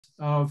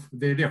of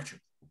the lecture.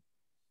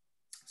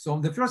 So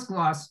the first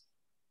class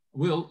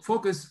will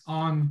focus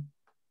on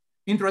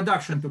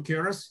introduction to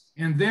keras,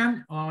 and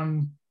then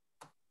on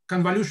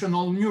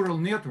convolutional neural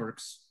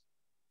networks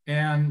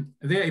and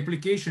their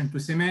application to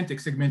semantic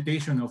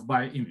segmentation of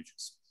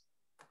bioimages.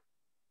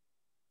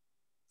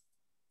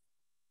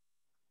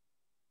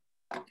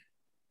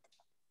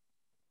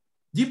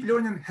 Deep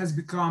learning has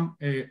become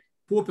a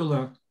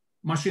popular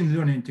machine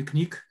learning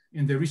technique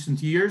in the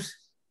recent years.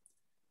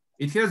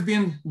 It has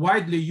been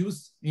widely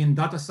used in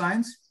data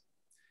science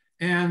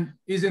and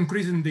is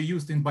increasingly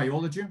used in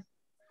biology.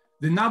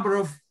 The number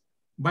of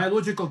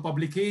biological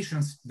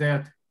publications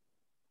that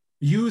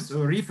use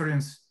or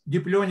reference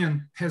deep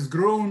learning has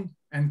grown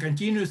and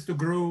continues to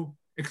grow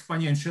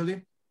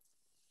exponentially.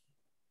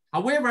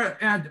 However,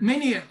 and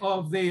many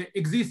of the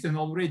existing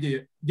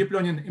already deep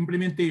learning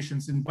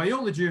implementations in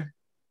biology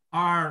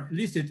are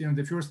listed in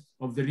the first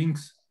of the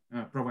links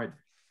provided.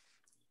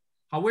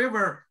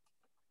 However,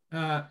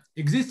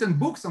 existing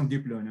books on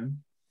deep learning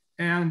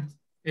and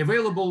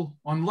available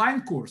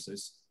online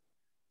courses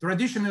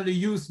traditionally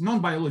use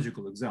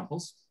non-biological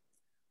examples,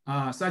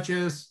 such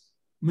as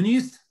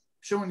MNIST,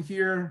 shown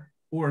here,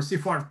 or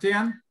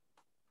CIFAR-10.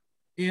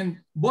 In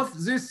both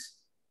these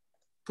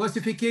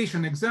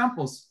classification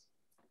examples,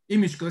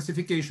 image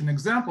classification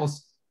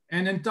examples,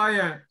 an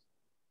entire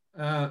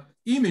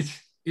image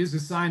is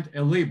assigned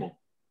a label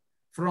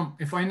from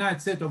a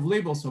finite set of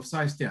labels of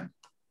size 10.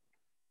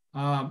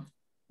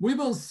 We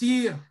will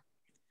see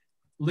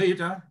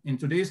later in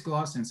today's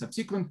class and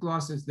subsequent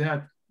classes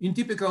that in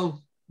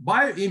typical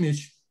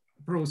bioimage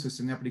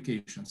processing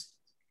applications,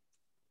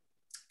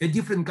 a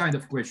different kind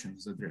of question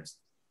is addressed.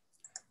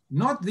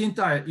 Not the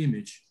entire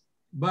image,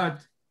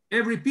 but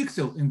every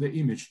pixel in the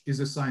image is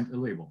assigned a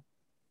label.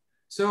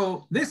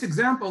 So these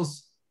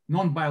examples,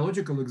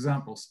 non-biological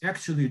examples,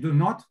 actually do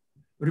not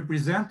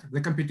represent the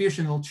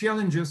computational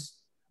challenges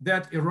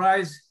that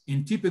arise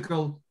in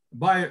typical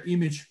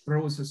bioimage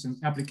processing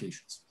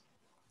applications.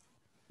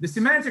 The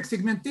semantic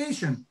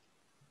segmentation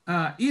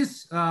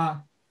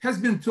has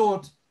been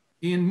taught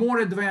in more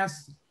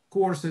advanced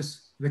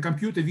courses, the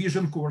computer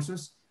vision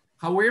courses.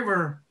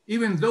 However,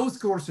 even those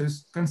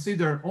courses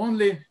consider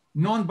only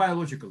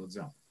non-biological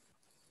examples.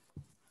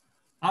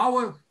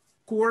 Our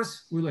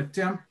course will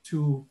attempt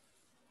to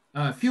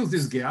fill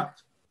this gap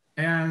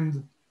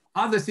and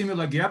other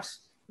similar gaps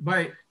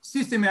by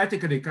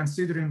systematically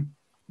considering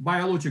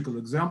biological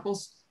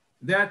examples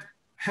that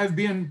have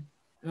been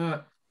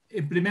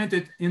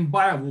implemented in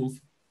BioWolf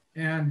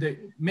and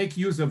make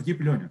use of deep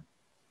learning.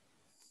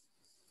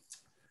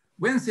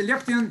 When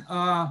selecting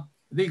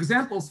the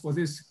examples for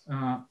this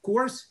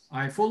course,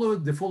 I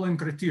followed the following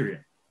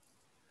criteria.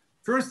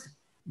 First,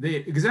 the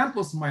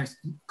examples must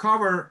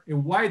cover a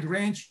wide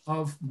range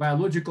of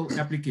biological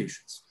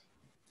applications.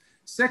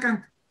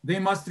 Second, they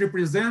must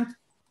represent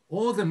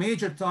all the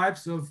major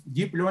types of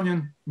deep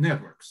learning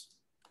networks.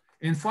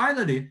 And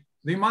finally,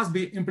 they must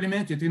be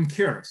implemented in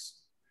keras,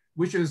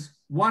 which is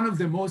one of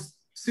the most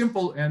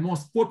simple and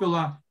most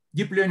popular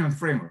deep learning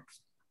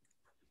frameworks.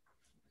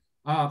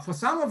 For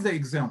some of the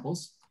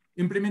examples,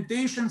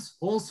 implementations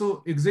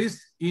also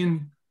exist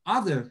in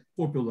other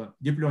popular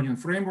deep learning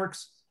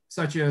frameworks,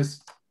 such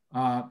as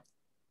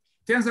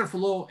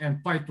TensorFlow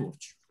and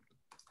PyTorch.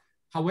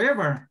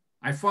 However,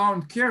 I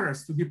found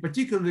keras to be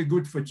particularly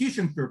good for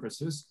teaching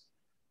purposes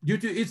due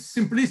to its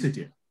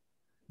simplicity.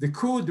 The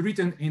code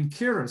written in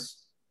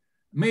keras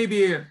may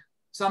be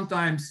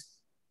sometimes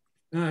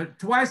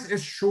twice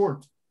as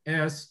short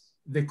as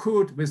the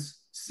code with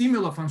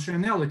similar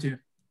functionality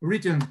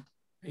written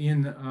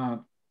in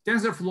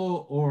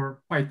TensorFlow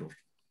or PyTorch.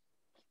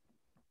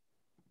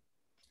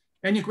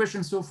 Any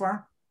questions so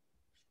far?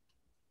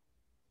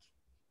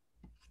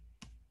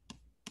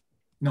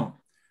 No.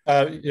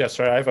 Yes,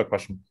 sorry, I have a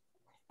question.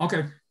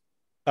 Okay.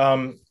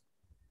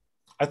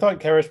 I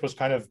thought keras was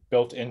kind of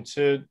built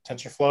into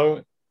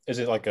TensorFlow. Is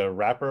it like a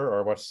wrapper,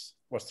 or what's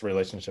the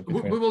relationship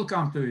between? We will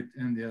come to it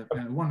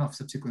in one of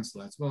subsequent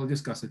slides. We'll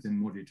discuss it in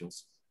more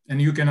details.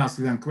 And you can ask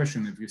them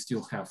question if you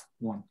still have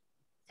one.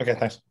 Okay,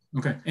 thanks.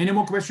 Okay, any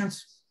more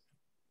questions?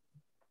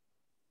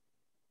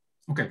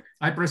 Okay,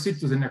 I proceed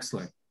to the next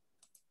slide.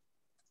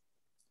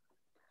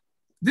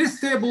 This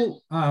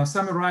table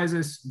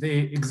summarizes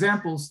the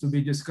examples to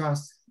be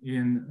discussed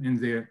in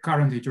the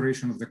current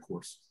iteration of the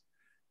course.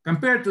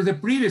 Compared to the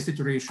previous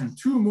iteration,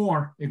 2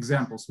 more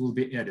examples will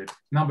be added,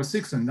 number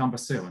 6 and number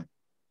 7.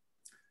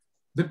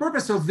 The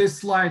purpose of this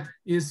slide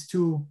is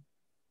to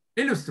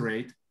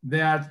illustrate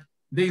that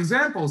the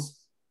examples,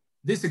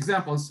 these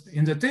examples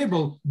in the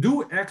table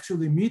do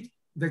actually meet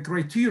the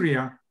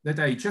criteria that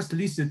I just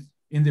listed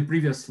in the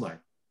previous slide.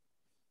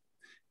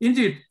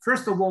 Indeed,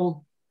 first of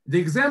all, the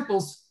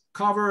examples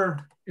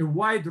cover a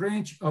wide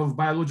range of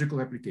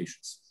biological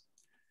applications.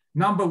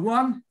 Number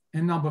 1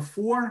 and number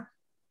 4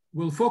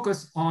 will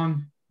focus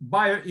on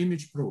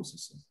bioimage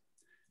processing.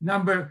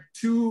 Number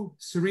 2,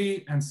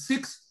 3, and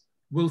 6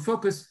 will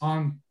focus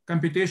on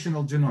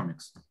computational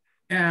genomics.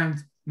 And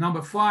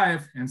number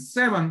 5 and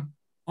 7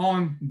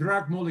 on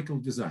drug molecule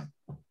design.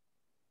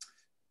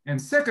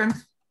 And second,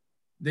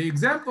 The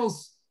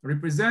examples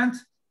represent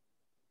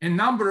a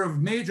number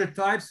of major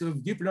types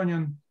of deep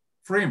learning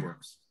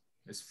frameworks.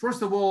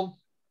 First of all,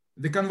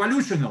 the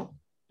convolutional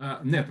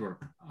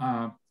network.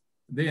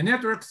 The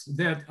networks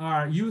that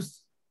are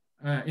used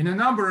in a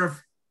number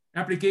of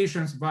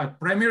applications, but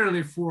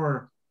primarily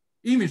for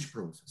image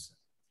processing.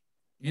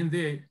 In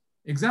the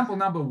example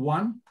number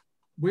 1,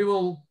 we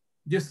will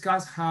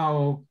discuss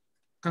how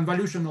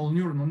convolutional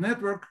neural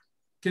network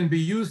can be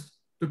used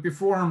to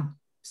perform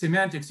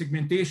semantic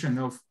segmentation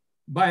of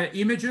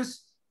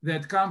bioimages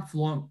that come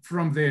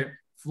from the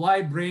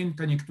Fly Brain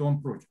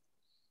Connectome project.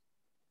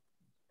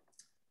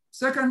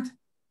 Second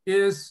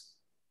is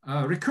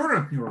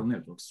recurrent neural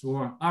networks,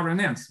 or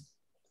RNNs.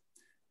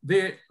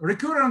 The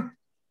recurrent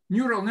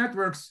neural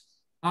networks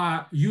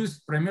are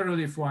used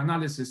primarily for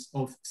analysis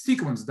of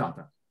sequence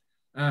data,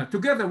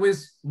 together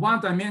with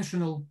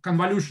one-dimensional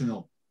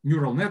convolutional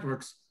neural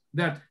networks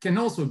that can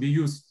also be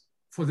used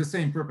for the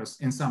same purpose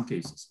in some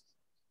cases.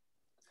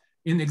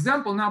 In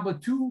example number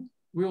 2,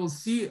 we will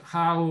see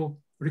how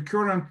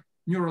recurrent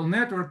neural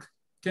network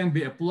can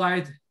be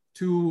applied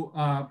to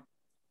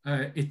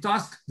a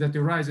task that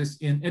arises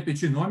in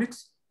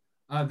epigenomics,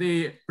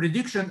 the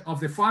prediction of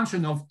the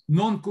function of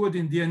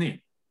non-coding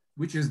DNA,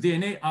 which is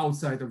DNA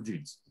outside of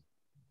genes.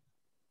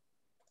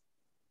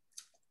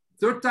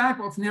 Third type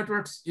of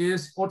networks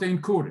is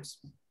autoencoders.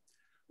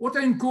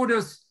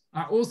 Autoencoders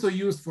are also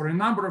used for a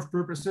number of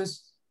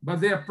purposes, but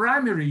their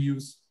primary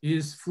use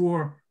is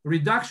for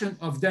reduction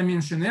of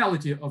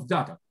dimensionality of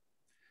data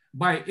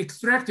by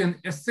extracting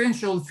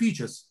essential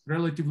features,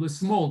 relatively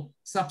small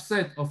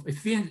subset of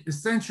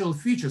essential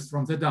features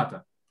from the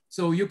data.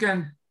 So you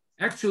can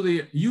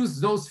actually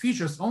use those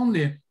features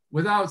only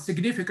without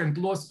significant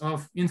loss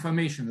of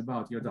information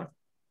about your data.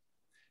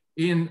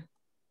 In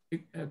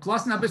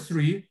class number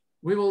 3,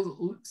 we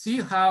will see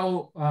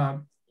how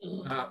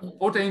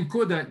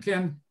autoencoder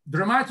can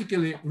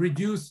dramatically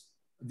reduce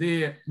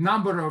the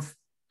number of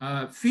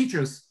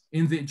features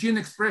in the gene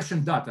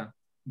expression data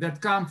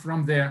that come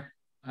from the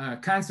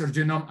Cancer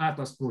Genome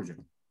Atlas project.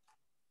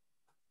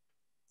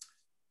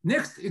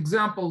 Next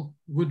example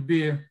would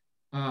be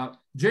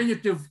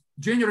generative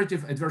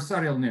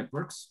adversarial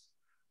networks.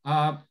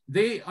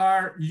 They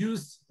are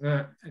used,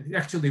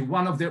 actually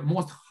one of the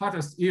most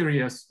hottest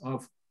areas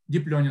of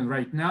deep learning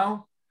right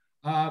now.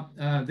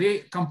 They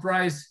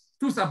comprise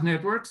 2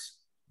 subnetworks,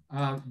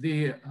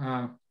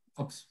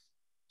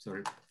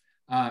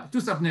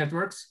 two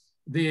subnetworks,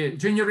 the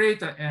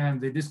generator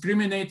and the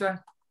discriminator.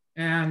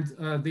 And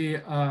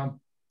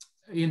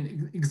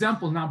in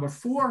example number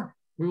 4,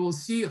 we will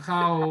see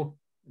how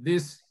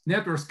these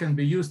networks can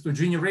be used to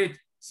generate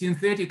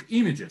synthetic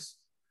images.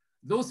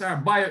 Those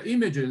are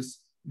bioimages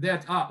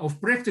that are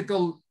of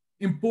practical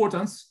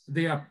importance.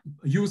 They are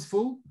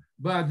useful,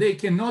 but they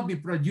cannot be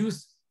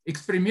produced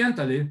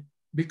experimentally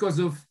because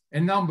of a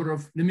number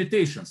of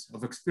limitations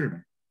of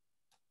experiment.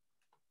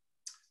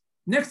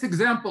 Next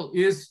example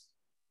is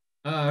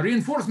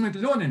reinforcement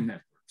learning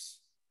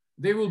networks.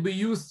 They will be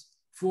used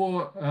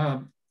for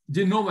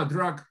de novo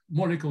drug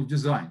molecule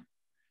design.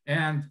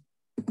 And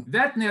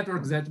that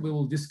network that we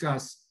will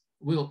discuss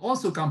will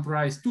also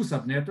comprise 2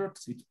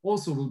 subnetworks. It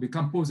also will be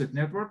composite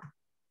network.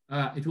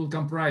 It will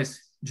comprise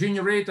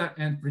generator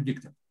and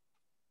predictor.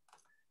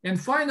 And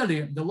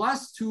finally, the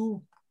last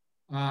 2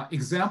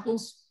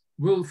 examples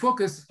will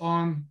focus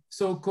on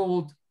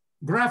so-called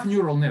graph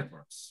neural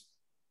networks.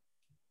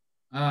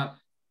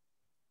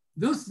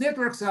 Those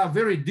networks are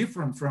very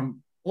different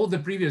from all the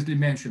previously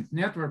mentioned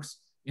networks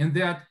in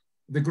that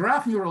the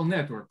graph neural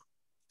network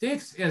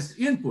takes as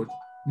input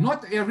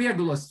not a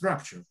regular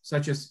structure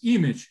such as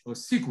image or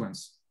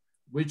sequence,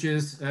 which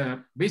is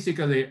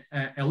basically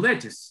a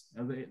lattice.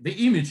 The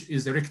image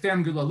is a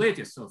rectangular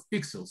lattice of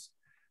pixels,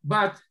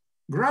 but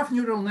graph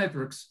neural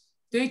networks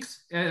take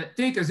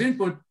as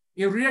input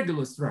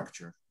irregular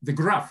structure, the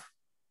graph.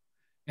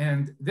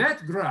 And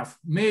that graph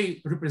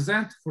may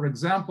represent, for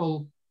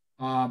example,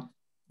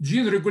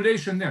 gene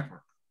regulation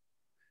network.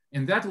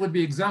 And that would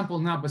be example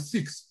number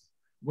 6,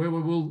 where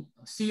we will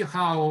see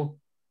how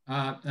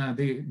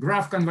the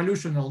graph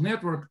convolutional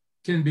network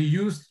can be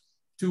used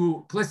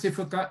to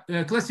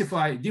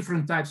classify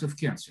different types of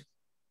cancer.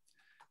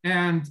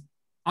 And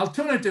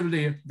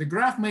alternatively, the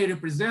graph may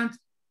represent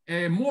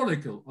a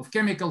molecule of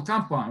chemical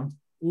compound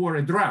or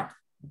a drug.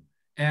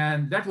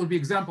 And that will be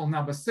example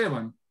number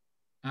 7.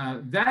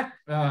 That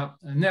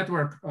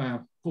network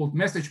called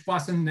message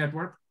passing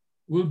network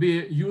will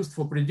be used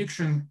for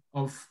prediction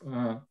of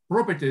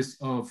properties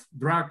of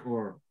drug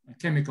or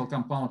chemical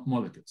compound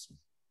molecules.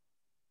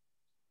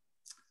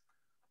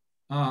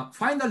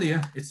 Finally,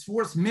 it's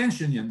worth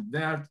mentioning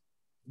that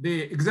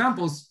the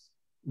examples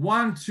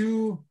 1,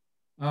 2,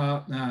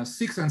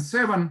 6, and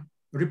 7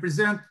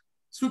 represent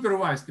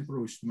supervised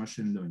approach to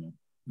machine learning.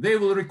 They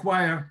will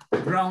require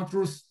ground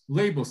truth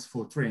labels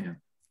for training.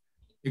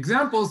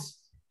 Examples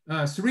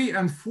 3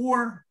 and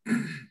 4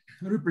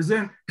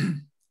 represent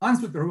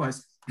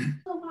unsupervised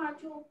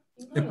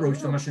approach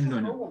to machine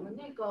learning.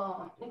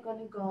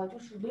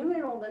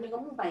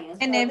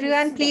 Can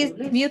everyone please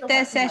mute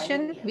their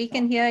session? We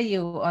can hear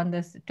you on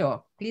this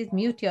talk. Please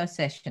mute your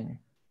session.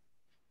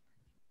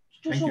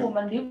 Thank you.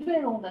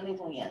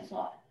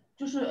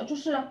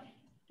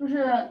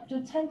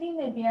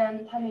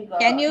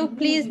 Can you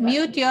please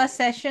mute your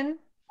session?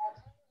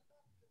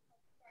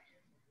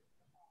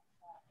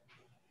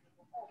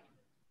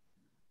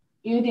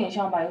 Maybe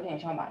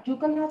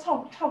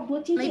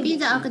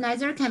the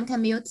organizer can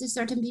mute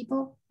certain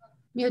people,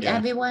 mute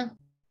everyone.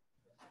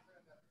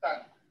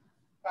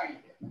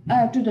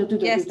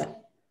 Yes.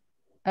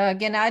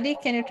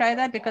 Gennady, can you try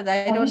that? Because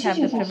I don't have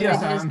the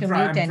privileges to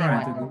mute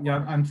anyone.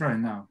 Yeah, I'm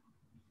trying now.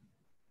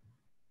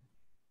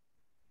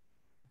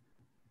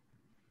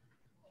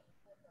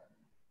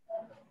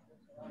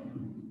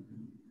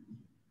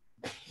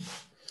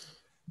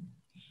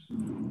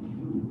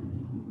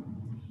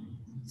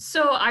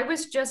 So I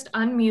was just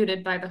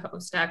unmuted by the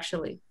host,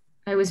 actually.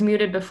 I was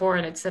muted before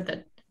and it said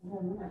that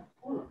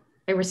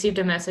I received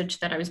a message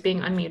that I was being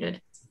unmuted.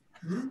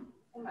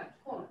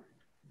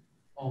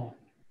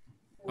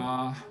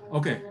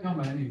 Okay.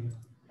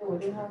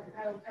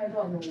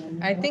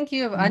 I think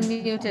you've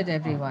unmuted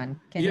everyone.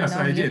 Can yes, you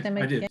now I mute did. them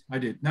again? I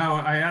did. Now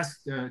I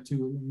asked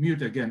to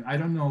mute again. I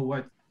don't know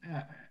what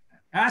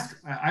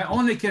I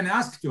only can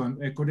ask to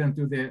according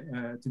to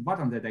the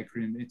button that I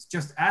created. It's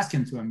just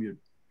asking to unmute,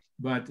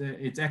 but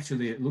it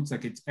looks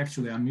like it's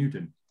actually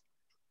unmuted.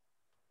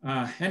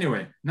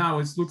 Anyway, now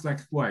it looks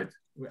like quiet.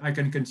 I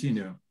can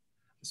continue.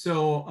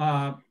 So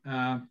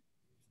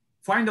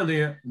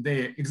finally,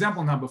 the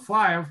example number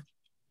 5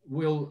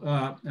 will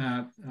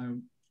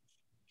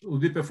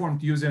be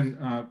performed using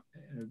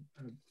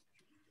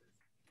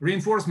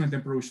reinforcement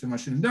approach to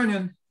machine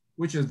learning,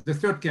 which is the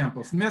third camp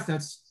of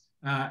methods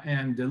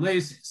and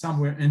lays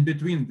somewhere in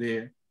between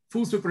the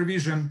full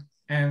supervision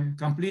and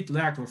complete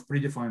lack of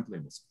predefined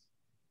labels.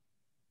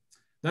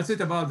 That's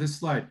it about this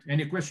slide.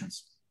 Any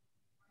questions?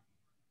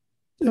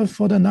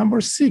 For the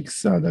number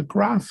 6, the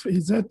graph,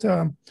 is it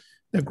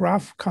the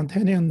graph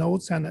containing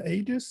nodes and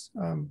edges?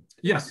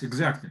 Yes,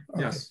 exactly.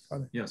 Okay, yes,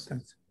 yes,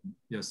 thanks.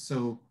 Yes.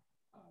 So,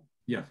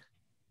 yeah.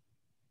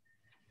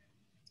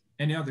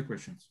 Any other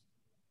questions?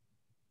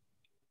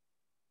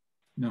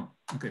 No.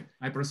 Okay.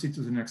 I proceed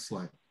to the next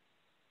slide.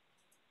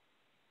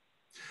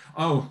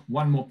 Oh,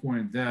 one more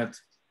point that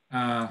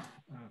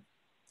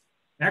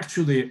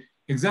actually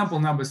example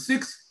number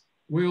 6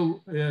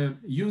 will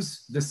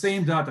use the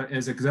same data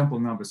as example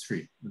number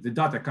 3. The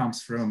data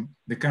comes from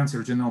the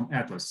Cancer Genome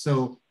Atlas.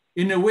 So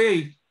in a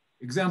way,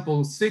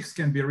 example 6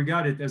 can be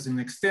regarded as an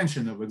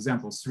extension of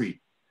example 3.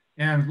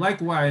 And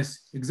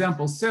likewise,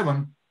 example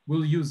 7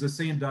 will use the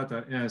same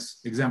data as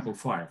example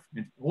 5.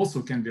 It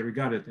also can be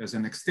regarded as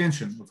an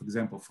extension of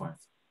example 5.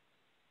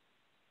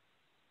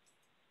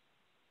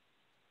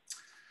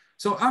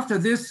 So after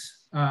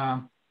this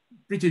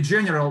pretty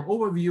general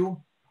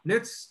overview,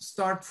 let's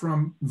start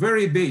from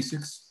very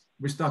basics.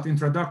 We start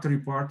introductory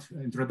part,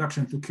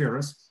 introduction to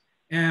Keras.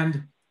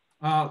 And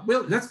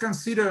well, let's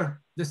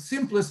consider the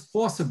simplest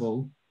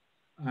possible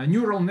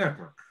neural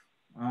network,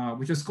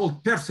 which is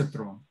called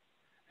perceptron.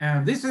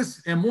 And this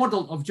is a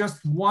model of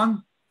just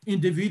one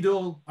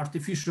individual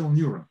artificial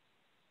neuron.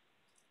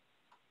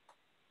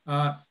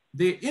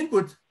 The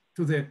input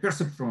to the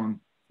perceptron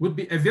would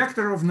be a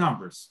vector of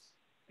numbers,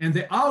 and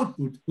the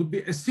output would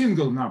be a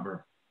single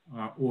number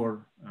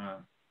or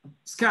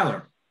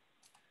scalar.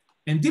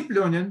 In deep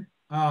learning,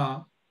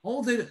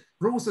 all the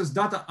processed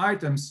data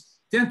items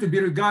tend to be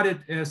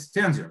regarded as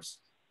tensors.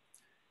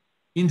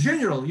 In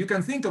general, you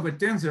can think of a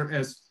tensor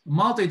as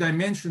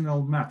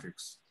multidimensional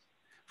matrix.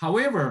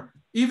 However,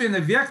 even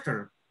a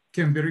vector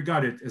can be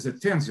regarded as a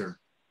tensor,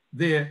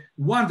 the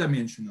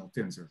one-dimensional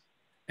tensor.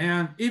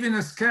 And even a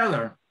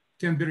scalar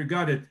can be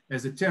regarded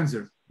as a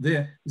tensor,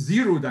 the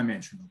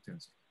zero-dimensional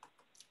tensor.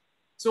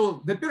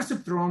 So the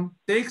perceptron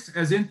takes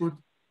as input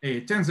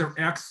a tensor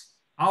X,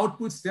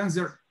 outputs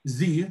tensor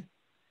Z,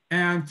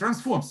 and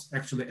transforms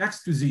actually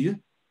X to Z.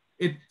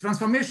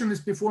 Transformation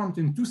is performed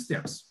in 2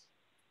 steps.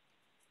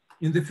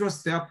 In the first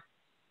step,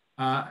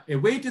 a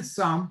weighted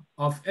sum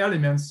of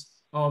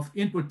elements of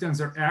input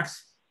tensor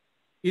X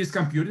is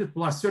computed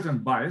plus certain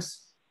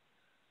bias.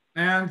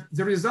 And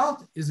the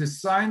result is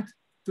assigned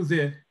to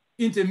the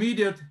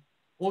intermediate,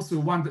 also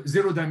one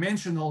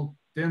zero-dimensional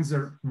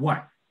tensor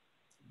Y.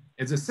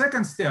 At the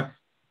second step,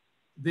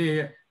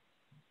 the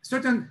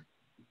certain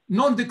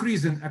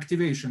non-decreasing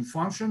activation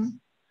function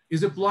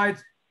is applied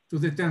to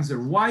the tensor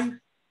Y,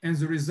 and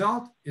the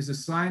result is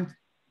assigned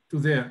to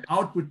the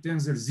output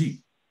tensor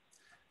Z.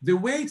 The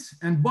weights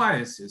and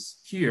biases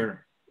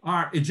here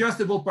are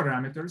adjustable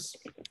parameters.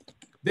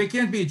 They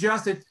can be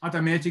adjusted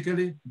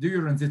automatically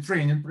during the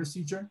training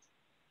procedure,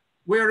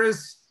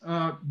 whereas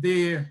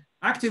the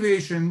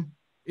activation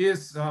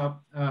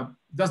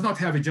does not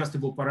have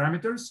adjustable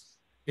parameters.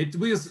 It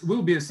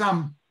will be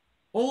some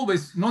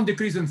always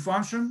non-decreasing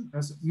function,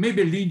 as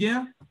maybe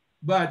linear,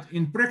 but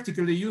in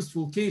practically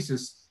useful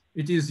cases,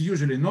 it is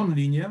usually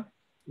non-linear,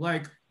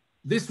 like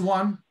this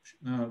one,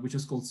 which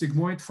is called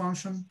sigmoid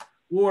function,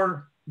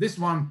 or this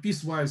one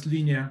piecewise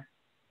linear,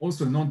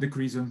 also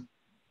non-decreasing,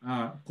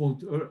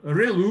 called a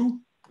ReLU,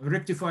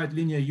 rectified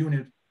linear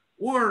unit,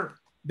 or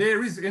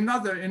there is a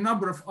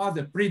number of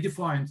other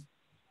predefined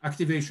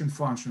activation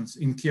functions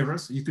in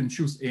Keras. You can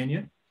choose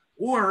any,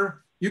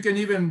 or you can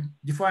even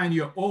define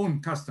your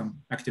own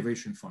custom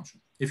activation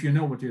function if you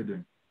know what you're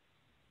doing.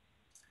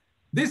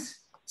 This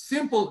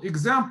simple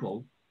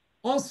example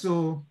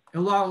also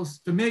allows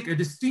to make a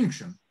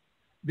distinction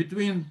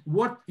between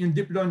what in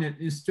deep learning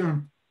is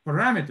termed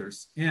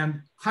parameters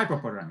and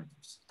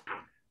hyperparameters.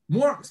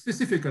 More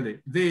specifically,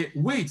 the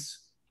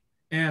weights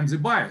and the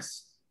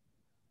bias,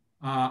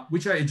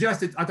 which are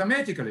adjusted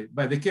automatically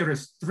by the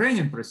Keras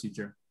training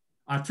procedure,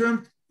 are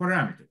termed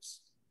parameters.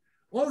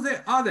 All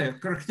the other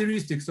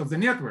characteristics of the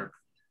network,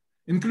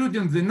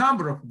 including the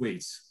number of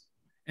weights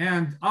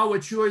and our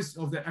choice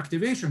of the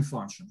activation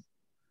function,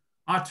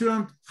 are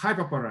termed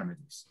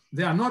hyperparameters.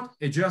 They are not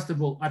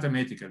adjustable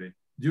automatically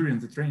during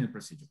the training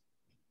procedure.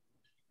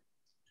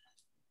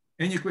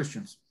 Any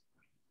questions?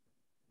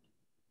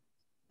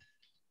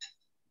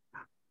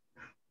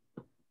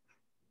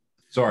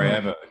 Sorry, I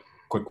have a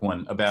quick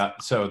one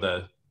about, so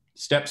the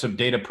steps of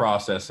data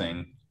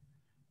processing.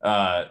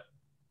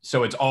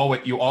 So it's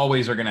always, you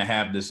always are going to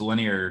have this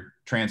linear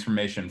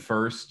transformation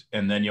first,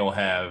 and then you'll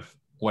have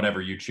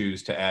whatever you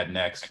choose to add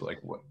next, like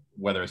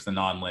whether it's the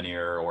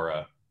nonlinear or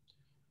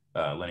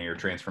a linear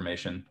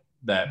transformation.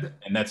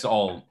 And that's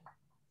all.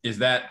 Is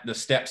that the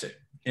steps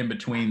in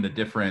between the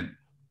different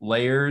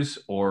layers,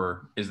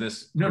 or is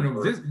this?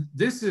 No.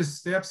 This is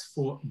steps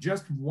for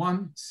just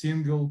one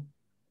single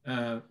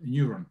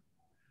neuron.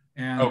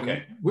 And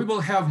okay, we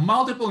will have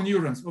multiple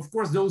neurons. Of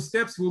course, those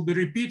steps will be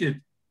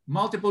repeated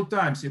multiple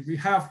times. If we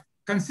have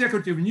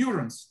consecutive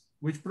neurons,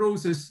 which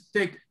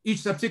take each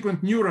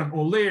subsequent neuron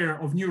or layer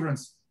of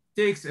neurons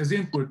takes as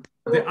input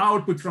the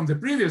output from the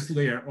previous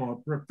layer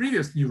or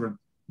previous neuron,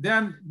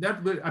 then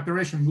that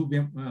operation will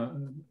be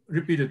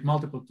repeated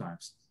multiple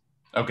times.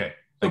 Okay.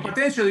 So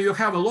potentially you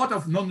have a lot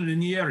of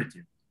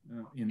nonlinearity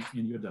in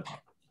your data.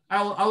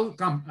 I'll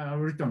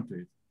return to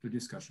it, to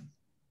discussion.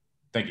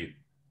 Thank you.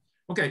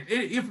 Okay,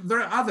 if there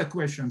are other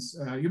questions,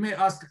 you may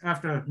ask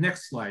after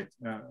next slide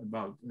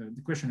about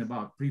the question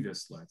about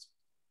previous slides.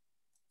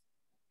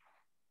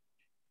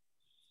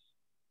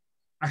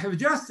 I have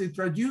just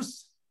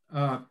introduced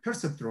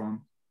perceptron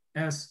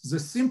as the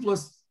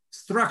simplest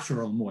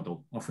structural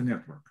model of a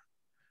network.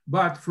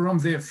 But from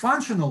the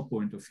functional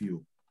point of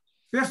view,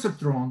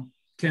 perceptron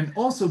can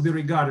also be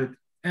regarded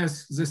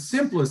as the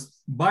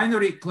simplest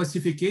binary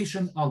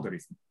classification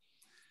algorithm.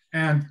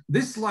 And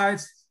this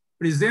slide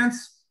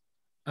presents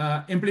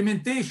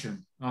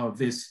implementation of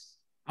this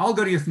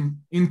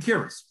algorithm in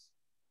Keras.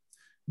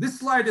 This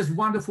slide is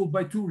wonderful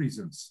by two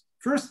reasons.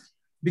 First,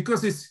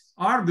 because it's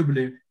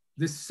arguably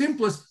the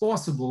simplest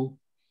possible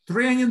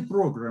training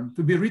program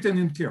to be written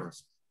in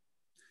Keras.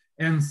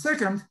 And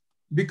second,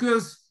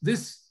 because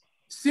this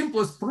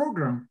simplest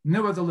program,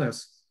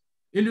 nevertheless,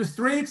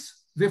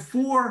 illustrates the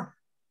four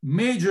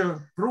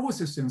major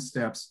processing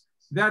steps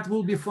that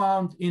will be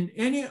found in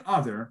any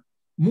other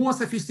more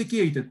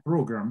sophisticated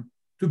program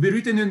to be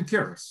written in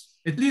Keras,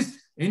 at least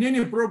in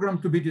any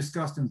program to be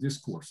discussed in this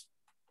course.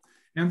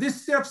 And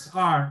these steps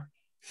are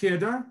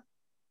header,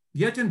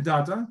 getting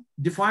data,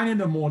 defining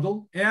a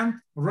model, and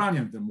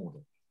running the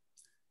model.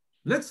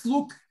 Let's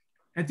look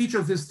at each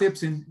of these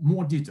steps in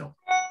more detail.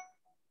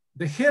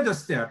 The header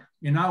step,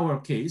 in our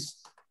case,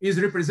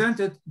 is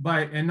represented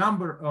by a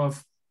number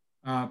of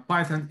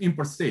Python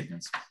import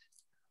statements.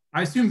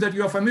 I assume that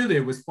you are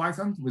familiar with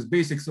Python, with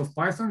basics of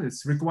Python.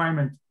 It's a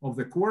requirement of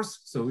the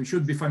course, so you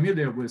should be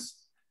familiar with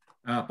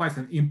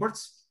Python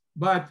imports.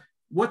 But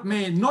what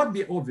may not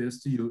be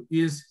obvious to you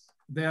is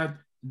that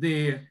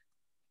the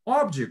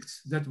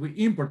objects that we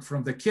import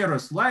from the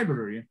Keras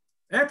library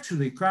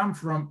actually come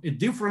from a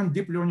different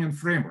deep learning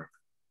framework,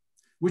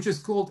 which is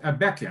called a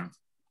backend.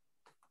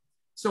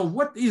 So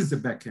what is the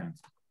backend?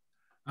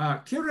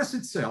 Keras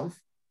itself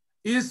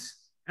is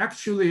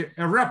actually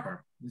a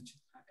wrapper,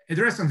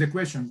 addressing the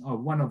question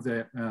of one of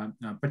the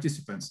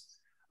participants.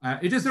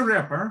 It is a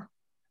wrapper.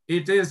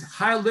 It is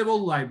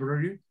high-level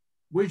library,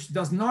 which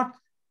does not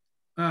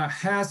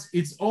has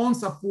its own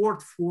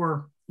support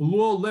for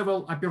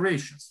low-level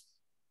operations,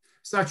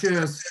 such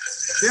as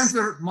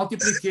tensor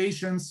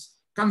multiplications,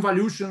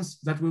 convolutions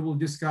that we will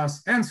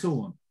discuss, and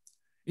so on.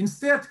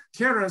 Instead,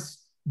 Keras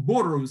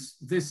borrows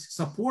this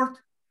support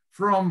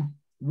from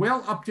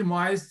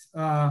well-optimized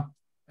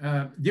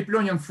deep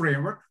learning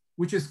framework,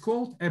 which is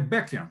called a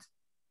backend.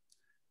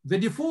 The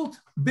default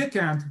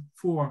backend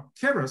for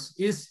Keras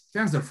is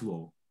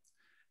TensorFlow.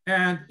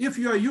 And if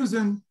you are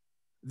using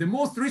the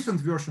most recent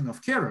version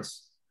of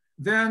Keras,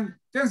 then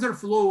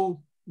TensorFlow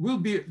will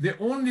be the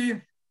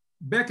only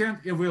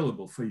backend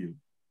available for you.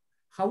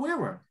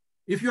 However,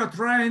 if you are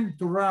trying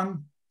to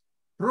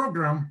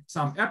program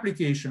some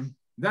application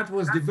that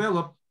was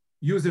developed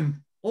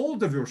using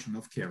older version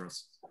of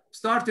Keras,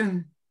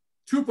 starting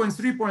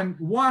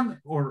 2.3.1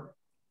 or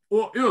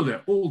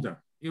earlier,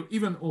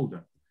 even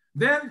older,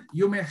 then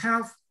you may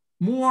have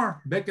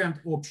more backend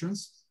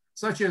options,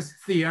 such as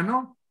Theano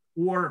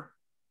or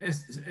as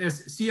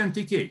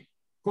CNTK,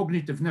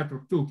 Cognitive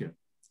Network Toolkit.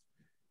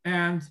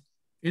 And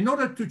in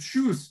order to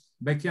choose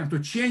backend, to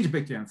change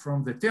backend from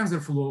the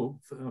TensorFlow,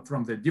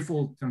 from the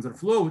default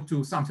TensorFlow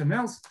to something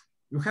else,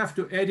 you have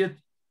to edit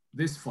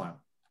this file.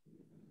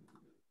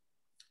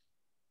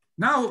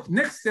 Now,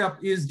 next step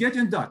is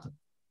getting data.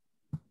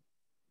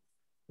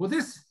 For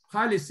this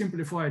highly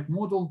simplified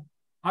model,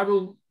 I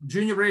will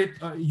generate,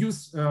 use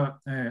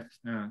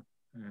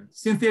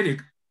synthetic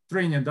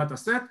training data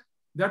set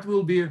that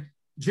will be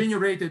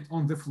generated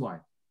on the fly.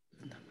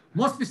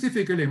 More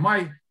specifically, my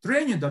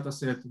training data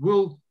set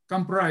will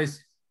comprise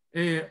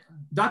a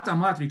data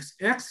matrix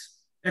X,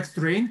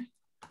 X-train,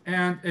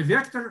 and a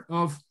vector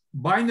of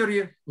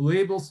binary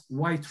labels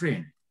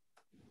Y-train.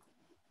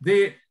 The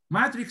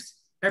matrix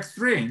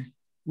X-train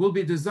will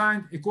be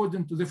designed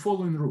according to the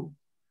following rule.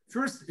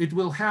 First, it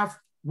will have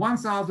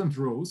 1,000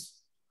 rows,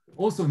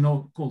 also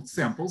called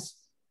samples.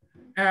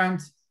 And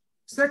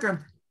second,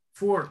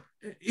 for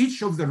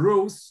each of the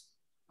rows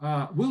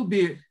will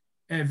be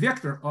a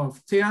vector of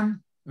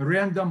 10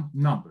 random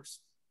numbers.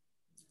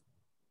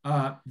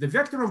 The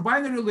vector of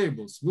binary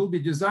labels will be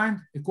designed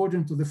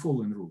according to the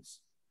following rules.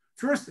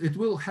 First, it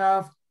will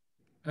have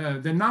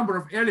the number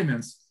of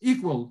elements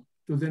equal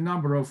to the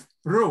number of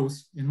rows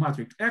in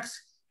matrix X.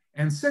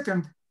 And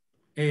second,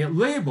 a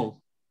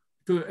label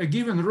to a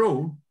given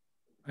row,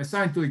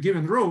 assigned to a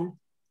given row,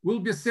 will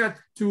be set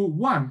to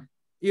 1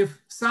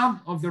 if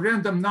sum of the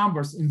random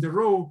numbers in the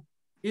row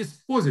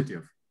is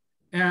positive,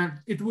 and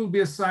it will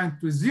be assigned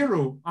to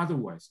 0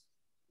 otherwise.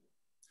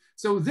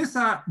 So these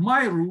are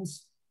my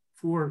rules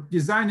for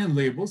designing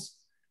labels,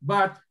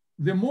 but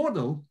the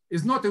model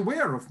is not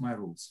aware of my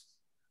rules.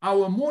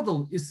 Our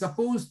model is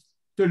supposed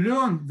to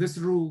learn these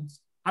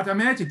rules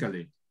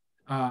automatically,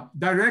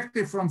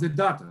 directly from the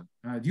data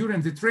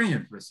during the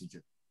training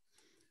procedure.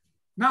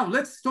 Now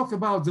let's talk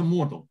about the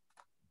model.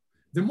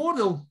 The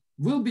model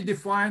will be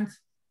defined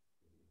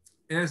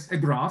as a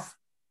graph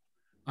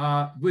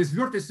with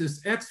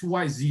vertices X,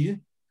 Y, Z,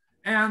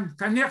 and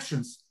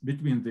connections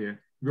between the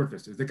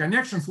vertices. The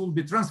connections will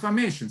be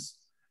transformations,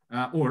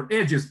 or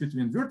edges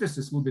between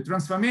vertices will be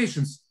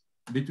transformations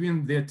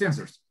between the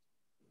tensors.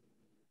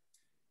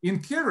 In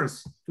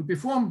Keras, to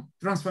perform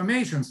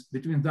transformations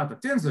between data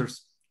tensors,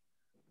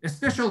 a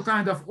special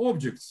kind of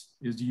objects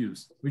is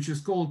used, which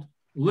is called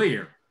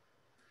layer.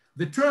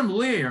 The term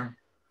layer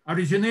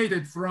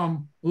originated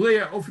from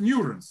layer of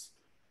neurons,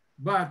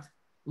 but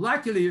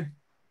luckily,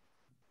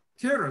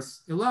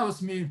 Keras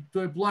allows me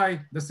to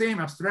apply the same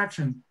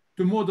abstraction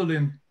to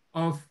modeling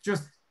of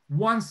just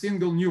one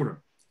single neuron,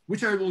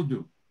 which I will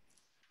do.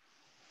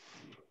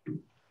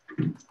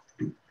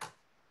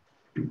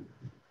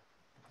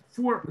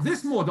 For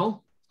this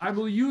model, I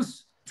will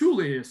use two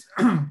layers,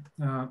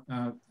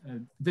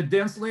 the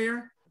dense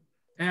layer,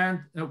 and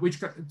which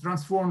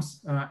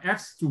transforms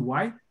X to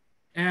Y,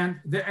 and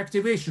the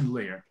activation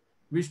layer,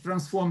 which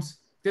transforms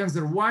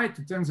tensor Y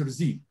to tensor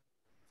Z.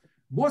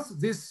 Both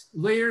these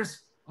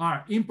layers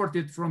are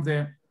imported from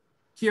the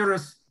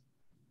Keras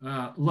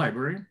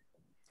library.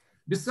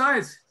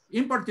 Besides,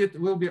 imported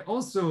will be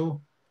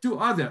also two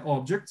other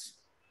objects,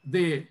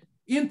 the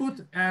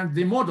input and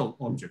the model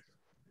object.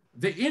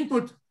 The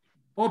input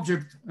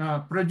object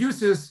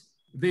produces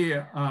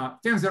the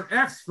tensor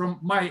X from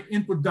my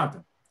input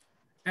data.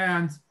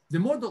 And the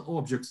model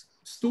object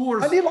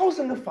stores... 你老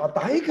是发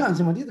呆干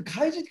什么？你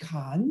开着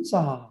看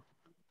噻。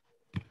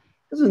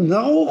这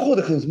恼火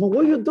得很什么？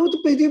我有都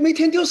每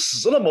天丢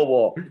事了么？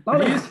我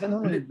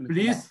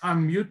Please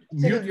unmute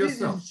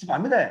yourself. 吃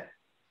饭没得？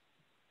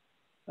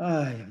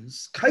哎呀，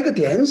开个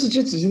电视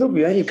机自己都不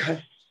愿意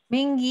开。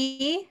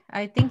Mingyi,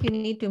 I think you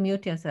need to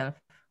mute yourself.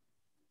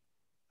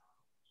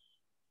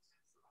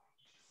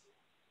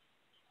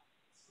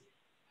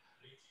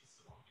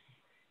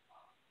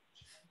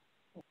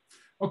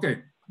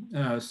 Okay,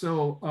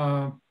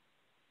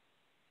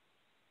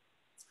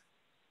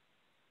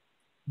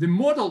 the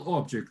model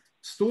object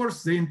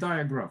stores the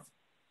entire graph.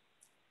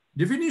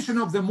 Definition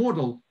of the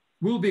model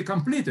will be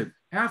completed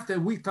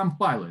after we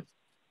compile it.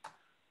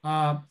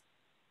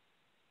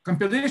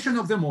 Compilation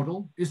of the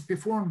model is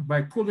performed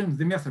by calling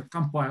the method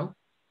compile,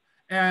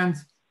 and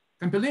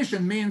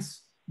compilation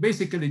means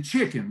basically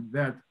checking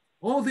that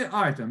all the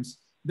items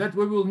that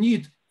we will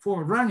need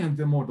for running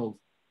the model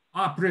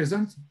are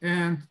present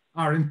and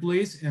are in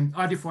place and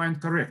are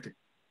defined correctly.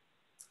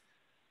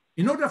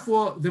 In order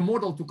for the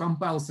model to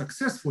compile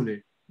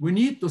successfully, we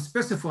need to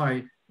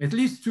specify at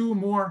least two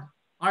more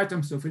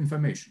items of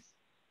information.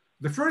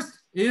 The first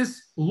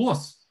is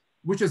loss,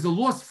 which is a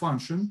loss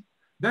function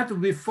that will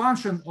be a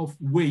function of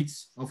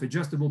weights of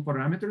adjustable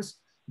parameters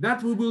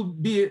that we will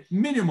be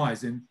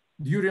minimizing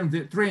during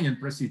the training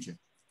procedure.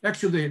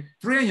 Actually,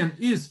 training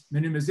is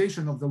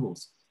minimization of the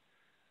loss.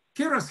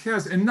 Keras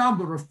has a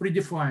number of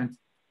predefined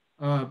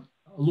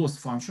loss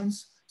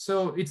functions.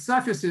 So it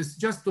suffices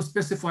just to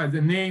specify the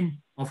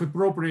name of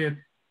appropriate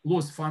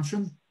loss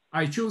function.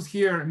 I choose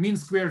here mean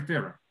squared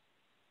error.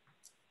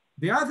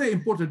 The other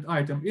important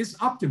item is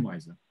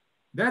optimizer.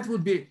 That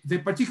would be the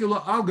particular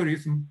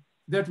algorithm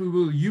that we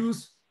will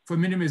use for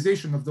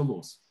minimization of the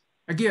loss.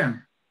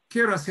 Again,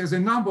 Keras has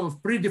a number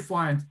of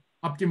predefined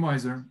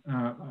optimizers,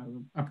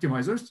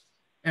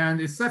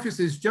 and it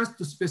suffices just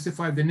to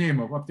specify the name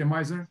of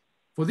optimizer.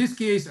 For this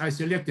case, I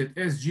selected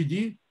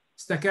SGD,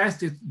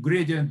 stochastic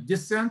gradient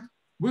descent.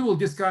 We will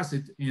discuss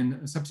it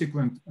in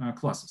subsequent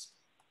classes.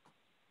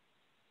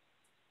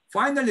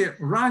 Finally,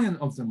 running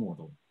of the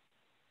model.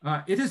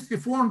 It is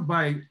performed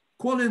by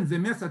calling the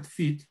method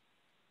fit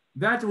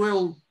that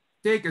will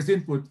take as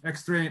input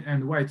X-train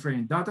and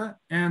Y-train data,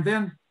 and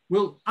then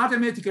will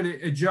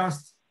automatically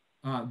adjust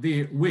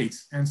the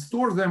weights and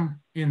store them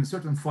in a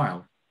certain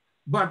file.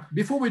 But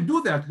before we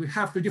do that, we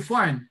have to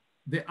define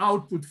the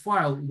output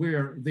file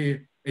where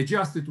the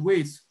adjusted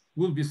weights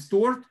will be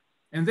stored,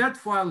 and that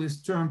file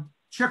is termed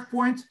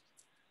checkpoint.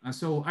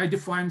 So I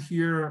defined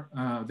here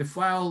the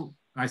file.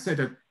 I set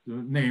a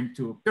name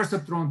to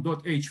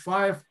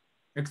perceptron.h5.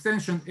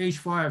 Extension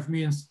h5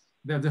 means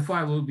that the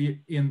file will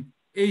be in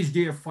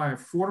HDF5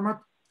 format.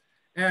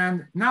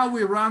 And now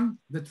we run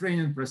the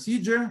training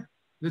procedure.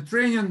 The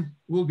training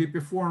will be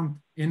performed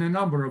in a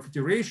number of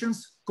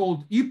iterations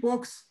called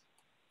epochs.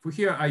 For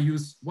here, I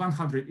use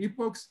 100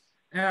 epochs.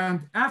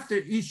 And after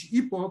each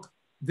epoch,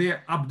 the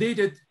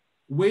updated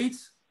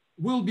weights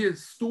will be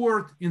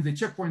stored in the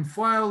checkpoint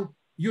file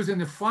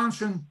using a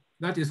function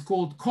that is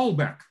called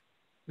callback.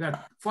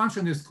 That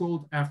function is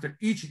called after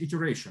each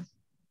iteration.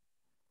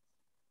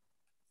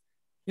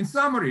 In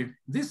summary,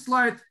 this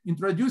slide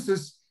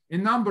introduces a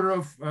number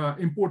of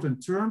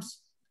important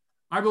terms.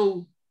 I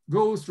will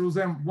go through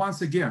them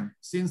once again,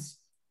 since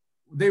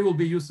they will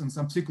be used in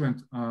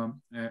subsequent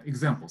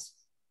examples.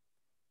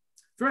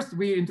 First,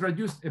 we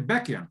introduced a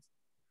backend.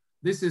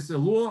 This is a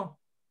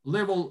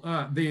low-level,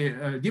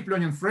 the deep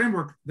learning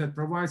framework that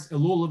provides a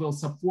low-level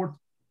support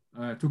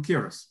to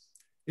Keras.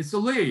 It's a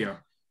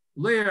layer.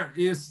 Layer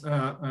is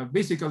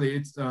basically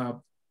it's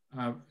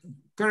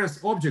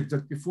Keras object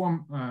that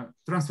perform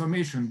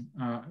transformation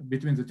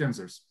between the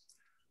tensors.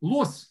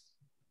 Loss,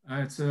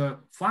 it's a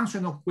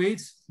function of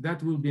weights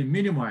that will be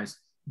minimized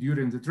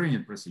during the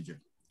training procedure.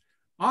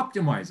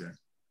 Optimizer.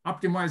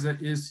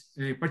 Optimizer is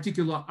a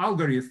particular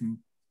algorithm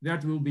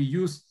that will be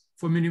used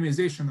for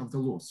minimization of the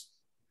loss.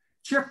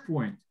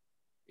 Checkpoint,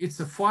 it's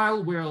a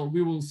file where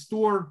we will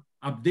store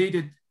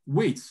updated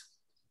weights.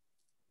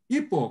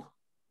 Epoch,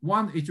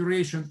 one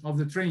iteration of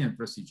the training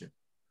procedure.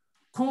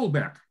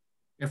 Callback,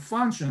 a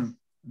function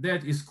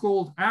that is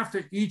called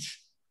after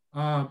each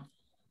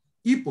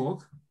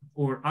epoch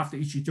or after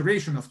each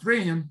iteration of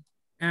training.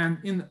 And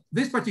in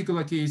this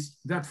particular case,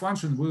 that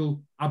function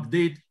will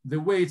update the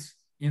weights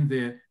in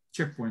the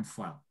checkpoint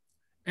file.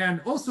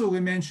 And also we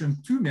mentioned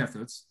two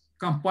methods,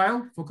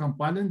 compile for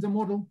compiling the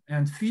model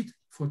and fit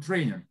for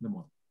training the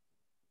model.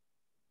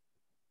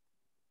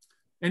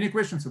 Any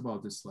questions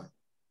about this slide?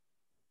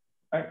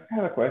 I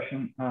have a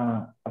question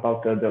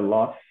about the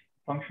loss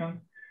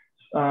function.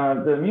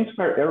 The mean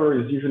square error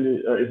is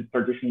usually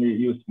traditionally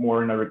used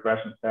more in a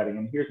regression setting,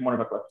 and here's more of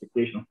a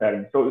classification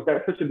setting. So is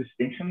there such a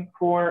distinction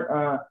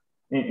for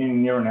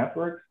in neural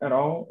networks at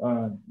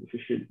all? If you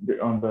should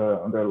on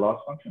the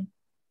loss function?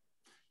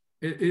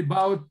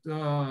 About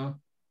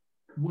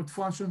what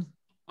function?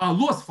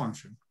 Loss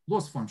function.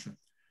 Loss function.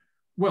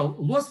 Well,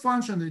 loss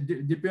function,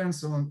 it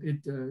depends on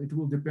it. It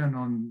will depend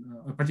on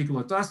a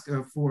particular task.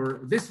 For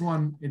this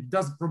one, it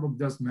probably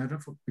does matter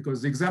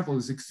because the example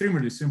is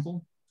extremely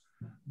simple.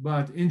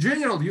 But in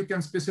general, you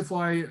can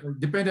specify,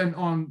 depending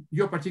on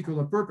your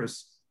particular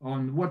purpose,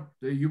 on what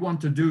you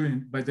want to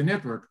do by the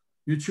network,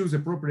 you choose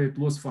appropriate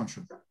loss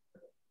function.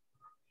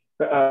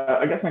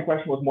 I guess my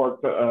question was more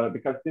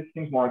because this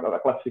seems more like a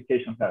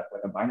classification test,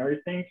 like a binary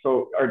thing.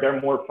 So are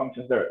there more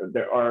functions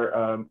that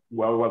are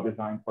well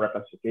designed for a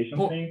classification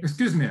thing?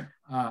 Excuse me.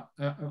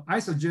 I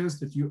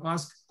suggest that you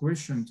ask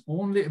questions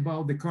only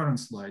about the current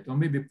slide or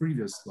maybe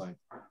previous slide.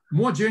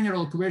 More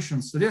general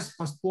questions, let's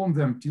postpone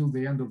them till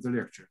the end of the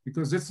lecture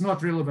because it's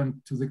not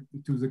relevant to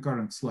the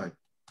current slide.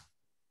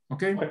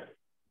 Okay?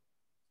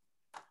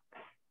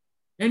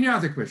 Any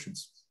other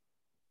questions?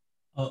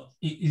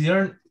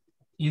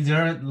 Is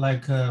there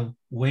like a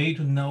way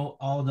to know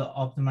all the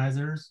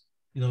optimizers?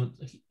 You know,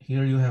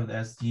 here you have the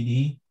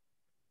SGD.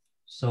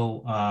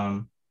 So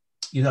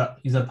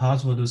is it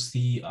possible to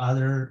see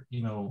other,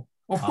 you know?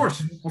 Of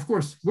course.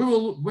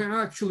 We'll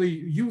actually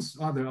use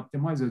other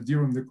optimizers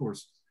during the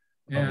course.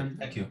 And okay,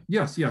 thank you.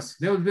 Yes,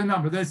 there will be a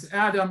number. There's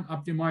Adam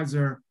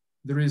optimizer.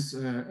 There is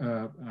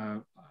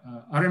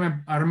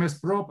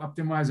RMS prop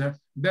optimizer.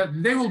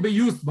 That they will be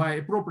used by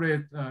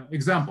appropriate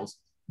examples.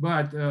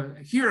 But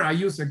here I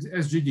use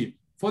SGD.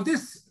 For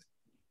this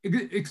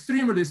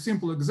extremely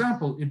simple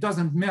example, it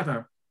doesn't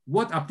matter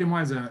what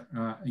optimizer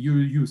you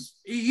use.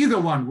 Either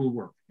one will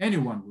work. Any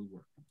one will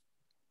work.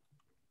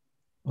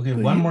 Okay,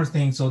 one more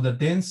thing. So the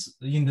dense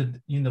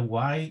in the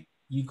Y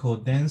equal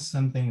dense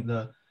something.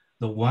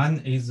 The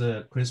one is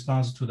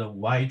corresponds to the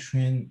Y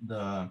train.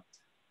 The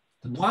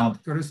one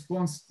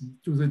corresponds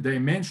to the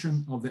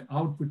dimension of the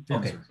output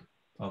tensor.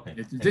 Okay.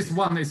 This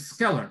one is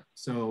scalar.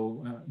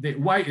 So the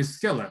Y is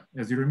scalar,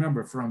 as you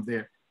remember from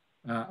the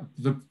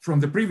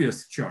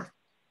previous chart.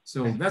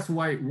 So that's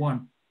why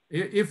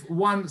if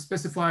one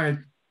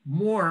specified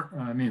more,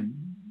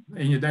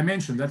 any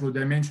dimension, that would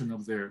dimension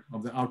of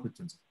the output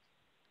tensor.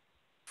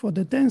 For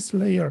the dense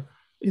layer,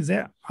 is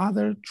there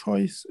other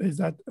choice? Is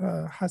that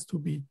has to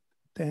be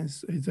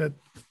dense? Is that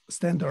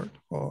standard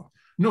or?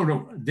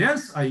 No,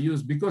 dense I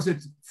use because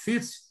it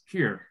fits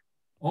here.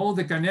 All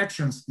the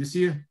connections, you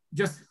see,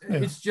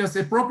 it's just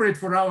appropriate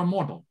for our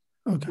model.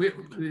 Okay.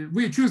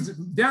 We choose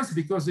dense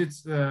because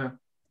it's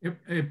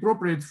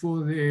appropriate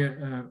for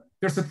the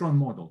perceptron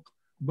model.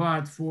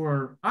 But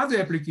for other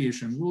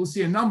applications, we'll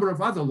see a number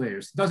of other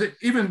layers.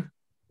 Even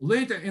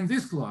later in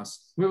this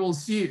class, we will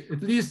see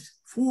at least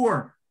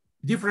 4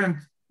 different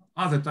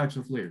other types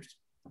of layers.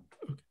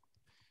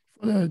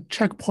 For the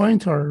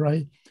checkpointer,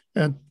 right?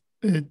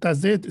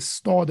 Does it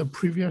store the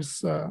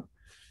previous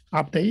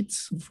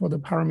updates for the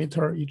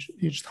parameter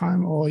each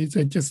time, or is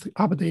it just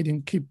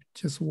updating, keep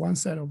just one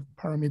set of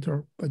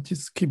parameter, but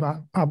just keep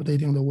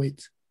updating the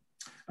weights?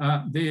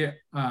 The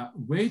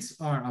weights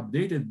are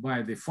updated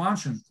by the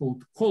function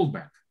called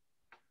callback.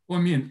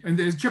 And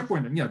there's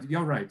checkpointer. Yeah,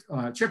 you're right.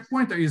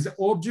 Checkpointer is the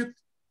object,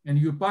 and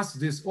you pass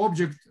this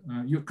object.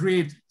 You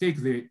take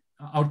the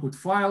output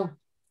file,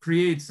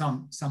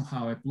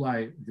 somehow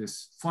apply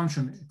this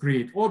function,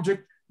 create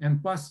object,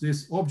 and pass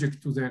this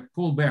object to the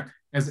callback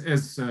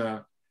as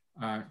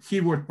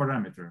keyword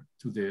parameter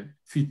to the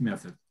fit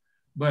method.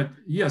 But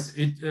yes,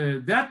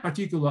 that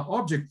particular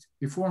object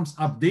performs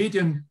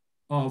updating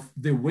of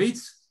the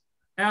weights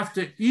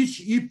after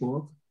each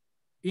epoch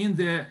in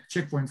the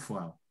checkpoint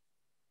file.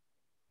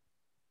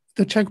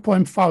 The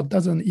checkpoint file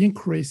doesn't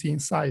increase in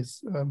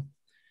size,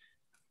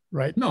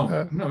 right?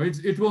 No,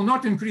 it will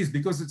not increase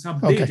because it's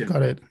updated. Okay,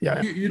 got it.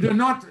 Yeah. You do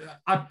not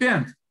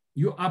append,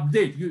 you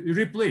update, you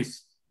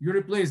replace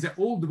the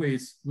old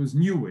weights with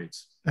new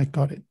weights. I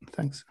got it.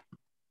 Thanks.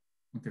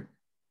 Okay.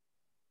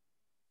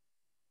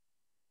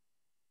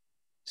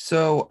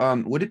 So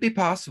would it be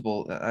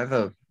possible, I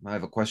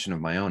have a question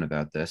of my own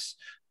about this.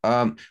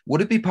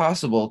 Would it be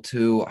possible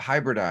to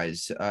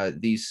hybridize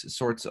these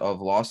sorts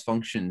of loss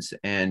functions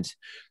and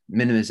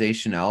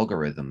minimization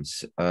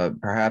algorithms?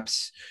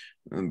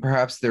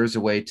 Perhaps there's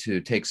a way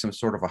to take some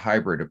sort of a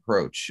hybrid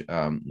approach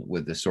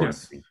with this sort of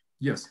thing.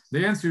 Yes,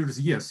 the answer is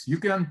yes. You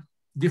can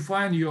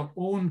define your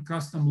own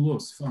custom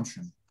loss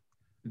function.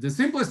 The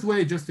simplest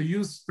way is just to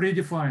use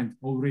predefined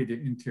already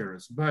in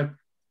Keras, but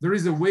there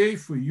is a way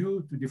for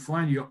you to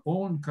define your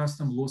own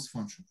custom loss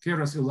function.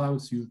 Keras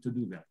allows you to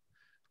do that.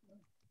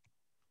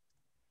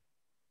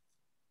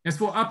 As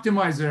for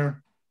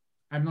optimizer,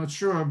 I'm not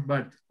sure,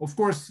 but of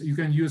course you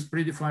can use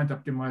predefined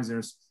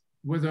optimizers.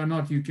 Whether or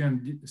not you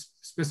can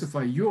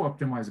specify your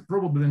optimizer,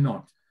 probably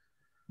not,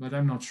 but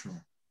I'm not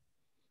sure.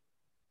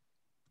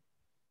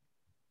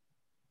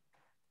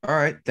 All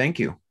right, thank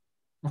you.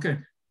 Okay,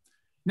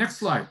 next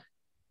slide.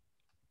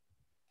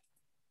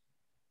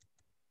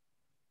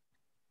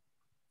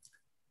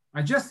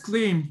 I just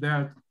claimed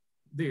that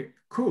the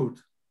code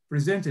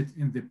presented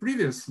in the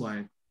previous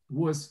slide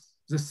was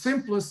the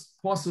simplest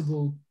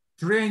possible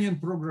training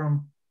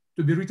program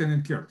to be written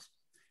in Keras.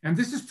 And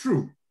this is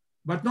true,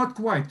 but not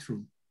quite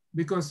true,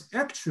 because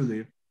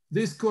actually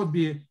this could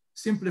be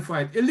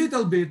simplified a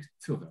little bit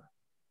further.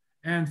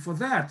 And for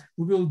that,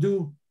 we will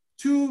do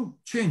 2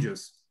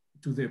 changes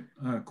to the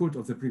code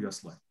of the previous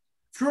slide.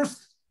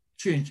 First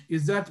change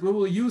is that we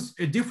will use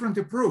a different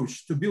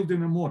approach to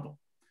building a model,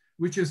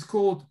 which is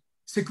called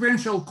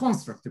sequential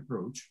construct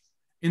approach.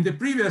 In the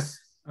previous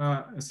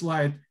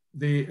slide,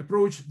 the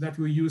approach that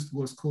we used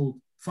was called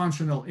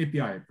functional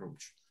API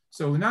approach.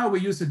 So now we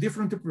use a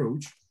different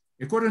approach.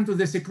 According to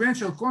the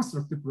sequential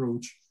construct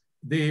approach,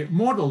 the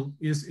model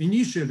is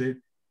initially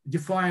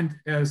defined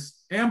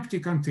as empty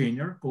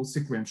container called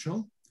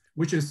sequential,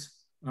 which is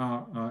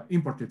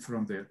imported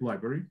from the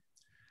library.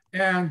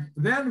 And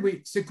then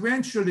we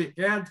sequentially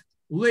add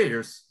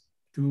layers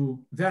to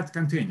that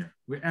container.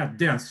 We add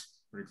dense,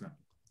 for example.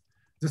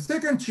 The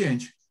second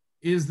change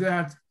is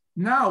that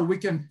now we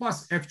can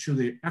pass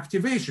actually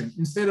activation.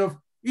 Instead of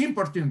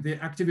importing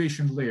the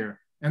activation layer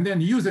and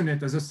then using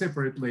it as a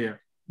separate layer,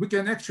 we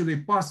can actually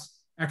pass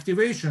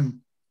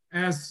activation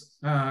as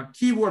a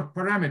keyword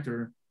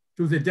parameter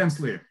to the dense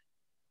layer.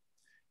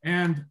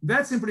 And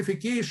that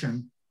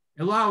simplification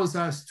allows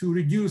us to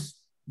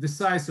reduce the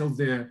size of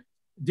the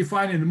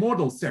defining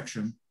model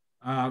section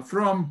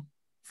from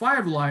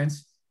 5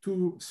 lines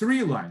to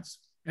 3 lines.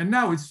 And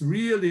now it's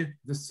really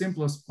the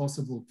simplest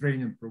possible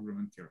training program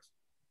in Keras.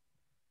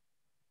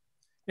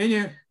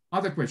 Any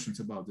other questions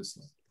about this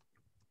slide?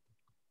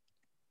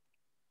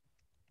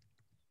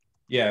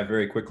 Yeah,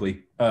 very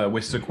quickly.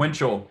 With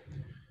sequential,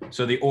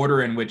 so the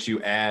order in which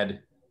you add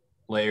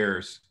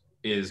layers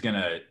is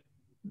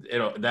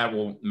that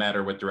will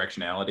matter with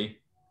directionality.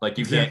 Like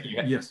you can't.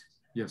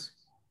 Yes.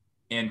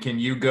 And can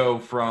you go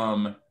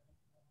from,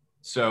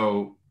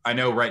 so I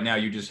know right now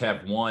you just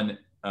have one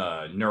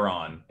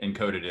neuron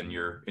encoded in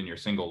your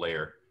single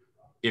layer.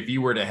 If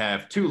you were to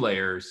have 2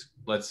 layers,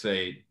 let's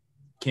say,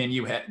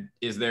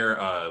 is there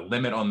a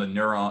limit on the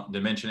neuron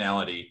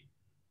dimensionality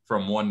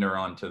from one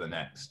neuron to the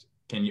next?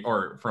 can you, or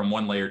from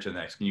one layer to the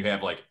next, can you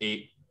have like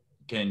 8?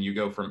 Can you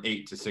go from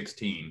 8 to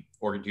 16,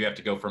 or do you have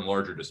to go from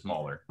larger to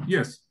smaller?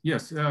 Yes,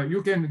 yes, you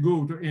can go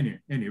to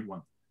any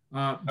one.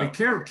 The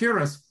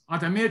keras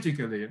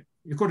automatically,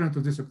 according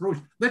to this approach.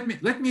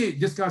 Let me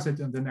discuss it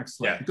in the next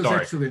slide. Yeah, because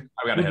sorry. actually,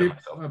 I got ahead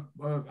of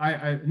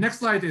myself. Next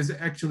slide is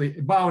actually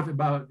about.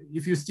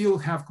 If you still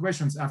have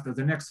questions after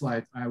the next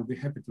slide, I will be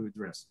happy to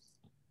address.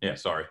 Yeah,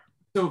 sorry.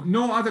 So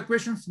no other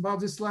questions about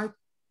this slide?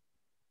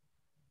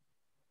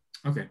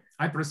 Okay,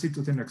 I proceed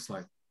to the next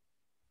slide.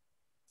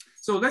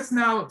 So let's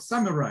now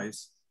summarize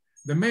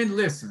the main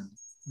lesson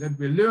that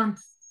we learned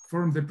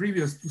from the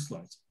previous 2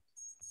 slides.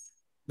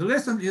 The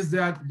lesson is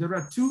that there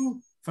are 2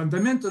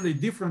 fundamentally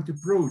different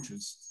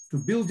approaches to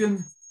building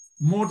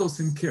models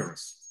in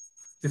keras: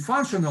 the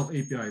functional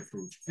API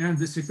approach and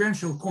the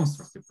sequential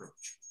construct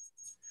approach.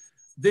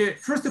 The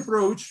first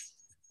approach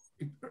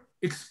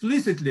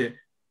explicitly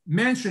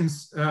mentions,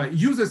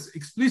 uses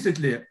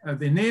explicitly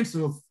the names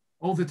of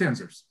all the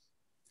tensors.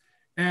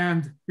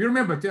 And we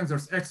remember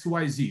tensors X,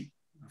 Y, Z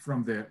from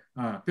the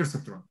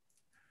perceptron.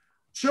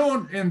 Shown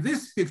in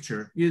this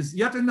picture is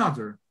yet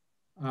another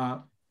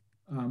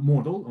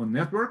model or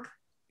network,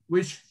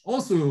 which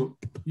also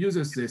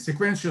uses the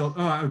sequential,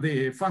 the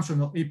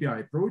functional API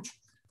approach.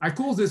 I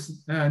call this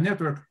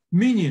network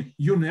mini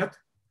UNet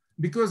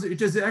because it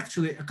is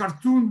actually a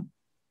cartoon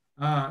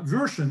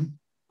version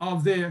of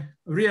the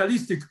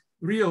realistic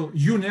real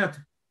UNet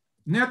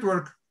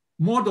network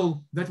model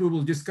that we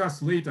will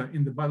discuss later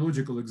in the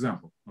biological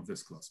example of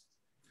this class.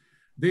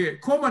 The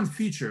common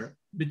feature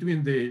between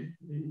the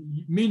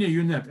mini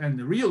UNet and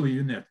the real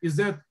UNet is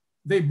that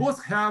they both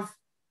have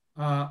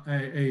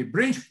a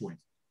branch point.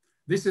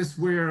 This is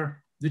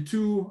where the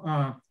 2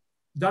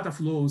 data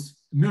flows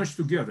merge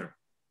together.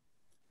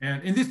 And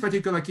in this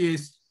particular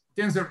case,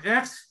 tensor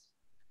X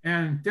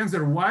and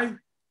tensor Y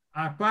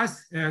are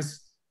passed as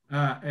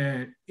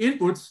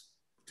inputs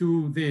to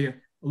the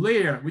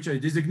layer, which I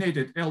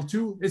designated L2.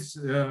 It's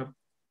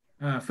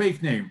a fake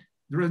name.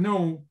 There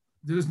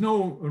is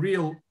no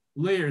real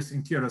layers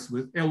in keras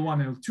with L1,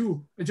 L2.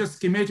 I just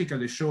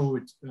schematically show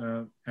it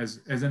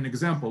as an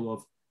example of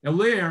a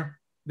layer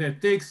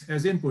that takes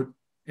as input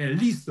a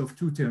list of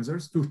 2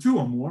 tensors, 2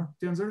 or more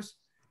tensors,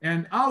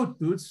 and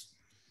outputs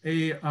a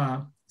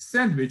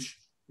sandwich,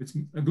 which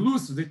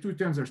glues the 2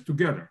 tensors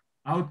together,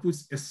 outputs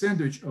a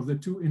sandwich of the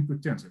 2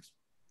 input tensors.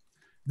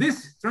 This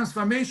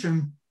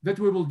transformation that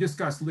we will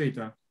discuss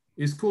later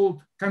is called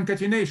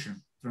concatenation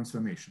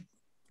transformation.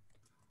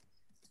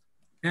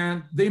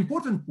 And the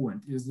important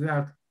point is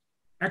that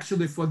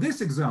actually for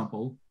this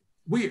example,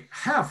 we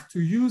have to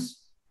use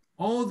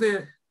all the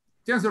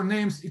tensor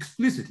names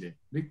explicitly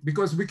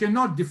because we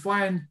cannot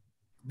define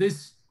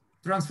this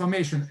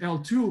transformation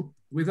L2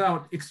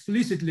 without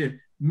explicitly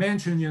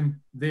mentioning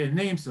the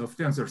names of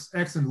tensors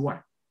X and Y.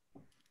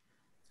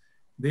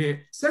 The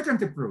second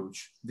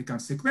approach, the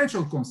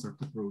consequential construct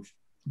approach,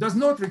 does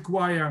not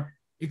require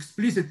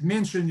explicit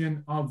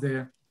mentioning of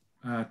the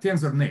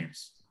tensor names.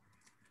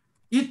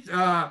 It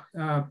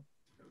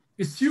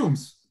assumes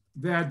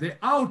that the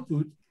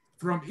output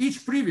from each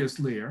previous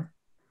layer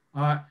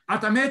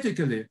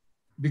automatically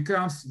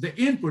becomes the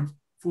input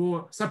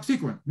for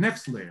subsequent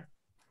next layer.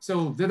 So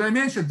the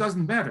dimension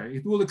doesn't matter.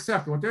 It will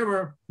accept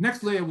whatever,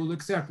 next layer will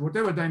accept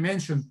whatever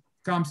dimension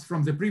comes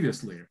from the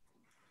previous layer.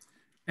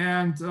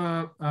 And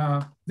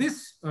this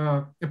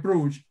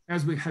approach,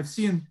 as we have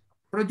seen,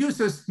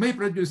 may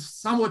produce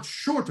somewhat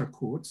shorter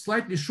code,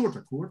 slightly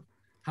shorter code.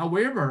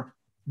 However,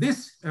 this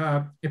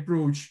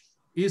approach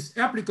is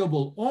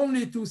applicable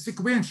only to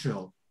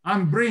sequential,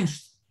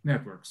 unbranched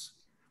networks,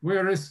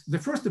 whereas the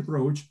first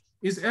approach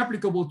is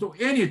applicable to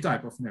any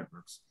type of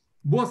networks,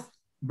 both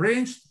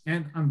branched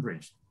and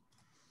unbranched.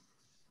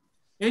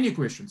 Any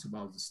questions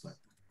about this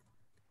slide?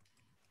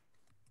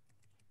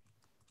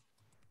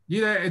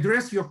 Did I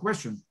address your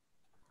question?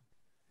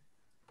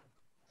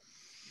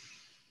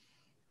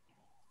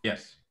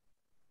 Yes.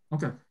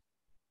 Okay.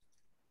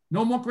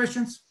 No more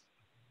questions?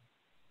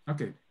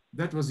 Okay,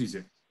 that was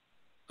easy.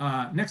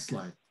 Next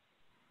slide.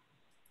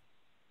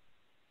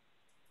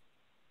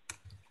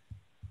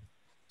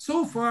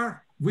 So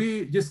far,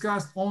 we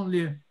discussed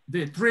only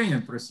the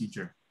training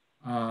procedure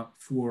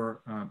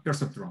for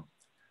perceptron.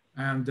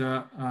 And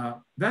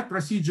that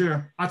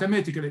procedure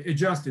automatically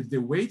adjusted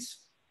the weights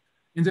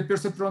in the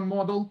perceptron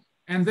model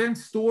and then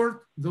stored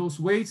those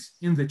weights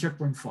in the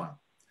checkpoint file.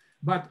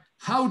 But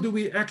how do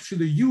we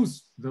actually use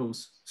those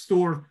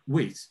stored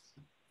weights?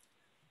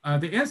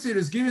 The answer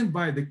is given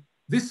by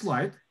this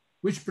slide,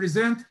 which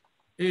presents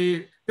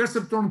a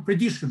perceptron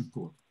prediction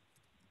code.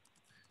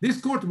 This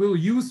code will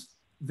use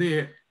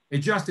the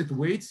adjusted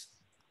weights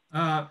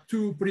to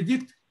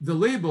predict the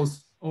labels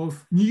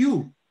of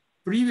new,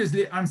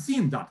 previously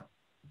unseen data.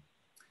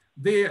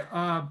 The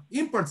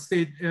import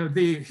state,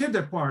 the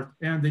header part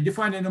and the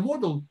defining a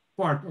model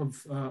part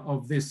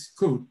of this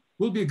code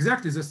will be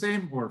exactly the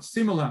same or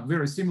similar,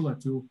 very similar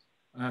to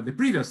the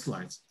previous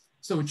slides.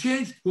 So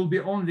changed will be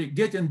only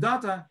getting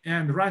data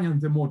and running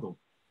the model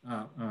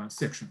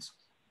sections.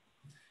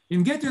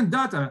 In getting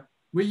data,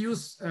 we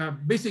use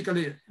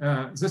basically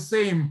the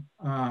same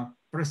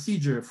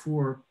procedure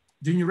for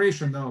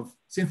generation of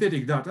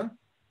synthetic data.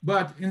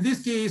 But in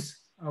this case,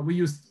 we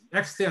use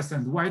X test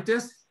and Y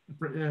test,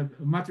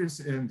 matrix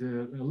and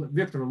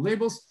vector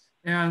labels.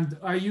 And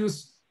I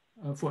use,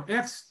 for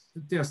X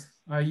test,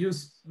 I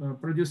use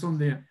produce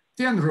only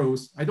 10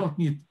 rows. I don't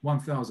need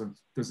 1,000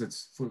 because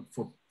it's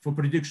for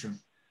prediction.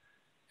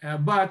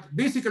 But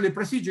basically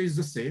procedure is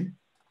the same.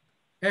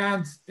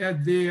 And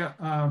at the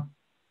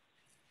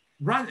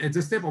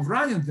step of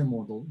running the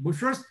model, we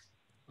first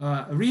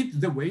read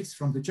the weights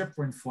from the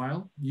checkpoint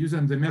file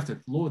using the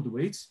method load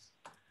weights.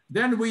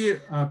 Then we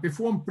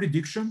perform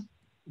prediction.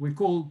 We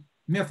call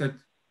method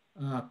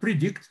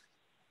predict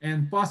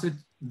and pass it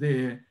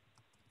the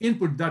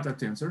input data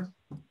tensor.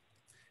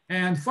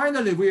 And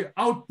finally, we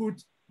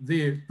output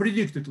the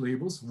predicted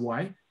labels,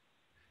 Y.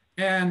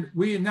 And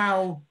we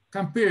now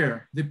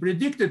compare the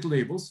predicted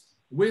labels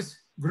with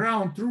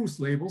ground truth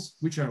labels,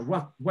 which are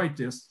what Y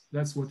test.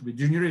 That's what we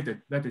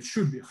generated, that it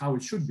should be, how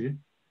it should be.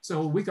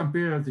 So we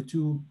compare the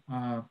two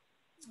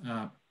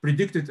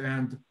predicted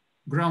and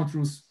ground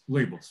truth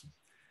labels.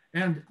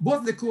 And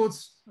both the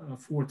codes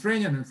for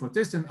training and for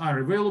testing are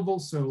available,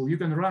 so you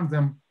can run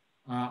them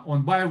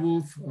on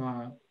Beowulf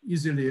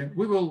easily.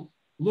 We will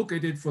look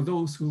at it for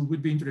those who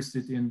would be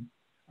interested in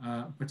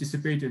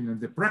participating in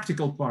the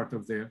practical part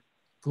of the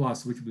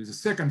class, which will be the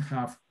second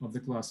half of the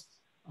class.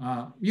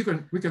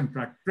 We can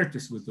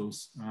practice with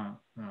those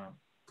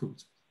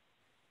codes.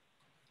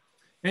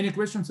 Any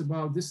questions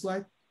about this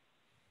slide?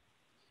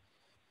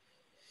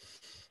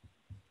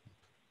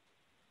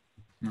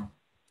 No.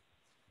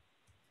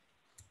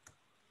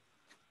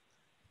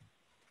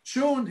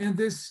 Shown in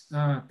this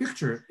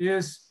picture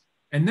is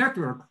a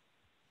network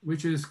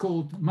which is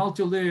called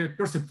multi-layer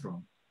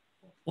perceptron,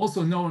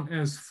 also known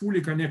as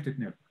fully connected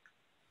network.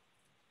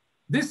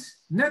 This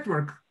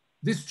network,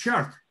 this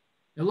chart,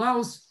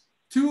 allows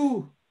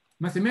two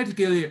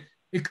mathematically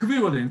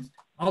equivalent,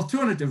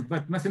 alternative,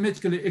 but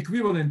mathematically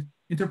equivalent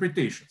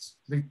interpretations.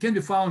 They can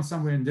be found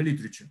somewhere in the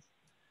literature.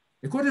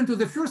 According to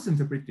the first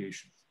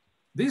interpretation,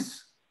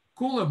 these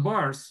color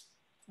bars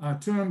are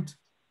termed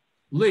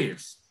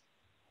layers.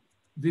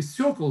 The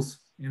circles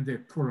in the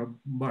color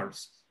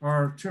bars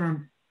are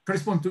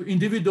correspond to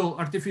individual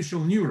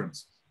artificial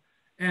neurons.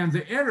 And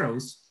the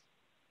arrows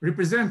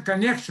represent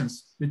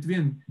connections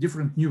between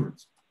different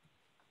neurons.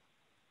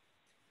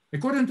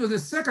 According to the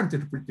second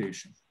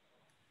interpretation,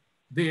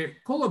 the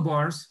color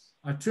bars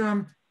are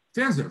termed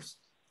tensors.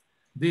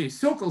 The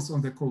circles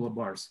on the color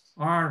bars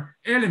are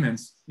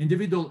elements,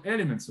 individual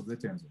elements of the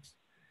tensors.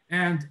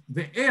 And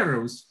the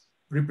arrows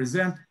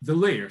represent the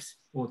layers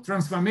or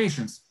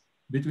transformations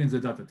between the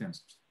data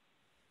tensors.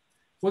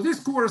 For this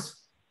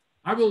course,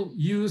 I will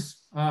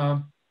use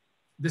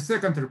the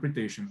second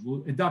interpretation.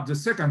 We'll adopt the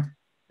second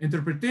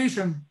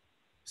interpretation.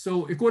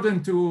 So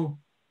according to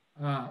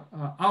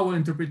our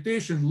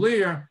interpretation,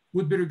 layer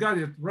would be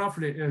regarded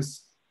roughly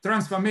as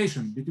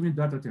transformation between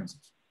data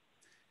tensors.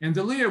 And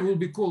the layer will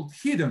be called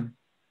hidden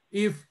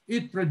if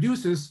it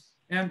produces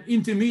an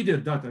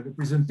intermediate data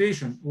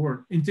representation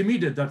or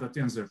intermediate data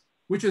tensor,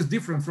 which is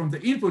different from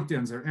the input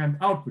tensor and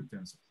output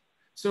tensor.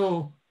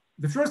 So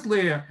the first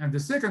layer and the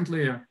second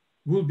layer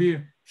will be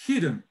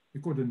hidden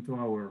according to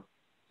our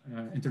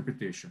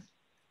interpretation,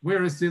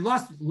 whereas the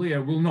last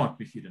layer will not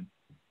be hidden.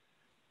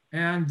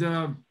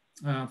 And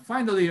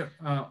finally,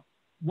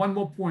 one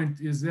more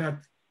point is that,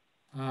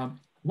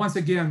 once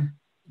again,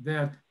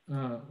 that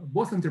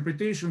both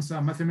interpretations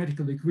are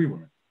mathematically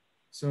equivalent.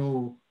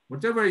 So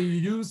whatever you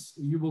use,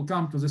 you will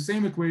come to the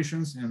same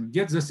equations and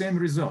get the same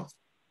result.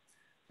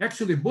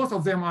 Actually, both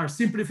of them are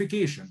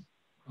simplification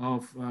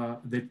of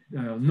the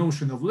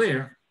notion of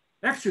layer.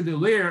 Actually,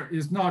 layer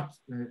is not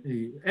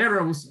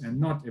arrows and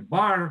not a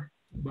bar,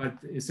 but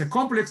it's a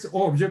complex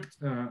object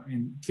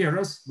in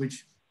Keras,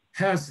 which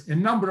has a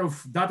number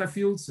of data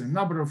fields, a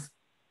number of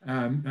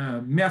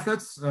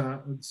methods.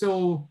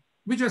 So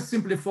we just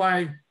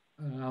simplify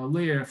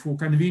layer for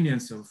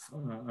convenience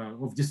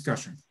of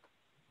discussion.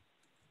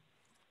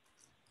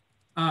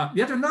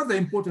 Yet another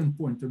important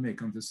point to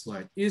make on this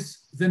slide is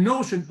the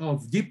notion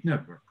of deep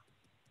network.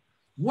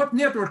 What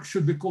network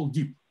should be called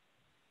deep?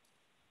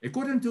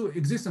 According to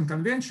existing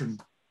convention,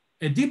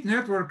 a deep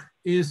network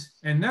is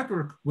a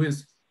network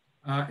with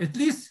at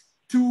least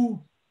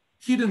two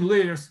hidden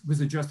layers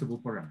with adjustable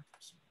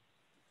parameters.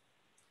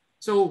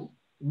 So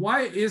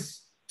why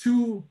is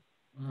two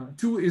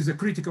is a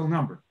critical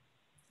number?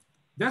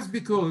 That's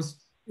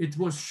because it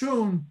was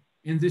shown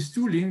in these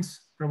two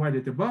links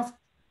provided above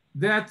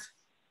that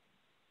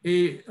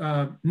a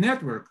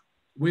network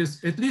with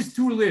at least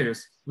two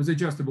layers with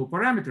adjustable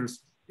parameters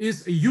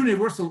is a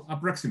universal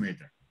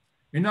approximator.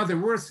 In other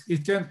words,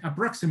 it can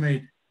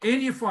approximate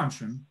any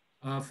function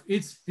of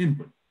its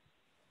input.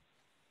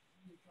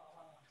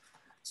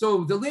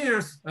 So the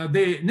layers,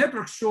 the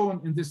networks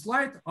shown in this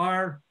slide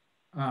are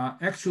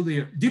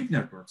actually deep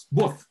networks.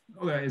 Both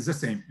is the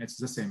same. It's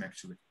the same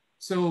actually.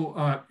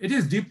 So it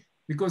is deep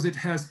because it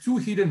has two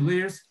hidden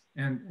layers,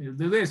 and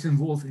the layers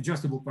involve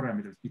adjustable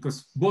parameters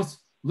because both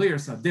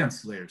layers are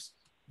dense layers.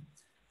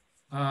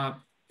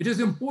 it is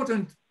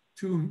important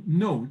to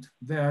note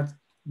that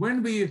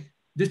when we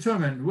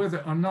determine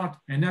whether or not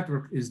a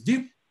network is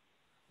deep,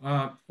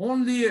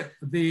 only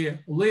the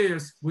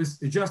layers with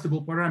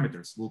adjustable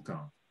parameters will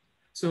count.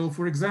 So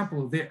for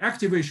example, the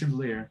activation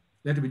layer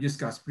that we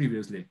discussed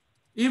previously,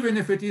 even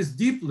if it is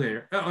deep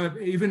layer,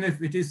 even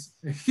if it is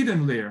a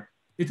hidden layer,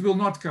 it will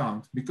not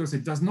count because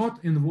it does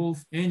not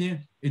involve any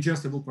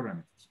adjustable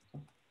parameters.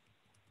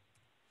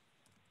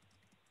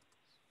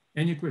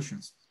 Any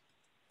questions?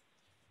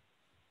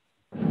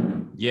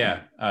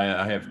 Yeah,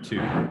 I have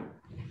two.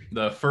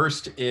 The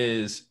first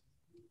is,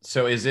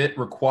 so is it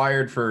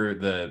required for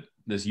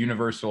this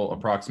universal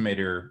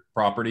approximator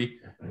property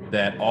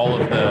that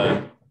all of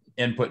the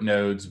input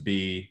nodes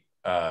be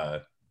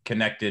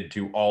connected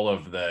to all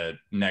of the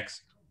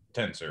next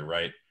tensor,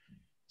 right?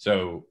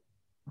 So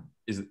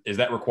is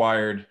that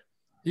required?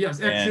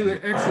 Yes,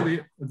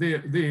 actually,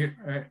 the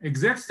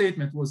exact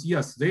statement was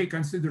yes. They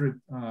consider it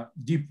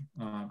deep,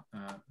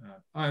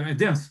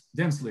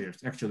 dense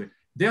layers. Actually,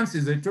 dense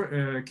is a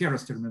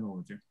Keras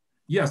terminology.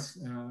 Yes,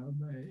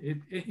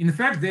 in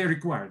fact they are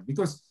required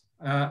because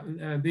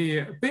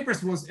the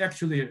papers was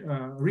actually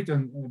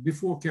written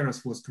before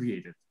Keras was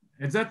created.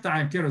 At that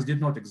time, Keras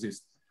did not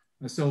exist,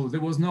 so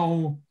there was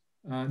no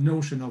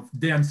notion of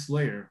dense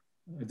layer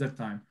at that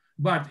time.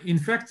 But in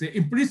fact,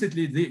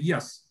 implicitly,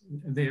 yes,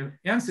 the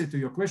answer to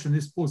your question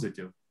is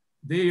positive.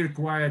 They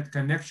required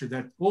connection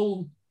that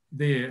all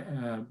the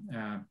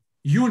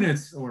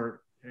units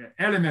or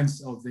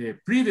elements of the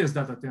previous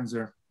data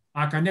tensor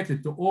are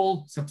connected to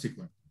all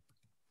subsequent.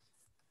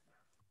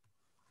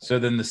 So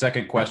then the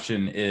second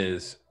question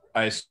is,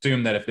 I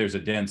assume that if there's a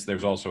dense,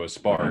 there's also a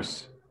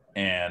sparse,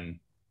 and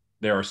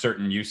there are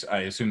certain I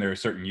assume there are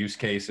certain use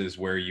cases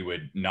where you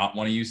would not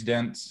want to use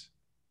dense.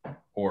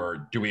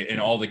 Or do we, in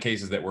all the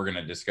cases that we're going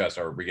to discuss,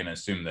 are we going to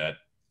assume that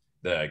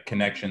the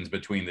connections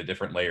between the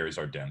different layers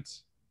are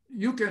dense?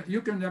 You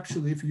can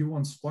actually, if you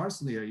want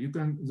sparse layer,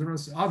 there are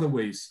other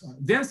ways.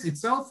 Dense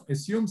itself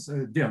assumes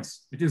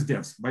dense. It is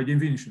dense by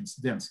definition, it's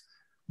dense.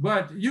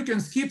 But you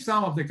can skip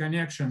some of the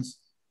connections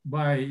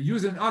by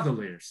using other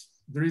layers.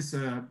 There is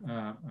a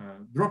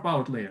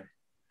dropout layer,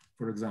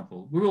 for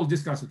example. We will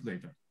discuss it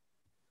later.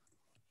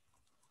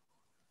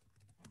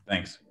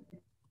 Thanks.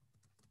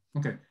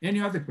 Okay,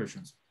 any other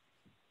questions?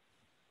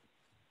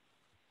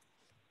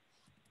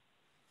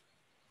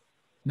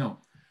 No.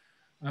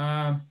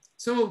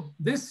 So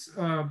this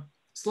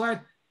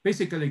slide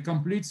basically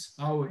completes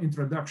our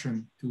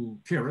introduction to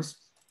Keras.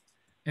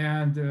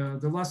 And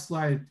the last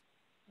slide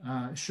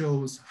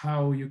shows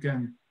how you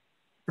can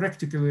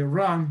practically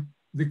run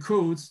the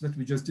codes that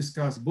we just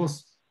discussed,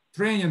 both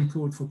training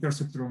code for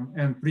perceptron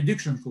and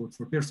prediction code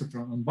for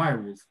perceptron on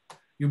Beowulf.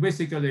 You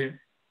basically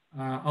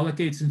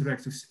allocate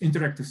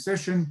interactive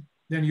session,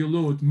 then you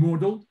load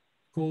model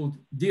called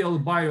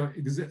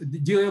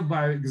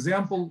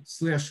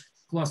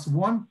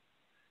DL_BioExample/class1,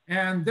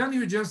 and then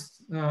you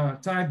just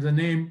type the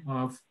name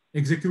of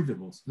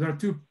executables. There are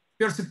two,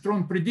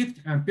 perceptron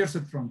predict and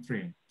perceptron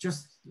train.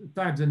 Just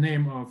type the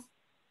name of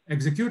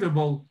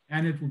executable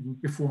and it will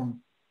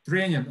perform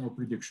training or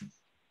prediction.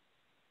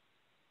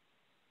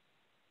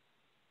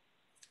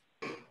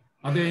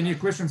 Are there any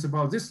questions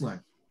about this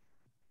slide?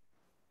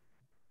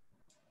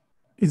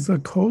 Is the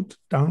code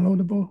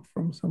downloadable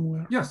from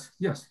somewhere? Yes,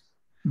 yes.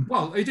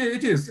 Well, it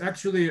is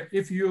actually,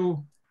 if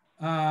you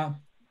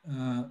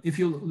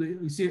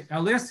see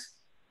ls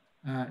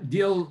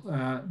deal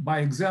by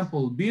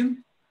example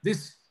bin,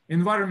 this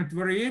environment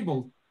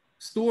variable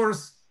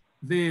stores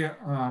the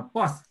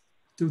path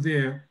to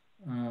the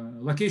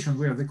location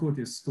where the code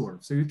is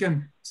stored. So you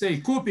can say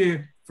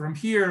copy from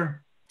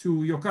here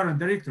to your current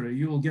directory,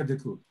 you will get the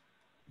code.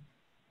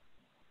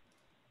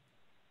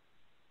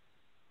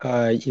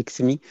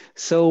 Excuse me.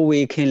 So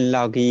we can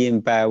log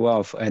in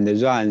Beowulf and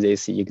run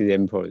this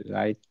example,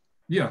 right?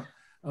 Yeah.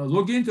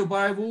 Log into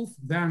Beowulf,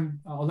 then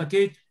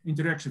allocate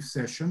interactive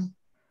session,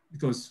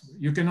 because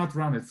you cannot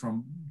run it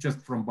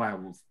just from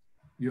Beowulf.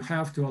 You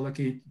have to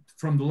allocate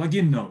from the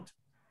login node.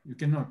 You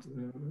cannot.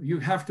 You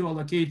have to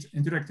allocate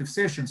interactive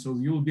session, so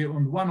you'll be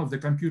on one of the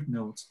compute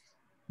nodes.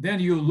 Then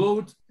you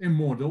load a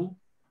model.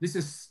 This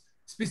is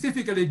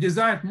specifically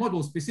designed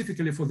model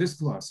specifically for this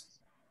class.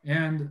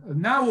 And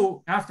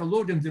now, after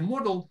loading the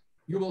model,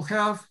 you will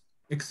have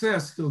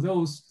access to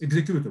those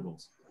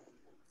executables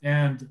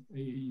and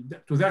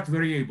to that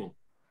variable.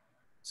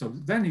 So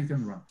then you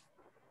can run.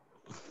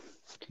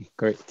 Okay,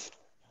 great.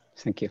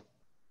 Thank you.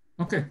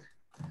 Okay,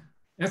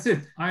 that's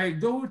it. I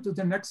go to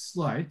the next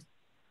slide,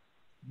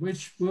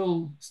 which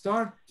will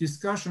start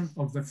discussion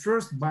of the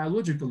first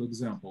biological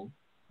example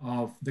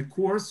of the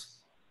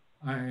course.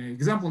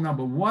 Example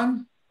number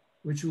 1,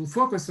 which will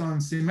focus on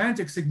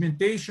semantic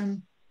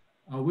segmentation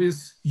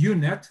with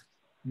UNet,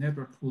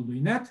 network will be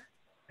net,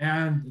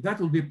 and that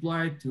will be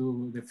applied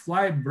to the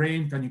Fly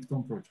Brain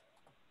Connectome project.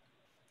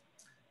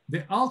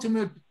 The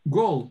ultimate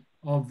goal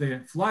of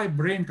the Fly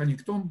Brain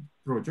Connectome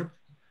project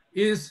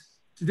is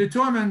to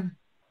determine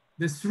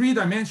the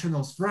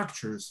 3-dimensional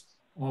structures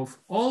of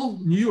all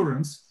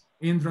neurons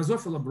in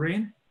Drosophila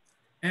brain,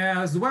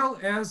 as well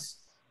as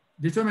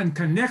determine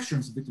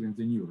connections between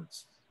the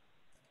neurons.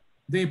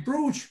 The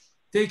approach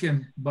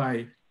taken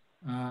by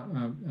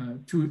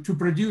to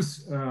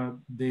produce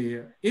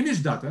the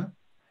image data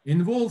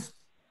involves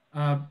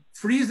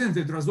freezing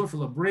the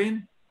Drosophila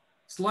brain,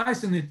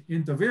 slicing it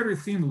into very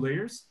thin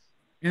layers,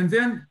 and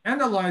then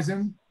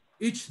analyzing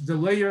the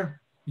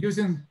layer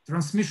using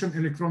transmission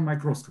electron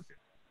microscopy.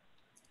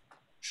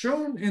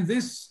 Shown in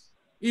this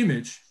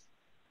image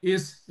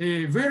is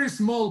a very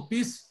small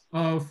piece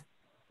of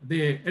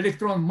the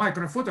electron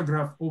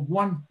microphotograph of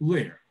one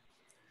layer.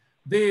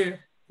 The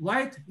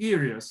light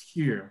areas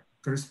here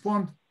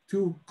correspond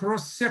to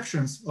cross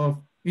sections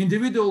of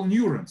individual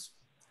neurons,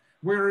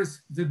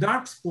 whereas the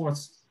dark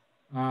spots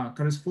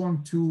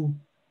correspond to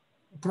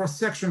cross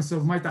sections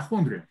of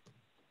mitochondria.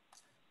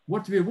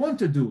 What we want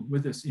to do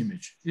with this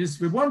image is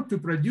we want to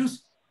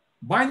produce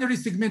binary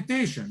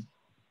segmentation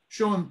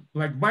shown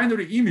like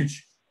binary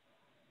image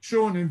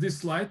shown in this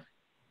slide,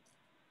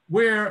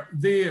 where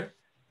the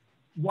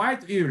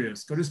white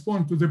areas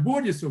correspond to the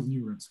bodies of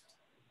neurons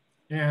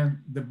and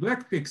the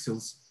black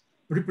pixels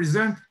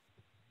represent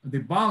the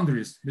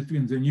boundaries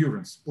between the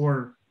neurons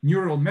or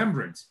neural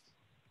membranes.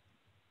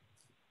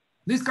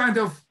 This kind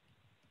of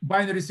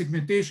binary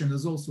segmentation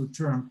is also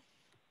termed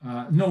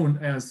known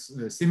as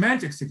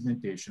semantic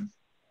segmentation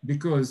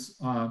because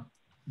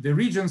the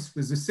regions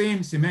with the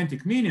same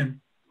semantic meaning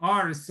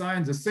are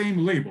assigned the same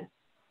label.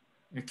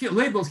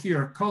 Labels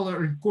here are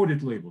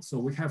color-encoded labels. So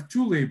we have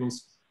two labels,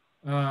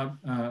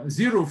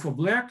 0 for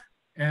black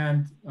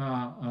and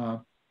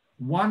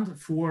 1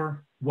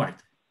 for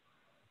white.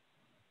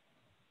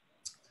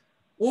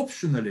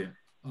 Optionally,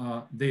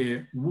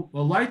 the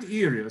light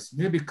areas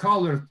may be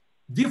colored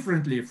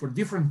differently for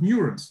different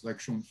neurons, like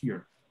shown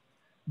here.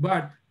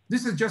 But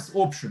this is just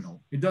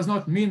optional. It does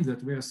not mean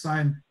that we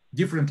assign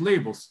different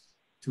labels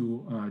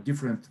to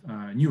different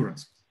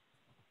neurons.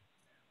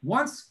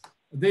 Once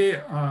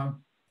the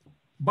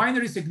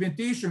binary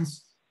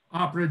segmentations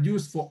are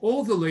produced for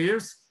all the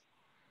layers,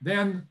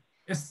 then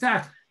a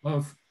stack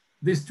of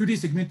these 2D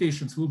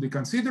segmentations will be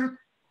considered,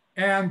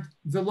 and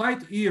the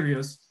light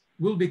areas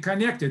will be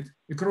connected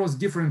across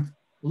different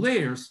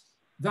layers,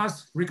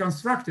 thus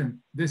reconstructing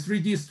the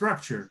 3D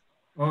structure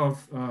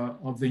of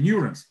the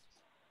neurons.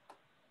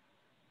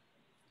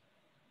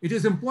 It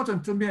is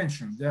important to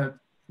mention that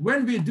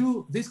when we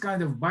do this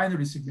kind of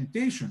binary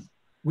segmentation,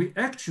 we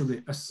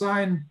actually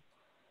assign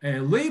a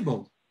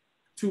label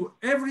to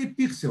every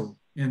pixel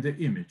in the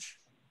image.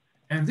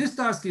 And this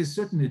task is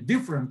certainly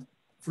different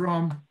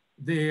from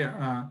the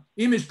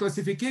image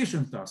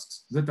classification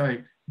tasks that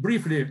I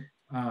briefly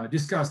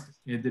discussed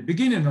at the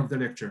beginning of the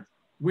lecture,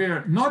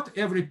 where not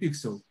every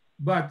pixel,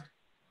 but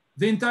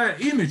the entire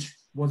image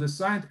was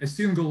assigned a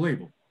single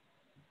label.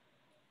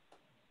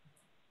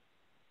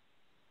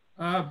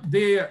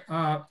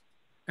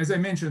 As I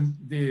mentioned,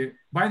 the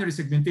binary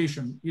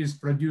segmentation is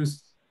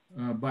produced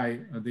by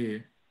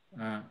the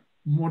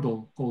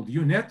model called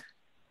UNet.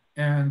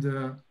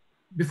 And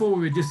before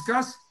we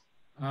discuss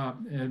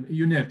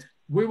UNet,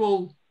 we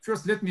will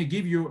first let me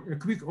give you a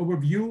quick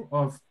overview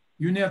of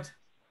UNet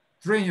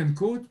training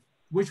code,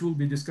 which will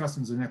be discussed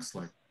in the next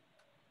slide.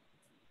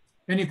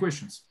 Any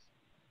questions?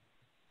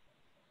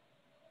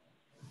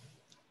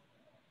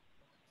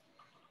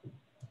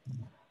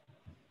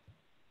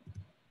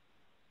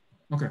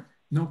 Okay,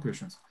 no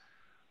questions.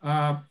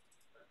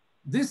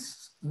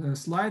 This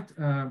slide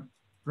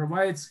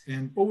provides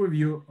an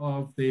overview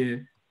of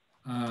the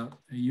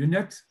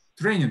UNet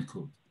training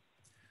code.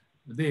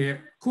 The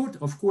code,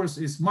 of course,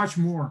 is much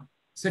more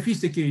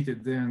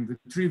sophisticated than the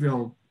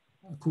trivial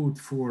code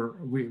for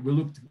we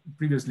looked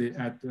previously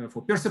at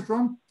for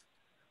perceptron.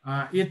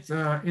 It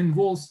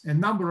involves a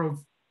number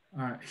of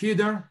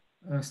header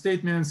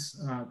statements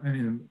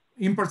and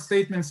import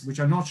statements, which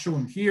are not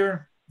shown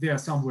here. They are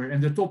somewhere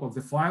in the top of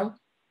the file.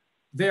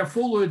 They are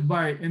followed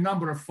by a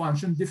number of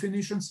function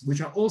definitions,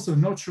 which are also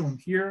not shown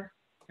here.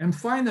 And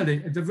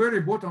finally, at the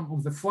very bottom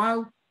of the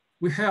file,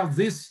 we have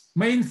this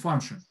main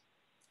function,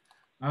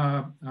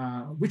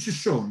 which is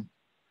shown.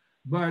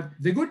 But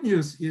the good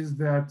news is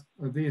that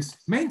this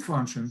main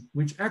function,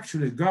 which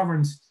actually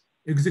governs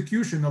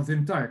execution of the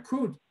entire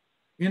code,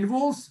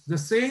 involves the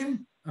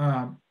same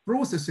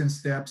processing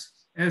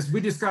steps as we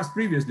discussed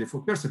previously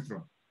for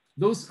perceptron.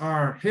 Those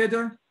are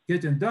header,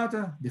 getting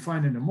data,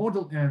 defining a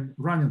model, and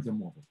running the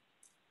model.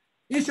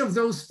 Each of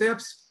those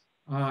steps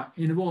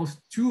involves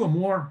two or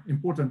more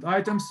important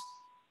items.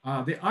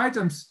 The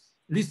items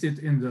listed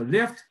in the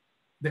left,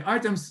 the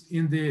items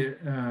in the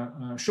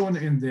shown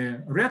in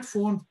the red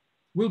font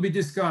will be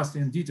discussed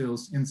in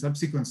details in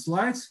subsequent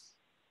slides,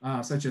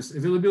 such as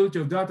availability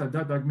of data,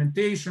 data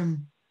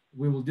augmentation.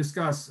 We will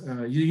discuss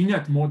the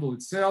UNet model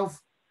itself,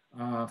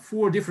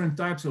 4 different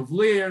types of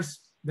layers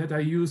that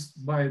are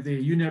used by the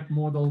UNet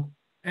model,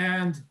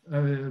 and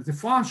the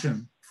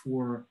function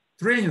for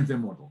training the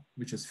model,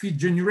 which is fit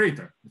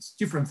generator. It's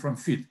different from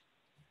fit.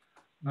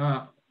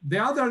 The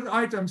other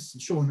items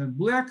shown in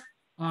black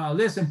are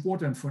less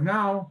important for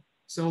now,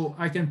 so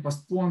I can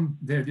postpone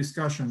their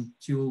discussion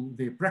till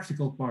the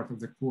practical part of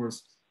the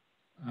course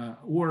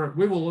or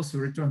we will also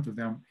return to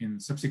them in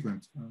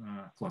subsequent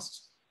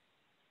classes.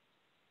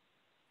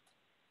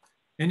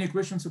 Any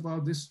questions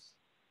about this?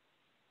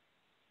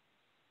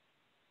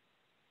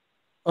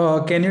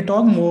 Can you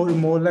talk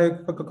more like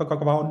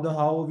about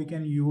how we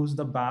can use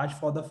the batch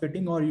for the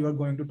fitting, or you are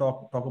going to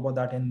talk about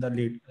that in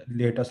the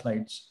later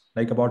slides,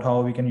 like about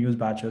how we can use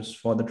batches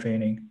for the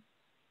training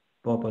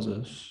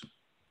purposes?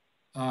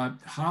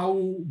 How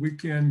we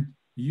can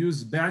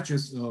use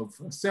batches of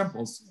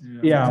samples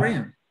yeah. for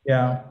training?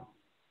 Yeah.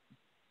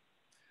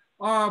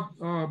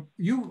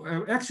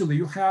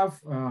 You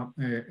have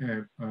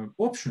a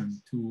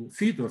option to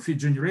feed or feed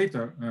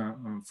generator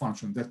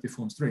function that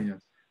performs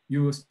training.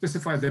 You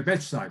specify the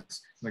batch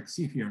size, like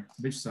see here,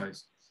 batch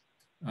size,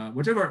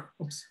 whatever.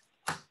 Oops.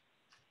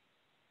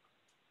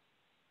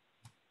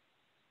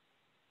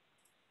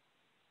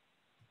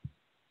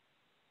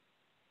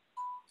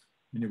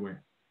 Anyway,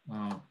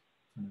 I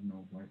don't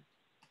know why.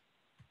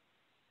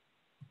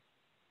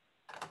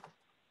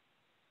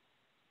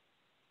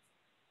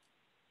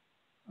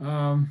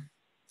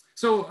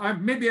 So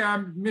maybe I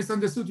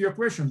misunderstood your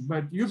question,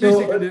 but you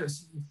basically,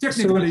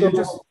 technically, you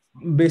just.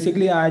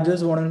 Basically, I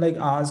just want to like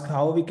ask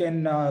how we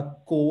can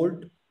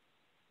code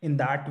in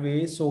that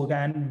way, so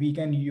we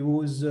can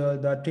use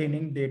the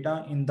training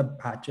data in the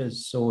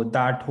batches. So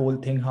that whole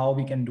thing, how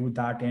we can do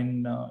that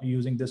in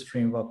using this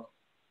framework.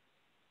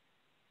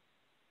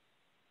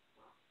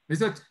 Is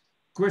that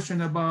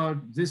question about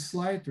this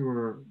slide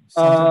or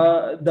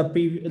like the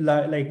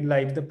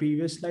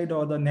previous slide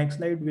or the next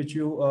slide, which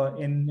you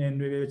in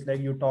which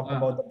like you talk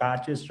about the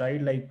batches, right?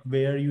 Like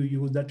where you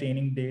use the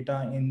training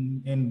data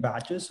in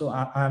batches. So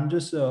I'm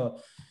just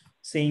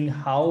saying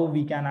how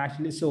we can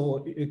actually.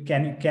 So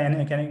can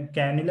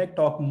you like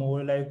talk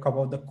more like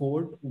about the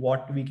code,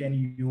 what we can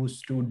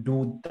use to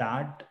do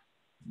that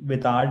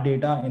with our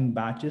data in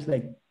batches,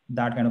 like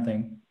that kind of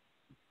thing?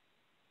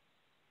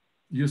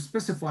 You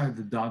specify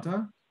the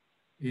data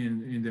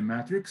in the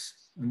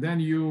matrix, and then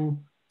you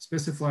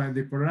specify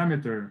the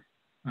parameter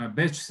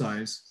batch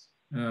size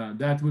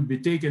that would be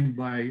taken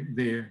by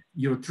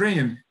your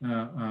training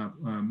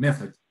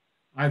method,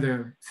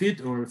 either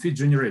feed or feed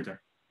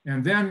generator.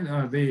 And then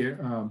the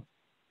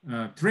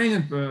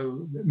training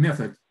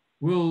method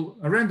will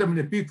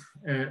randomly pick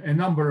a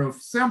number of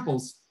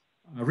samples,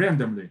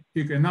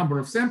 pick a number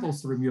of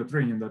samples from your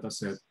training data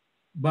set,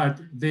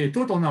 but the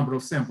total number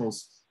of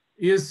samples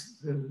is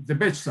the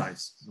batch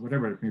size,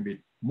 whatever it may be,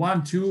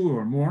 1, 2,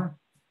 or more.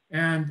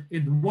 And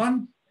in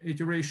one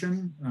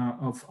iteration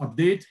of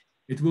update,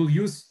 it will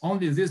use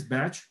only this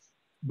batch,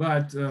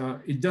 but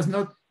it does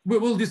not. We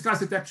will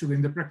discuss it actually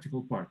in the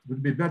practical part. It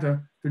would be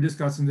better to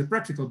discuss in the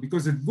practical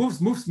because it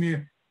moves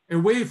me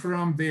away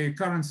from the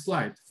current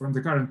slide, from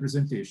the current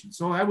presentation.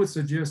 So I would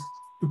suggest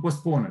to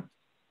postpone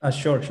it.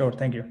 Sure,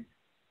 thank you.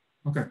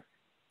 Okay.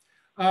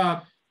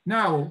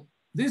 Now,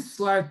 this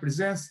slide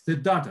presents the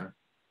data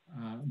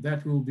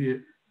that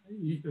we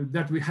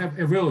have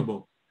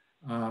available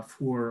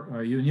for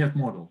a UNIT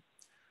model.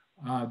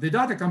 The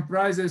data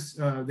comprises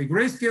the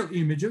grayscale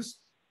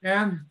images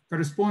and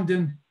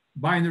corresponding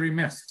binary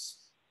masks.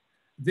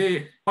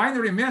 The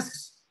binary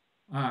masks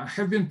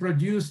have been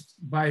produced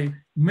by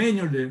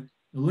manually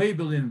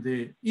labeling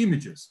the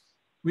images,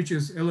 which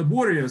is a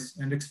laborious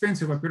and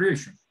expensive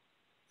operation.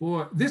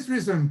 For this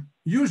reason,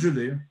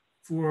 usually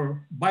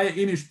for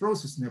bioimage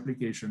processing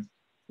application,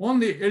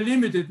 only a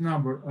limited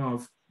number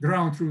of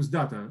ground truth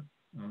data,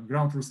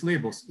 ground truth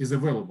labels is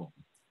available.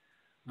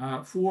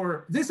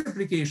 For this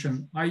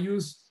application, I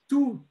use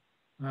two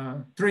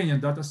training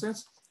data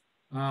sets.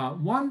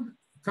 One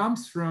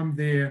comes from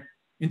the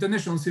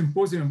International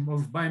Symposium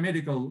of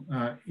Biomedical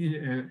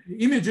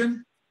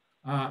Imaging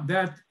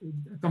that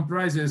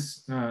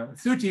comprises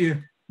 30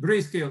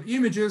 grayscale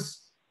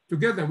images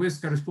together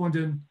with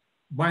corresponding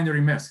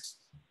binary masks.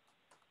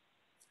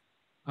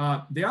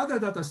 The other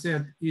data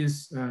set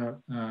is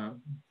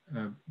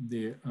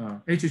the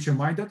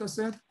HHMI data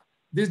set.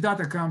 This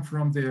data comes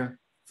from the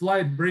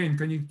Flight Brain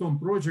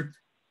Connectome project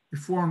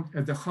performed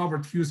at the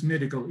Harvard Hughes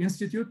Medical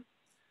Institute.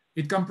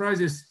 It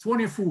comprises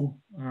 24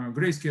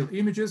 grayscale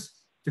images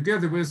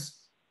together with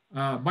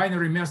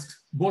binary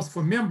masks, both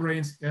for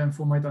membranes and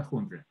for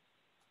mitochondria.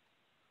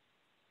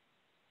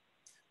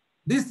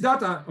 These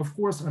data, of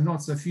course, are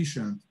not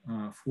sufficient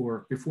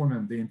for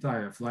performing the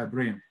entire Flight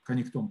Brain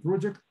Connectome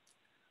project.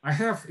 I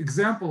have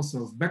examples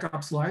of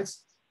backup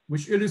slides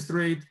which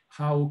illustrate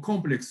how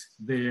complex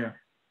the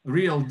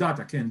real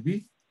data can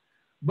be.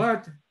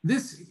 But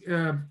this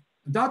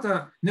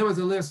data,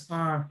 nevertheless,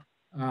 are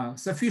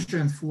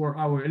sufficient for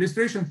our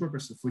illustration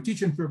purposes, for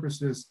teaching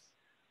purposes.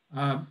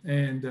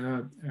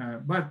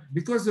 But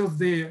because of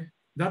the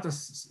data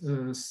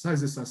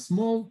sizes are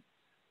small,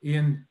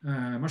 in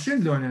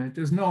machine learning, it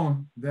is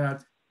known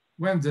that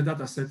when the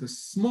data set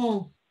is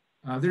small,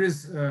 there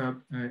is a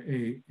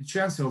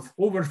chance of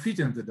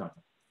overfitting the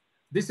data.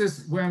 This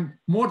is when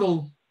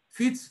model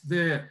fits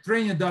the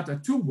training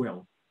data too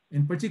well.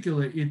 In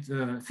particular, it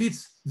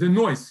fits the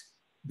noise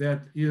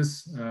that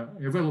is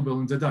available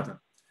in the data.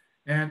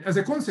 And as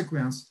a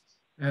consequence,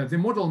 the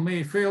model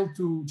may fail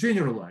to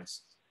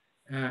generalize.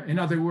 in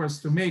other words,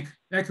 to make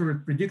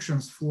accurate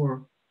predictions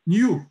for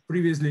new,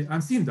 previously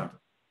unseen data.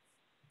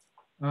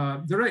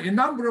 There are a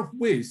number of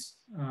ways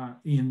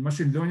in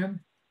machine learning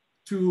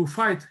to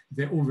fight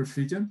the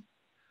overfitting.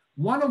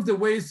 One of the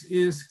ways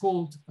is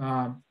called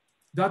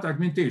data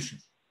augmentation.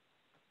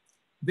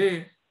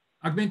 The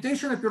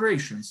augmentation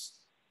operations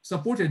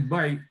supported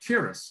by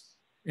Keras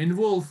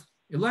involve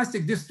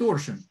elastic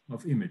distortion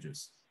of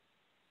images,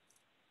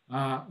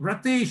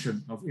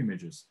 rotation of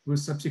images with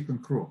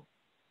subsequent crop,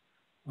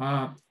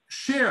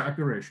 share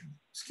operation,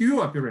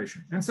 skew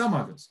operation, and some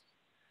others.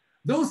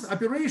 Those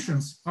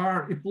operations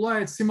are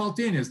applied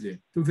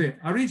simultaneously to the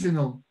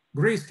original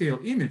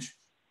grayscale image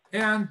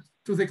and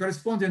to the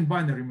corresponding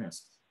binary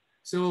mask.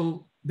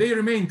 So they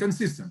remain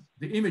consistent.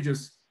 The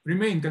images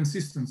remain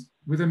consistent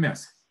with the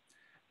mask.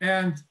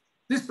 And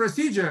this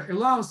procedure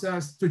allows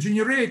us to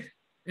generate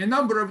a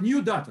number of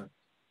new data.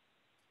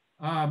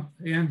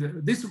 And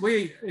this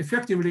way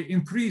effectively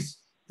increase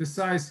the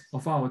size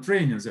of our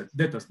training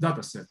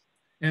data set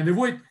and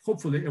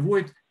hopefully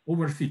avoid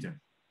overfitting.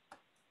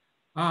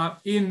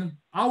 In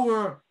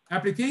our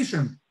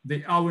application,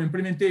 our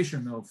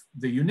implementation of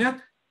the UNet,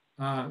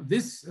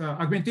 this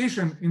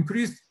augmentation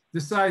increased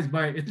the size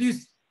by at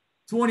least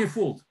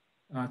 20-fold.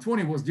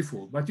 20 was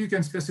default, but you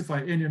can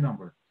specify any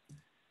number.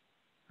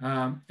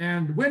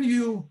 And when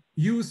you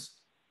use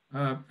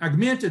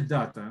augmented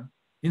data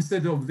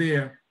instead of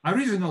the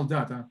original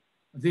data,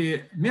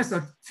 the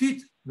method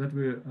fit that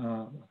we're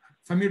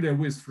familiar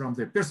with from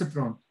the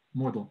perceptron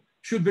model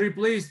should be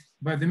replaced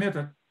by the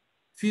method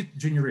fit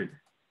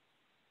generator.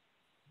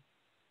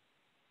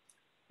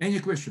 Any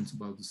questions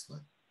about this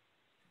slide?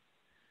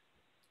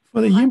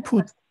 For the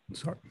input,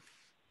 sorry.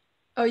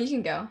 Oh, you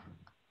can go.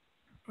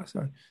 Oh,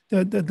 sorry.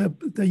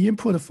 The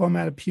input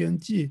format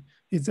PNG,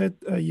 is that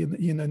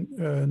in a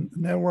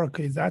network,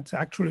 is that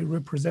actually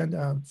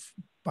represented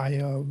by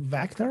a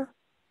vector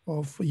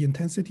of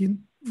intensity?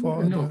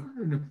 For no,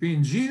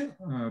 PNG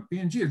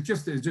is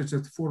just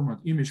a format,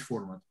 image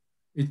format.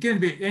 It can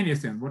be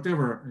anything,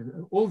 whatever.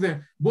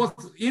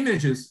 Both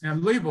images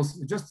and labels,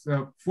 just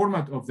the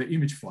format of the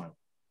image file,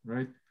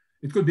 right?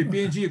 It could be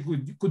PNG,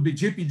 it could be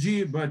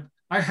JPG, but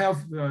I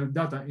have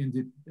data in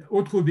the,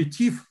 or it could be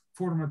TIFF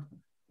format,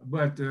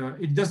 but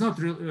it does not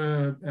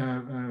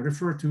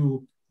refer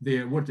to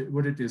the what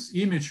it is,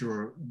 image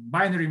or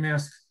binary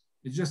mask.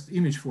 It's just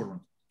image format.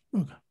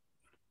 Okay.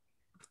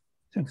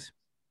 Thanks.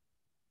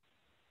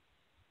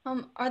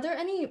 Are there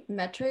any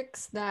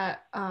metrics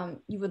that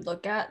you would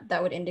look at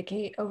that would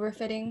indicate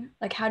overfitting?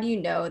 Like, how do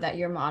you know that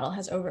your model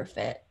has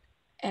overfit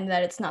and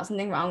that it's not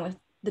something wrong with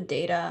the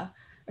data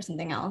or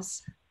something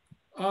else?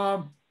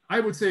 I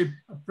would say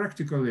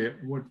practically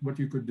what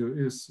you could do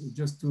is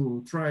just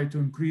to try to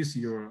increase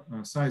your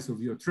size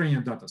of your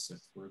training data set,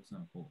 for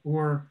example.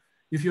 Or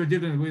if you're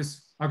dealing with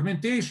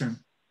augmentation,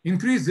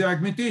 increase the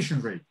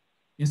augmentation rate.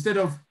 Instead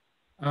of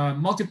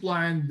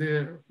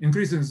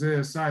increasing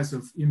the size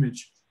of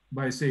image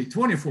by say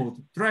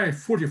 20-fold, try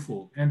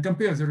 40-fold and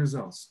compare the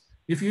results.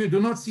 If you do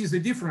not see the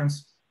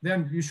difference,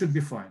 then you should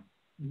be fine.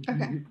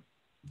 Okay.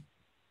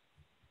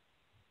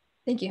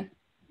 Thank you.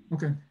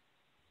 Okay.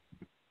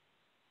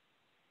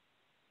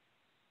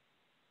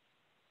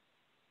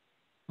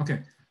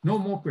 Okay, no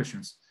more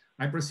questions.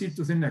 I proceed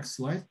to the next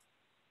slide,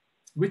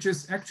 which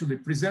is actually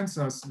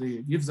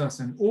gives us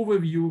an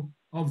overview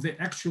of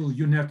the actual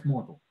UNet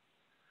model.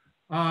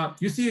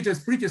 You see it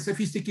as pretty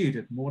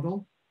sophisticated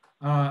model.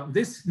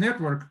 This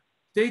network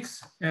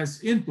takes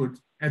as input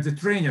at the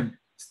training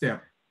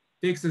step,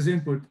 takes as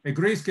input a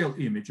grayscale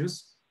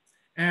images,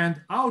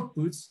 and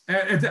outputs,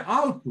 at the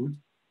output,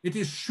 it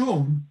is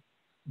shown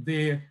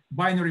the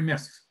binary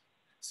masks.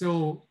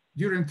 So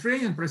during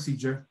training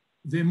procedure,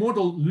 the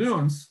model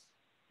learns,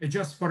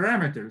 adjusts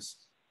parameters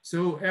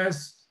so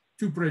as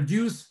to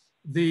produce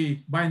the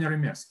binary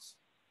masks.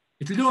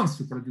 It learns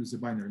to produce the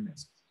binary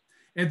masks.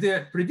 At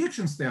the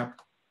prediction step,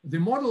 the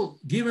model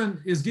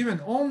is given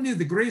only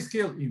the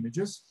grayscale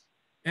images,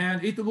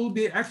 and it will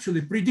be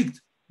actually predict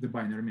the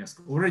binary mask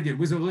with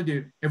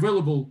already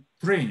available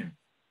training.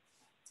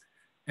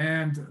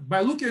 And by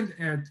looking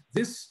at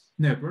this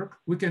network,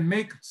 we can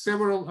make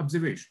several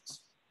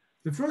observations.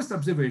 The first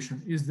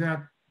observation is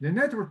that the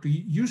network is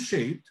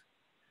U-shaped,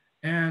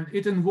 and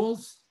it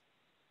involves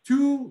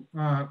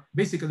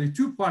basically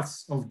two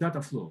paths of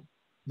data flow.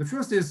 The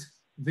first is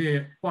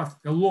the path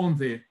along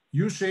the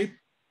U shape,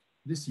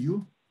 this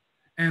U,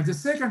 and the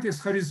second is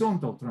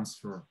horizontal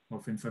transfer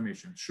of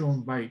information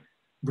shown by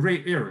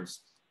gray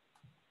arrows.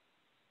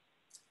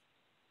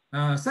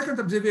 Second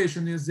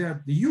observation is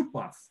that the U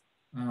path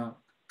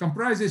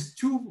comprises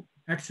two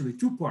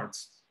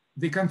parts,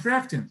 the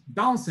contracting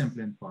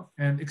downsampling path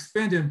and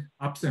expanding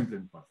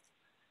upsampling path.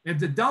 At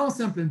the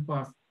downsampling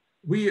path,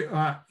 we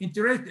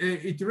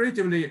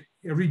iteratively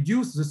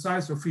reduce the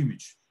size of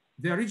image.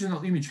 The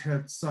original image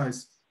had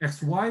size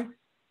XY.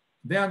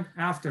 Then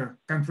after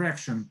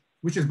contraction,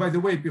 which is by the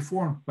way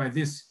performed by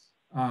this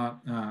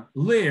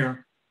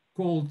layer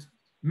called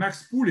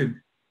max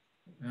pooling,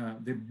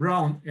 the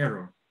brown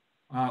arrow,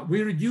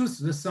 we reduce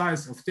the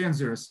size of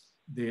tensors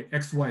the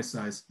XY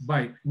size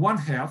by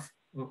 1/2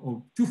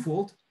 or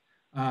twofold.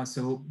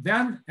 So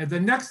then at the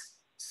next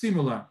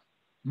similar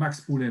max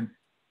pooling,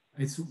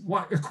 it's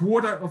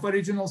 1/4 of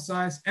original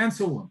size and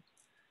so on.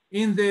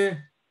 In the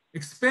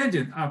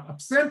expanding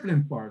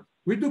upsampling part,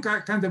 we do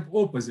kind of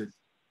opposite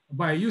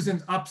by using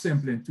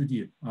upsampling to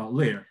the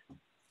layer.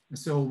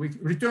 So we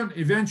return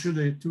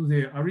eventually to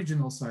the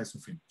original size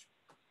of image.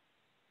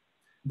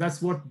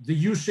 That's what the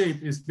U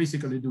shape is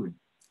basically doing.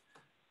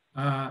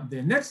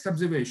 The next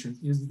observation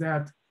is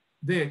that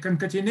the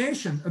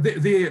concatenation,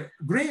 the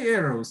gray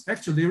arrows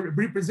actually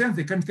represent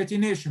the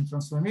concatenation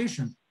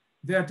transformation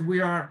that we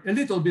are a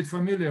little bit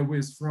familiar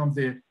with from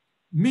the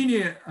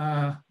mini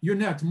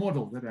UNet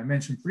model that I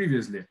mentioned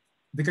previously.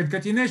 The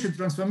concatenation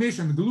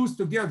transformation glues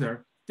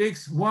together,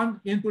 takes one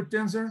input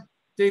tensor,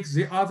 takes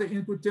the other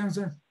input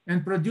tensor,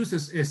 and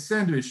produces a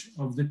sandwich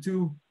of the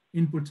two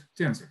input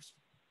tensors.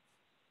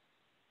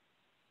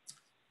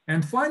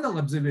 And final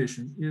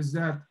observation is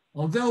that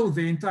although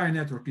the entire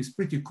network is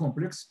pretty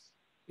complex,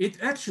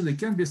 it actually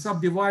can be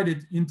subdivided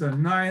into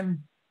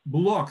 9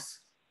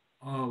 blocks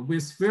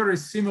with very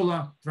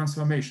similar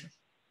transformation.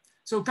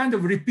 So kind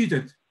of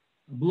repeated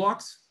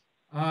blocks.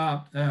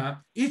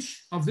 Each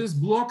of these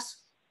blocks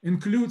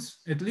includes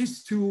at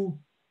least 2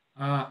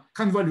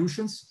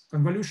 convolutions.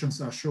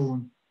 Convolutions are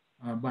shown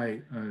by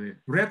a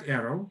red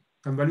arrow,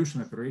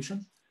 convolution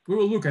operation. We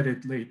will look at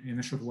it late in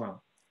a short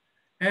while.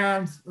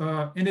 And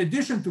in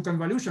addition to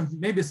convolution,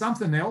 maybe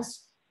something else,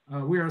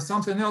 where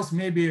something else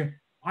maybe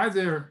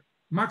either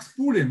max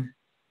pooling,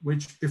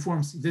 which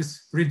performs this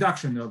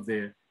reduction of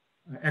the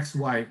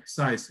XY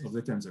size of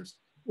the tensors,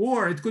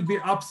 or it could be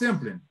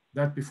upsampling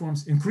that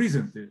performs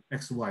increasing the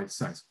XY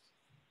size.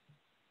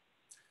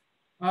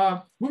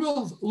 We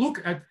will look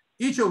at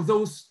each of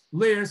those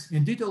layers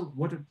in detail,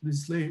 what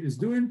this layer is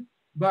doing,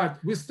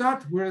 but we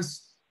start with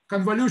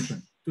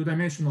convolution,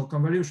 2-dimensional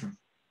convolution,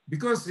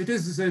 because it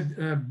is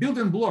a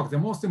building block, the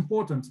most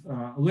important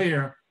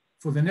layer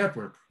for the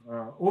network.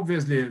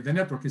 Obviously, the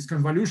network is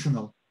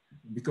convolutional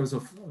because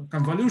of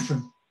convolution,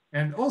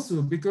 and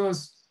also because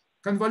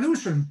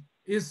convolution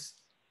is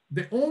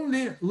the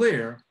only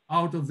layer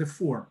out of the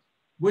 4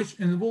 which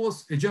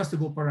involves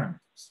adjustable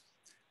parameters.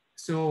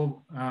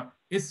 So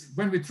it's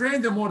when we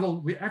train the model,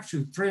 we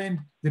actually train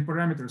the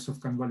parameters of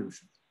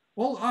convolution.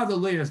 All other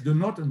layers do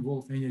not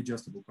involve any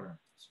adjustable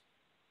parameters.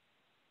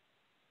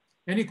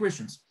 Any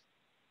questions?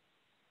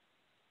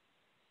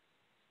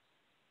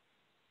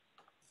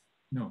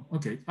 No,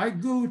 okay. I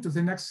go to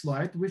the next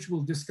slide, which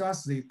will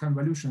discuss the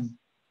convolution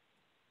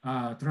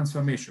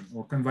transformation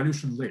or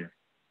convolution layer.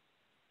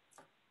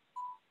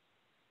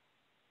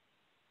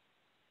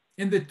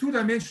 In the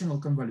 2-dimensional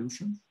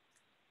convolution,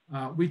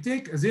 we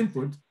take as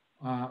input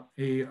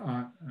a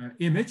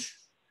image,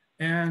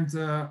 and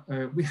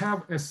we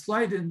have a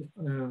sliding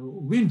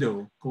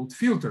window called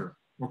filter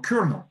or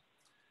kernel.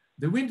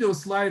 The window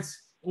slides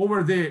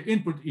over the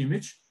input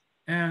image,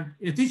 and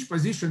at each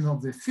position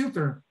of the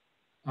filter,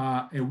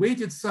 a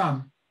weighted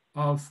sum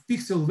of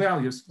pixel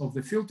values of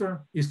the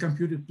filter is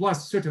computed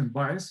plus certain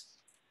bias.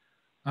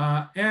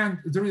 And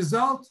the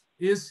result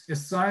is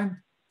assigned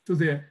to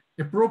the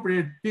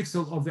appropriate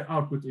pixel of the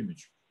output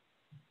image.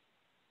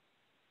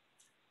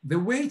 The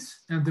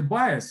weights and the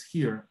bias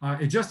here are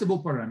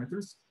adjustable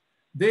parameters.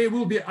 They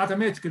will be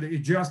automatically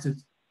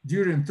adjusted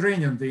during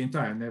training the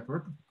entire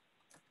network,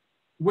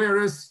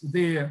 whereas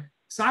the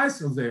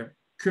size of the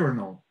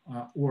kernel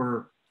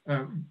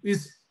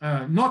is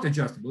not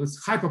adjustable,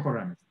 it's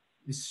hyperparameter.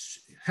 It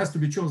has to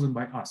be chosen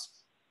by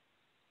us.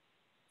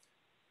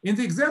 In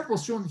the example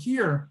shown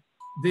here,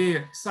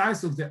 the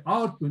size of the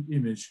output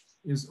image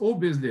is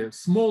obviously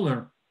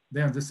smaller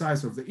than the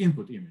size of the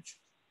input image.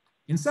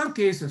 In some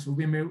cases,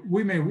 we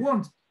may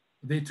want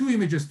the 2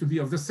 images to be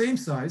of the same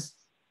size.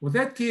 For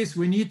that case,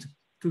 we need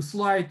to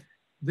slide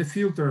the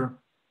filter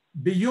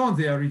beyond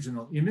the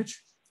original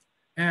image.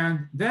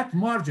 And that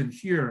margin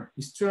here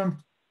is termed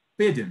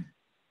padding.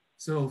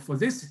 So for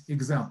this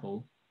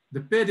example,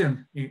 the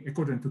padding,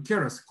 according to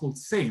Keras, called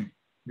same,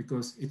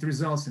 because it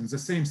results in the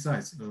same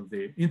size of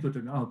the input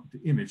and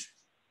output image.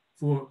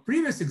 For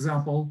previous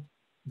example,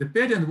 the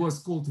padding was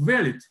called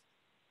valid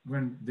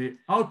when the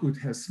output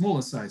has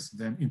smaller size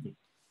than input.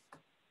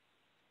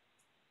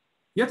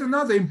 Yet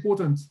another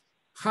important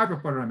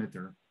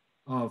hyperparameter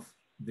of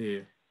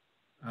the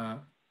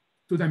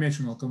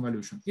 2-dimensional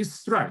convolution is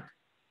stride.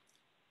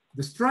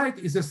 The stride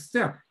is a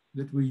step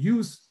that we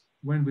use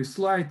when we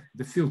slide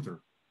the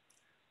filter.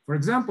 For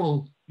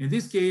example, in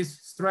this case,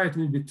 stride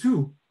will be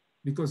 2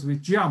 because we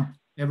jump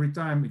every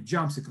time it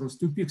jumps across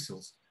 2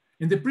 pixels.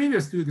 In the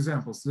previous 2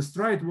 examples, the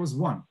stride was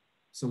 1.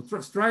 So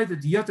stride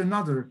is yet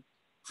another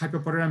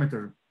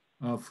hyperparameter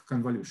of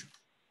convolution.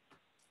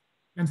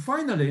 And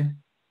finally,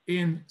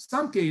 in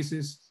some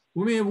cases,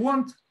 we may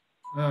want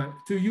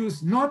to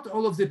use not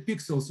all of the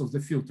pixels of the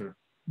filter,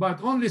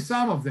 but only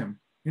some of them.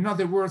 In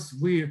other words,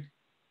 we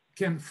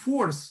can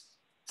force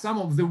some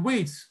of the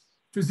weights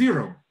to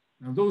 0.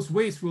 Now, those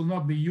weights will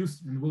not be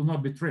used and will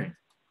not be trained.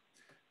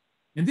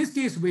 In this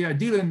case, we are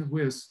dealing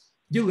with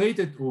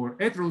dilated or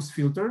heterous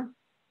filter,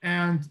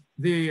 and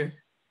the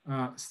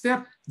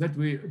step that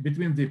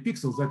between the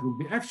pixels that will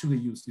be actually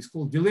used is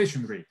called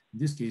dilation rate. In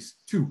this case,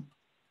 2.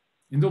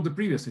 And though the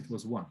previous it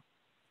was 1.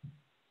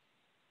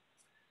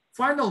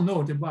 Final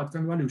note about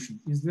convolution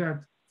is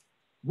that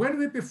when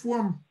we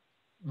perform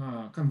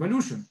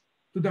convolution,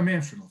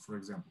 two-dimensional, for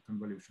example,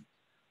 convolution,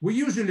 we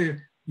usually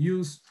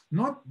use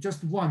not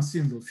just one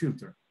single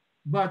filter,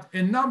 but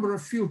a number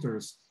of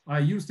filters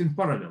are used in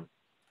parallel.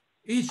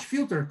 Each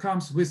filter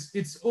comes with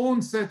its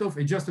own set of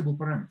adjustable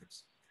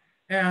parameters.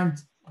 And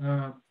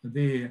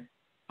the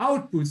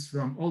outputs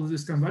from all of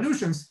these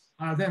convolutions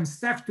are then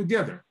stacked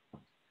together.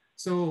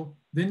 So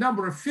the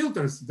number of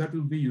filters that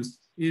will be used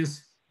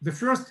is the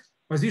first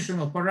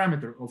positional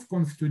parameter of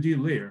conv2D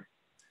layer.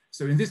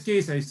 So in this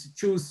case, I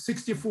choose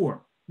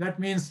 64. That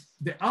means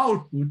the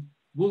output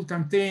will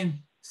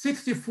contain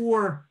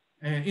 64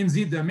 in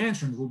Z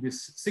dimension will be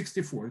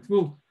 64. It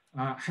will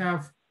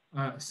have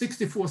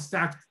 64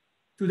 stacked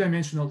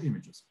two-dimensional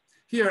images.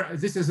 Here,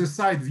 this is a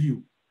side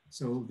view.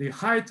 So the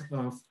height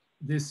of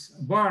this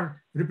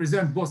bar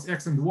represents both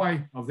X and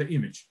Y of the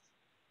image.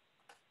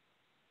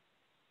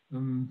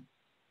 And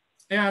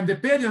the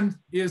pattern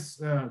is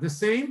the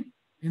same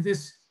in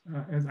this,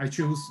 as I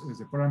chose as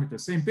a parameter,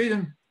 same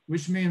pattern,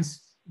 which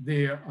means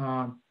the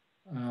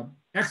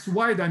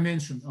XY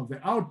dimension of the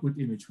output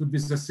image would be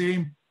the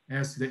same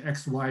as the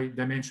XY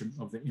dimension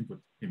of the input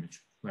image,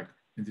 like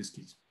in this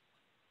case.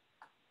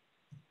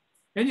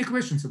 Any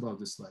questions about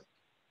this slide?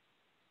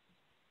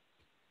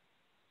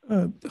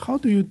 How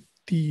do you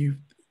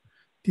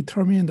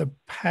determine the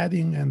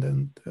padding and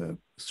then the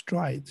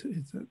stride?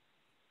 Is it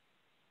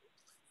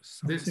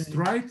the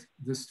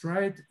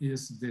stride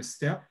is the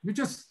step. We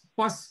just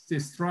pass the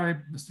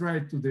stride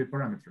to the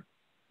parameter.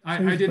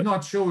 I did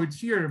not show it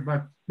here,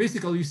 but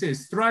basically you say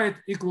stride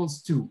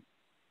equals 2.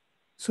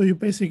 So you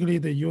basically,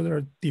 the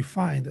user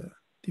define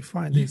these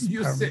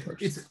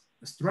parameters.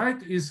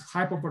 Stride is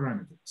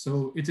hyperparameter.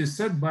 So it is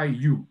set by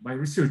you, by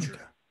researcher.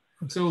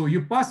 Okay. So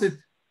you pass it.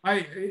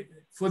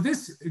 For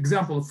this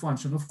example of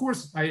function, of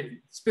course, I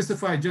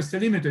specify just a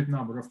limited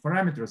number of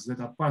parameters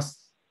that are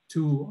passed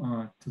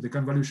to the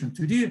convolution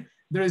 2D.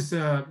 There's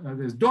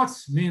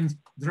dots means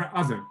there are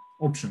other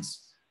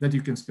options that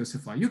you can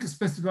specify. You can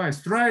specify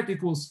stride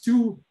equals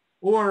 2,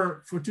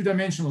 or for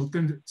two-dimensional, you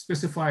can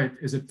specify it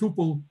as a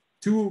tuple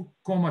 2,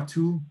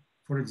 2,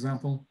 for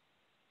example.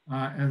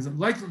 And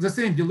like the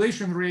same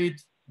dilation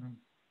rate,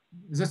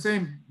 is the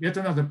same, yet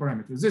another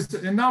parameter. There's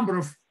a number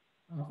of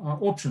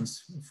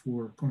options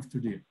for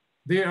conv2D.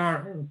 They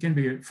can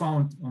be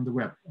found on the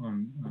web.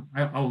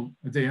 I'll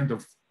at the end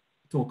of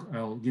talk,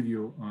 I'll give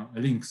you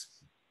links.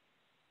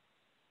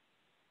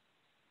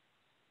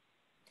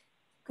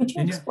 Could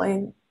you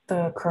explain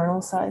the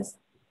kernel size?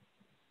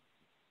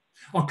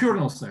 Oh,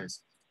 kernel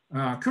size.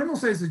 Kernel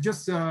size is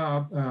just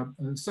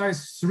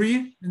size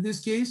 3 in this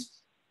case.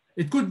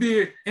 It could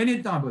be any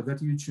number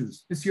that you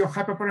choose. It's your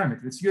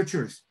hyperparameter. It's your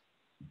choice.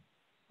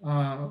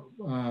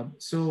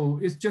 So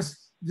it's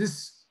just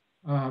this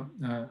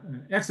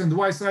X and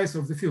Y size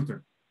of the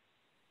filter.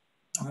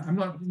 I'm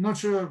not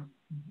sure.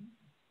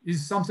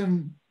 Is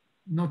something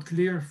not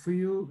clear for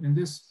you in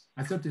this?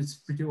 I thought it's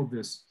pretty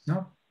obvious.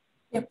 No?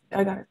 Yep,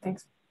 I got it.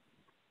 Thanks.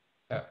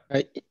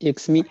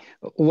 Excuse me.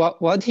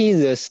 What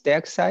is the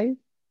stack size?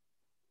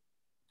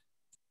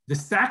 The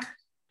stack?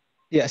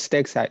 Yeah,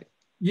 stack size.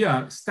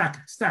 Yeah,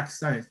 stack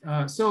size.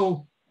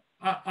 So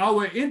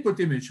our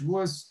input image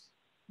was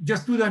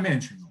just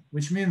two-dimensional,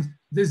 which means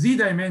the Z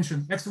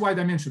dimension, XY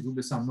dimension will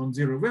be some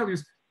non-zero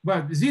values,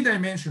 but Z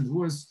dimension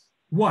was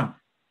 1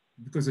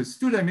 because it's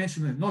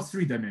two-dimensional, not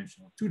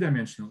three-dimensional,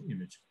 two-dimensional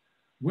image.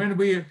 When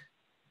we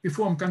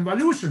perform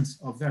convolutions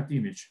of that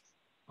image,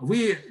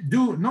 we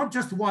do not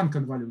just one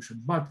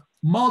convolution, but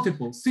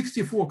multiple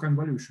 64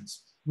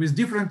 convolutions with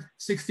different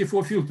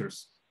 64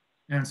 filters.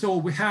 And so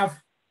we have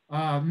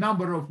a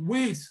number of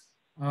weights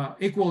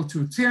equal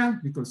to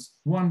 10 because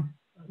one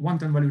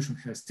convolution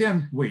has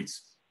 10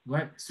 weights,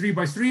 like 3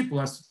 by 3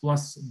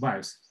 plus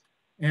bias.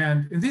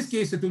 And in this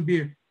case, it will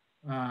be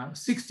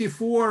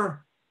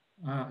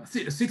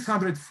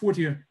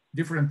 640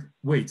 different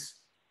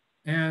weights.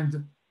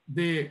 And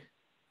the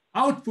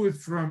output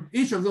from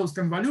each of those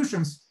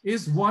convolutions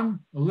is one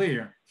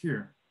layer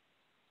here.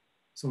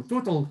 So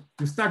total,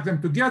 you stack them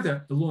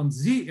together along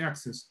Z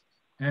axis,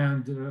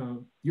 and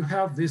you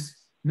have this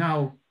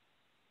now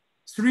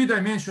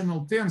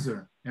 3-dimensional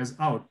tensor as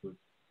output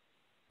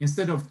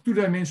instead of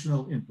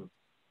 2-dimensional input.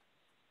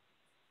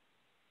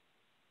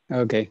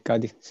 Okay,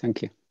 got it.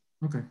 Thank you.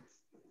 Okay.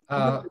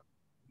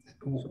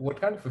 What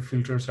kind of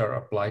filters are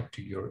applied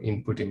to your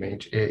input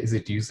image? Is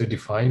it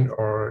user-defined,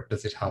 or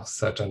does it have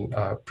certain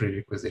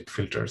prerequisite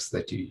filters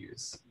that you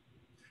use?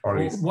 Or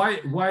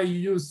why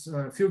you use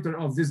a filter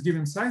of this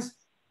given size?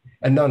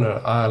 No,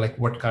 like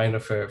what kind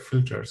of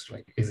filters?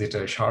 Like, is it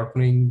a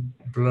sharpening,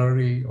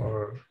 blurry,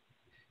 or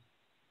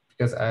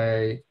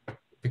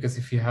because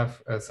if you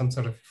have some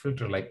sort of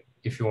filter, like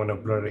if you want a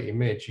blurry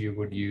image, you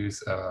would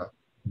use a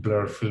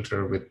blur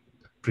filter with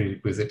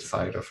prerequisite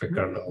side of a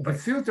kernel. The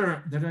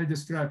filter that I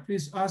described,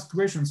 please ask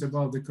questions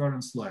about the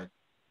current slide.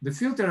 the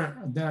filter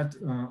that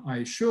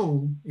I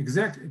show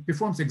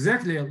performs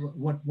exactly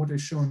what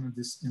is shown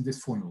in this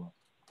formula,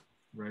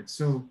 right?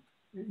 So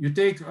you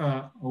take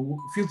a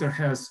filter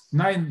has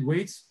 9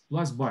 weights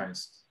plus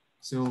bias.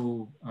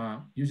 So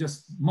you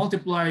just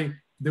multiply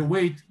the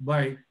weight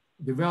by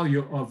the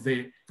value of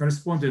the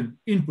corresponding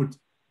input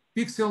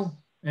pixel,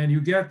 and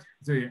you get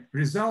the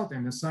result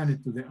and assign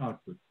it to the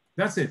output.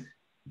 That's it.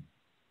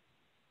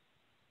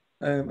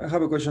 I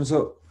have a question.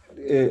 So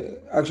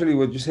actually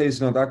what you say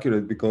is not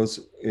accurate, because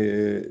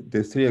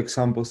the 3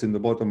 examples in the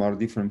bottom are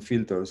different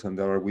filters and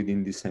they are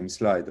within the same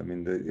slide. I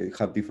mean, they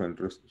have different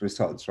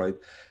results, right?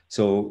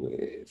 So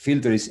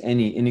filter is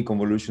any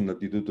convolution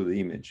that you do to the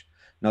image.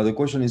 Now the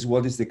question is,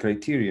 what is the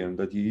criterion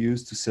that you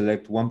use to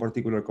select one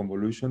particular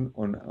convolution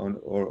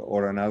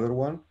or another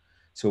one?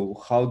 So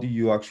how do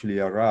you actually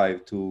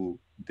arrive to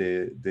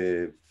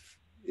the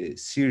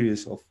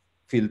series of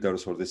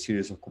filters or the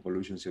series of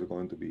convolutions you're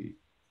going to be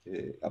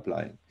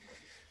applying?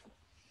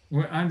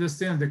 Well, I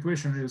understand the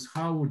question is,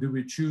 how do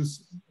we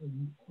choose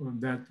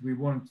that we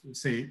want,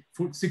 say,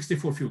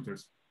 64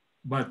 filters,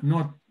 but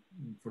not,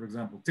 for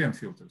example, 10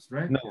 filters,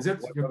 right? No, is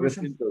that your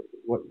question?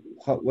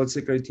 What's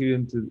the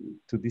criterion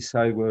to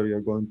decide whether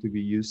you're going to be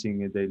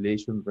using a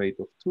dilation rate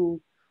of 2,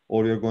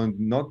 or you're going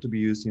not to be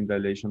using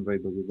dilation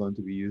rate, but you're going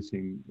to be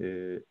using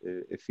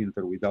a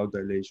filter without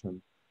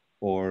dilation,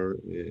 or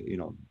you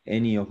know,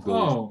 any of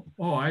those?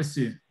 Oh, I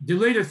see.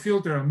 Dilated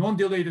filter,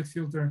 non-dilated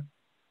filter.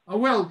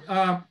 Well,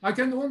 I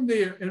can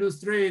only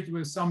illustrate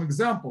with some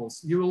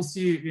examples. You will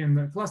see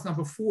in class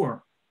number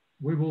 4,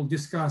 we will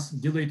discuss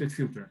dilated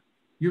filter.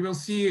 You will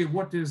see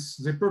what is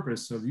the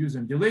purpose of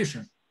using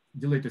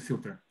dilated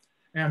filter.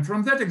 And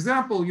from that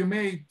example, you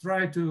may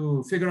try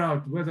to figure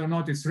out whether or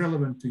not it's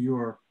relevant to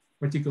your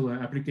particular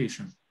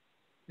application.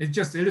 It's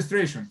just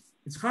illustration.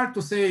 It's hard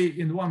to say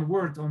in one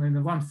word or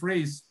in one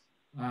phrase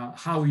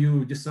how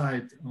you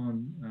decide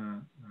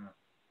on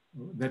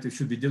that it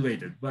should be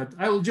dilated, but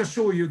I will just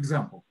show you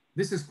example.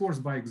 This is course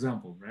by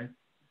example, right?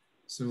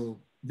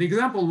 So the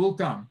example will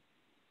come.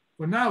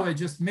 For now, I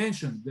just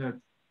mentioned that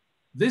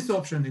this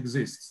option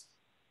exists,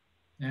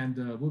 and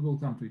we will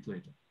come to it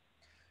later.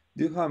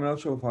 Do you have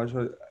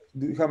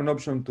an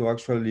option to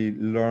actually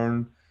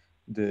learn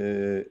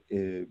the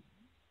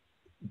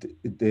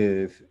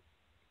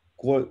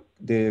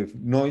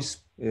noise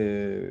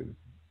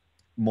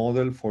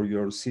model for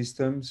your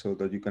system, so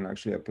that you can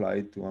actually apply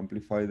it to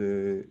amplify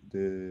the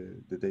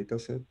data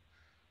set?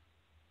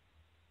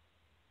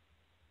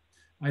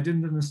 I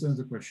didn't understand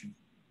the question.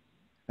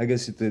 I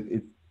guess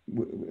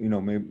you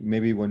know,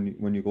 maybe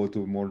when you go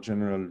to a more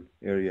general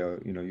area,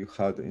 you know, you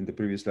had in the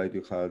previous slide,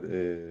 you had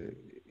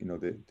you know,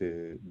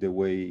 the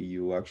way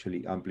you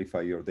actually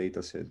amplify your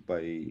data set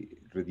by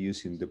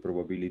reducing the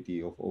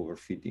probability of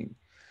overfitting.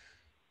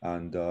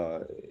 And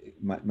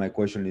my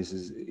question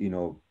is, you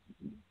know,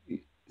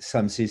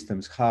 some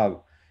systems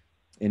have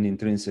an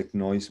intrinsic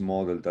noise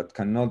model that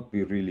cannot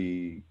be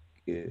really,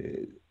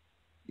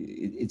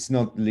 it's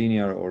not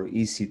linear or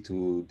easy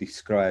to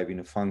describe in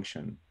a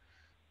function.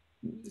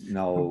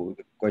 Now,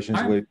 the question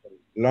is, we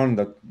learn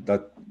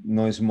that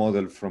noise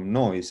model from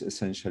noise,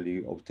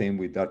 essentially obtained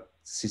with that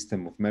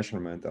system of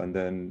measurement, and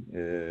then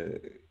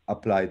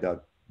apply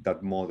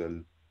that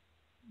model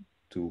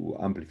to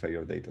amplify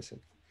your data set.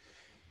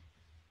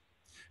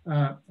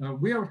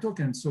 We are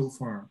talking so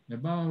far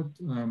about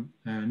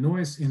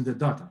noise in the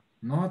data,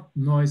 not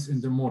noise in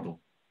the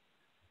model.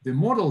 The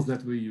models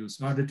that we use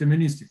are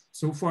deterministic.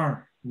 So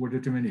far, we're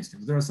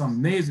deterministic. There are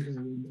some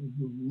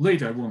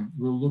later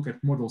we'll look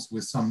at models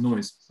with some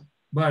noise.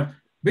 But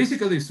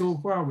basically, so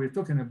far, we're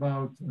talking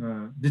about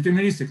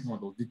deterministic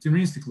model,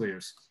 deterministic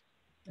layers.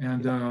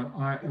 And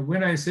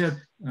when I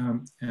said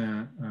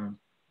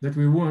that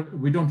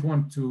we don't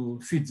want to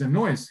fit the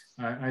noise,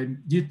 I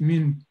did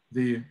mean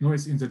the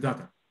noise in the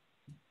data.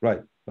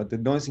 Right, but the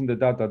noise in the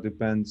data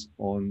depends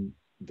on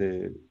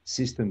the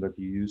system that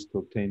you use to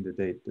obtain the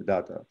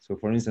data. So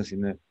for instance,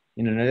 in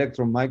an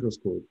electron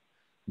microscope,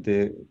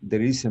 there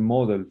is a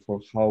model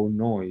for how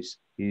noise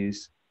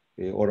is,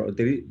 or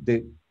there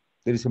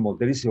is a model,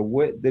 there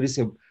is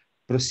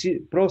a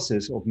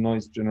process of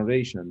noise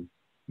generation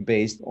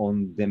based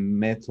on the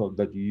method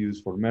that you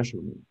use for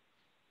measurement.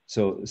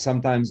 So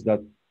sometimes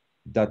that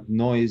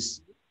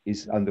noise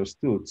is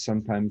understood,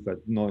 sometimes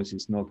that noise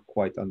is not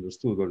quite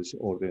understood,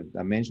 or the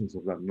dimensions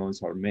of that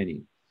noise are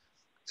many.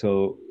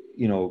 So,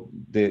 you know,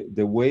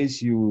 the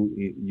ways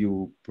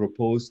you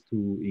propose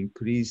to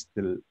increase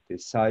the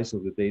size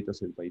of the data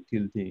set by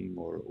tilting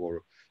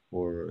or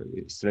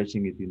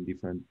stretching it in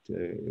different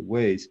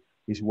ways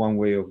is one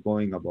way of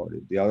going about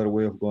it. The other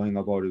way of going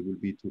about it will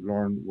be to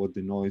learn what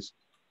the noise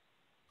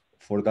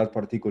for that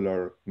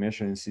particular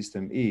measuring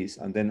system is,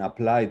 and then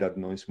apply that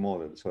noise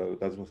model. So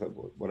that's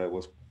what I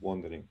was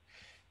wondering.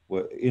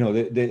 Well, you know,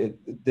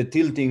 the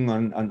tilting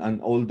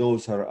and all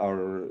those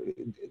are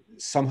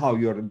somehow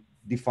you're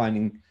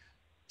defining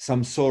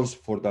some source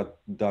for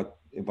that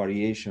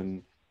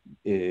variation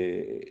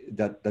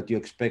that you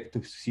expect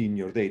to see in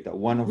your data.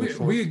 One of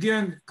we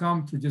again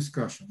come to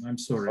discussion. I'm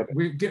sorry.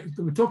 Okay.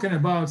 We're talking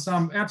about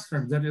some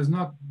abstract that is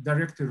not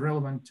directly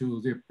relevant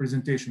to the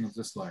presentation of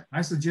the slide.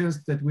 I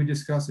suggest that we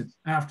discuss it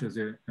after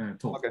the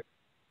talk. Okay.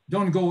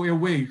 Don't go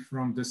away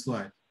from the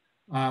slide.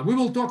 We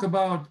will talk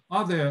about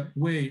other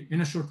way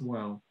in a short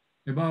while,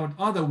 about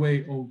other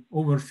way of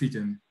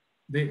overfitting.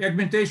 The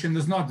augmentation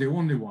is not the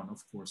only one,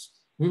 of course.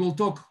 We will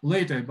talk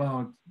later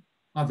about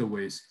other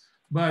ways.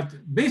 But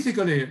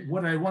basically,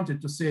 what I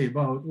wanted to say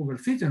about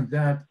overfitting,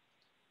 that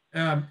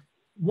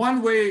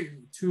one way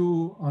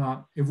to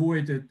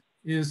avoid it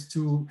is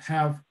to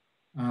have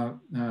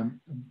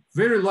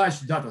very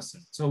large data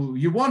set. So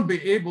you won't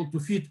be able to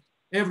fit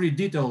every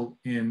detail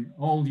in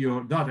all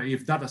your data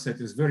if data set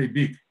is very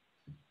big.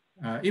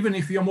 Even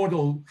if your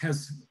model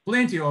has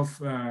plenty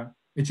of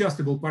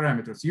adjustable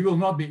parameters, you will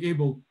not be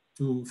able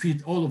to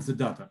fit all of the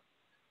data.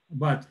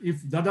 But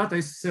if the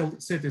data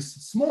set is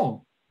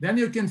small, then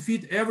you can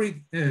fit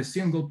every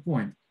single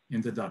point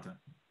in the data.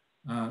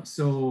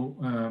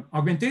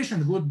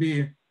 Augmentation would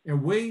be a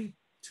way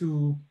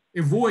to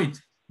avoid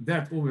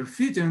that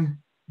overfitting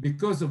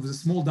because of the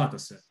small data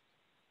set.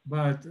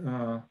 But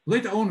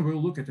later on,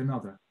 we'll look at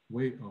another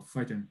way of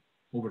fighting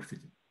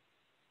overfitting.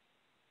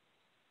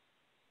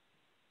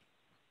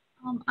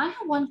 I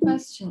have one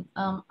question.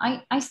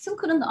 I still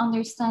couldn't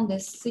understand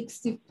this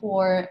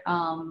 64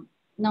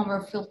 number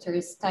of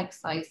filters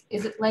text size.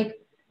 Is it like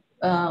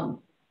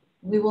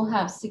we will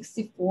have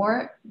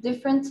 64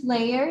 different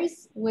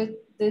layers with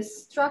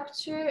this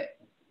structure?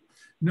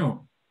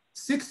 No,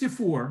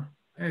 64,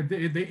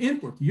 the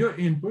input, your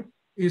input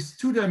is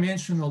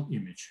two-dimensional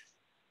image.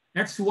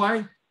 X,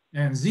 Y,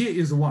 and Z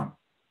is one,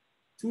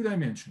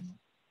 two-dimensional.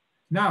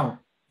 Now,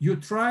 you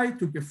try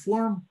to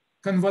perform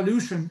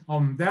convolution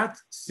on that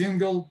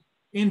single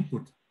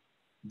input,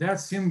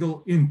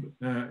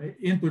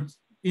 input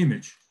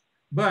image,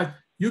 but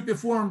you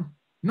perform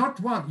not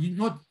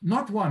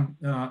one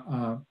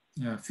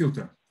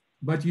filter,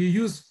 but you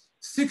use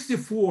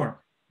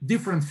 64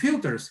 different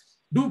filters,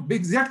 do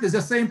exactly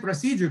the same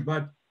procedure,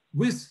 but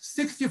with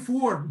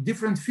 64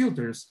 different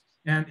filters,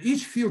 and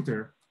each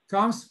filter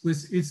comes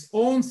with its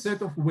own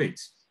set of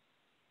weights.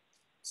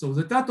 So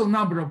the total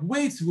number of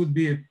weights would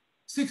be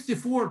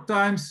 64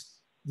 times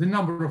the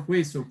number of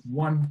weights of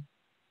one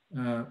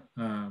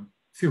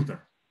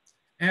filter.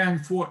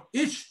 And for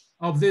each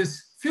of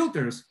these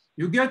filters,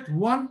 you get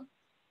one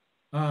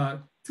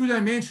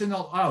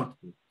two-dimensional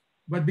output.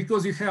 But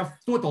because you have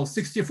total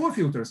 64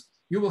 filters,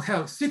 you will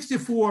have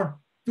 64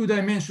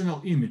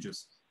 two-dimensional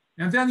images.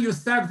 And then you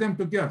stack them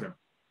together,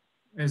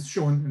 as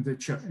shown in the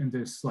chart, in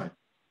this slide.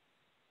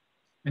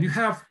 And you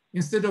have,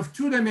 instead of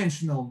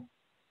two-dimensional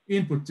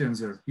input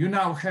tensor, you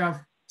now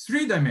have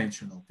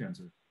three-dimensional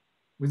tensor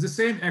with the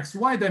same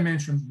XY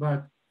dimension,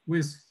 but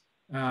with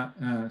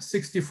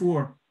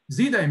 64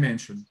 Z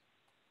dimension.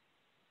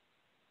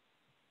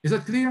 Is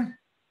that clear?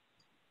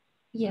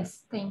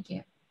 Yes, thank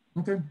you.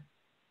 Okay.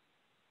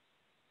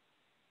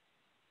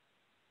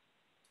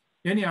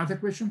 Any other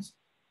questions?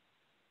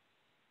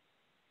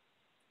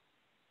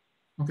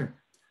 Okay,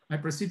 I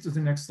proceed to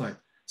the next slide.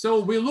 So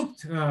we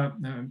looked,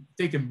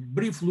 take a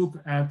brief look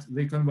at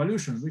the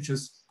convolution, which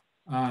is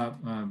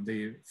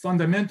the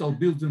fundamental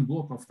building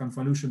block of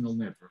convolutional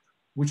network,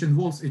 which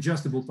involves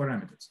adjustable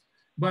parameters.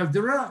 But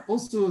there are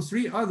also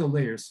three other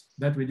layers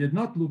that we did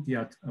not look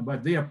yet,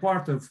 but they are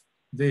part of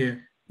the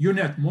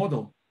UNet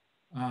model.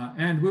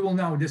 And we will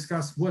now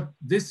discuss what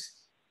these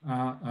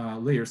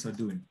layers are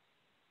doing.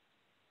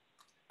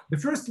 The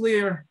first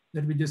layer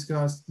that we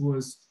discussed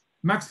was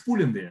max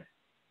pooling layer,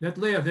 that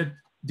layer that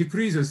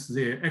decreases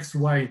the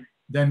XY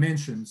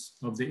dimensions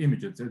of the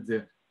images,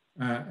 the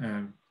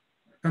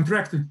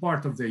contracted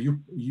part of the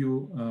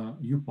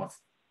U path.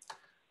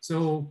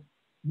 So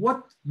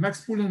what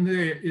max pooling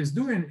layer is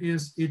doing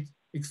is it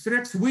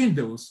extracts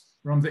windows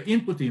from the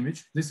input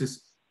image. This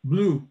is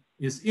blue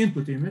is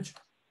input image.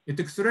 It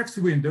extracts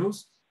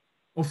windows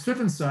of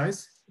certain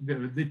size,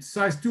 the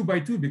size 2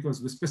 by 2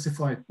 because we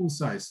specified pool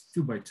size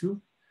 2 by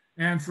 2.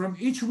 And from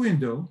each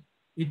window,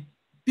 it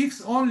picks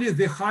only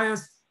the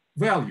highest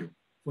value.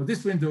 For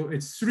this window,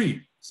 it's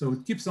 3, so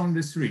it keeps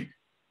only 3.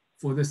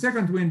 For the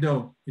second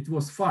window, it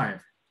was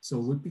 5, so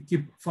we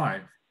keep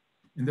 5.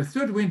 In the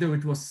third window,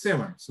 it was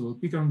 7, so we'll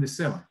pick only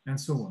 7, and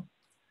so on.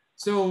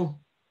 So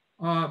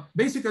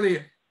basically,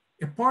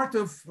 a part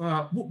of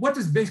what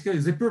is basically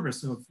the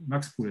purpose of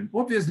max pooling?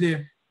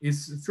 Obviously,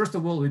 it's first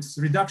of all, it's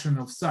reduction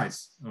of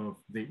size of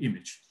the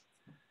image.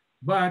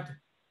 But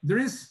there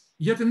is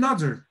yet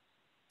another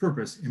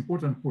purpose,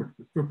 important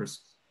purpose,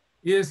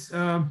 is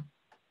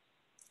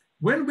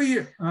when we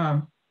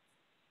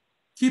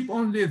keep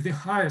only the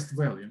highest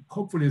value,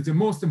 hopefully the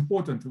most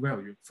important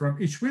value from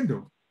each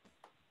window,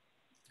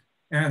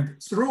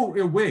 and throw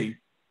away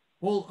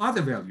all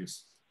other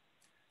values,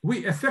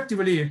 we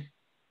effectively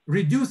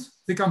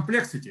reduce the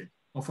complexity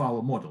of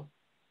our model.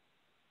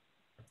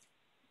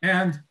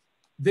 And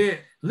the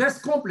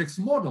less complex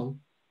model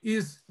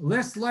is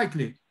less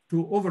likely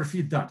to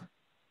overfit data.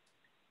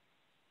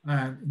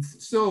 And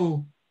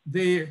so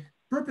the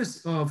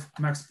purpose of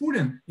max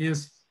pooling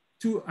is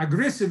to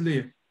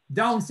aggressively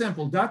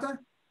downsample data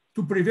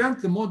to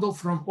prevent the model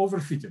from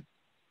overfitting.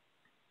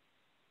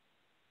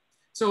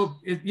 So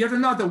yet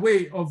another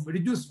way of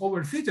reduce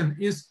overfitting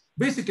is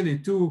basically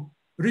to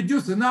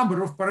reduce the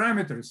number of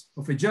parameters,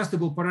 of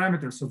adjustable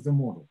parameters of the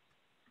model.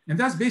 And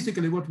that's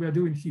basically what we are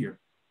doing here.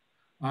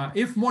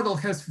 If model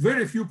has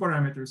very few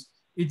parameters,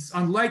 it's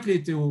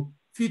unlikely to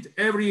fit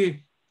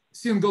every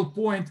single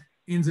point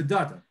in the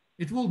data.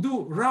 It will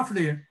do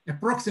roughly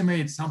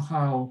approximate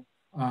somehow,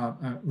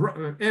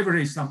 on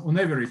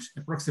average,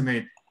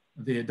 approximate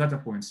the data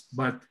points,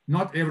 but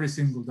not every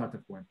single data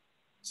point.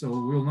 So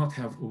we will not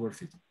have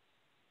overfitting.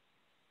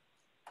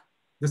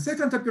 The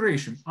second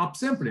operation,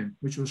 upsampling,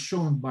 which was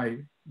shown by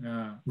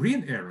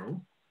green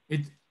arrow,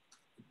 it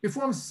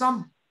performs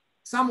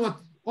somewhat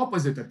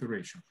opposite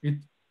operation. It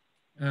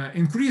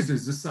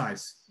increases the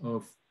size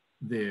of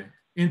the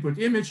input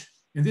image,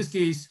 in this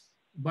case,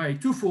 by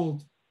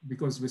twofold,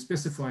 because we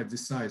specified the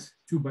size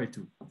 2 by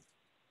 2.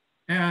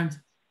 And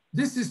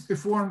this is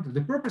performed,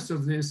 the purpose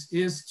of this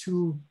is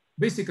to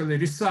basically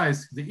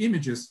resize the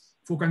images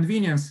for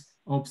convenience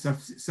of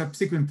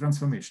subsequent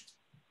transformations.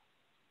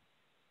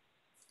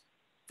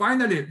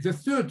 Finally, the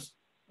third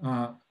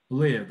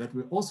layer that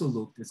we also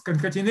looked is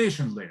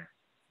concatenation layer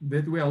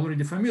that we are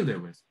already familiar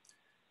with.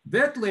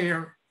 That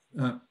layer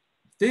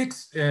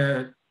takes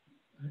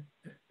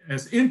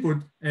as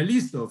input a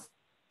list of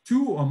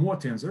 2 or more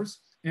tensors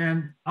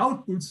and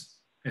outputs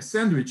a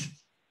sandwich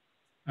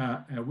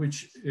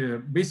which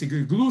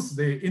basically glues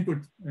the input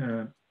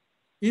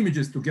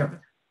images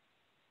together.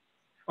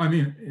 I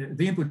mean,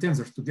 the input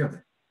tensors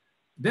together.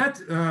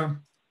 That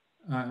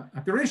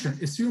operation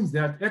assumes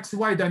that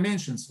XY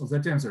dimensions of the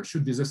tensor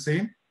should be the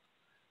same,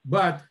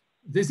 but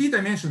the Z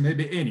dimension may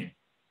be any.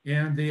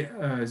 And the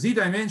Z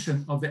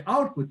dimension of the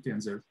output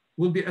tensor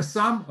will be a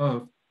sum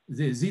of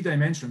the Z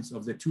dimensions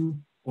of the 2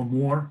 or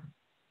more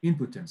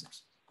input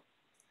tensors.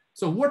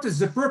 So what is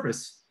the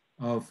purpose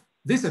of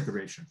this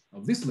operation,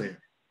 of this layer?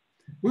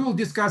 We will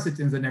discuss it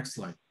in the next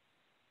slide.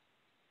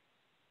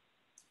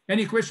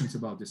 Any questions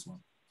about this one?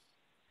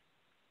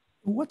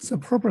 What's the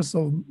purpose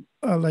of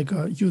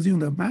using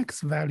the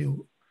max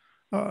value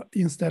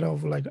instead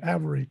of like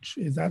average?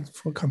 Is that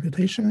for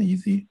computation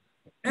easy?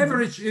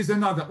 Average is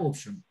another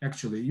option,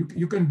 actually.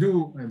 You can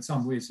do, in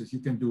some ways, you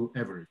can do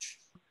average.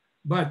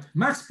 But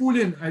max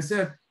pooling, I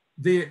said,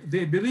 the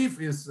belief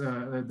is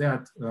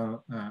that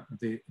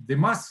the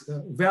mass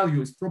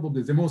value is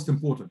probably the most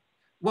important.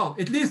 Well,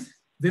 at least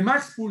the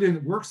max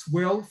pooling works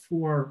well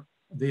for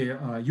the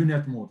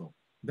UNet model.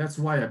 That's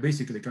why I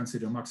basically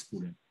consider max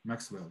pooling,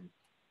 max value.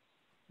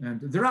 And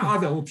there are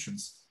other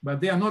options, but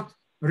they are not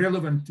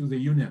relevant to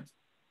the UNet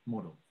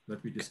model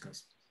that we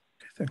discussed.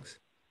 Okay, thanks.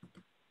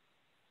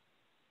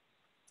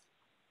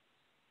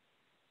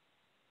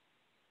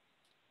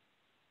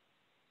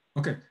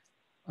 Okay,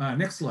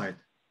 next slide.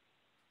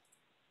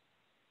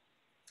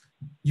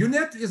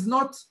 UNet is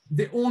not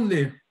the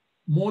only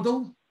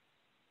model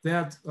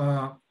that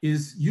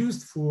is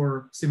used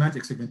for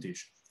semantic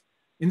segmentation.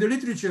 In the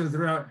literature,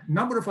 there are a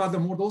number of other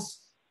models,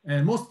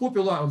 and most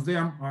popular of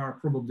them are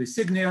probably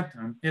SIGNet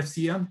and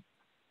FCN,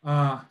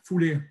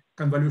 fully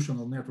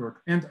convolutional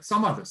network, and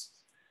some others.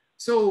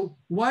 So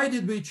why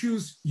did we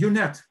choose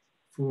UNet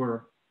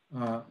for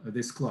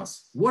this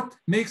class? What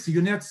makes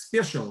UNet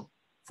special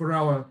for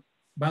our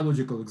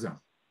biological exam?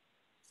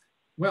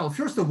 Well,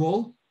 first of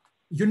all,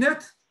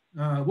 UNet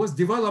was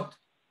developed,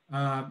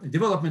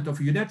 development of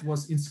UNet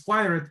was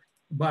inspired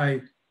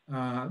by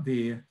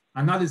the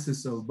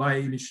analysis of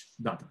bioimage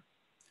data.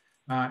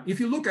 If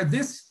you look at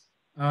this,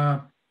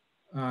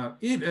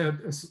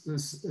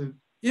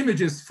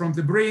 images from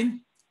the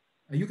brain,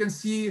 you can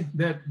see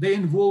that they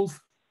involve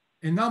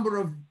a number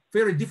of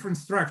very different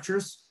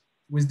structures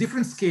with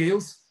different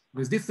scales,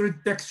 with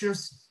different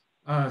textures,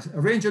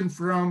 ranging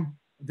from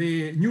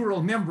the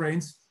neural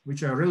membranes,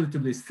 which are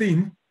relatively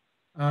thin,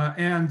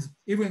 and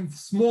even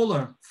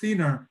smaller,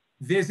 thinner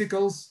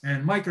vesicles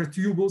and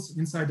microtubules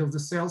inside of the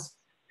cells,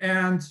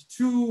 and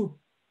to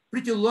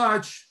pretty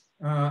large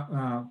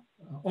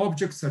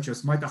objects such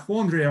as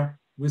mitochondria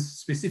with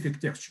specific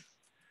texture.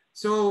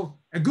 So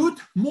a good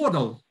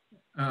model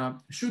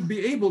should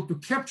be able to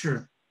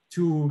capture,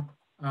 to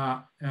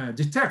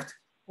detect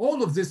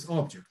all of these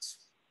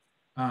objects.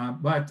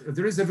 But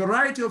there is a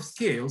variety of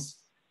scales,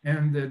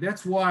 and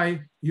that's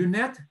why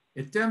UNet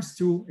attempts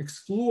to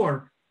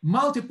explore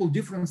multiple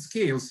different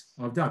scales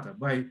of data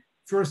by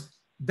first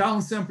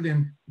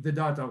downsampling the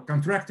data,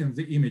 contracting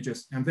the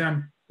images, and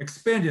then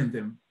expanding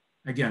them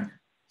again.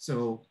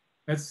 So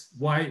that's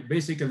why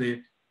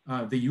basically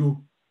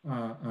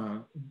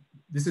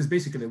this is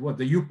basically what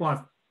the U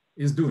path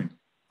is doing.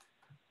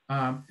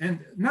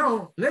 And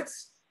now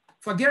let's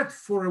forget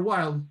for a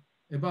while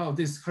about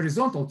this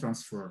horizontal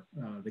transfer,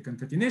 the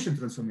concatenation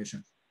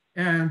transformation,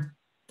 and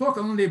talk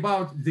only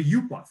about the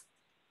U path.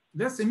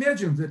 Let's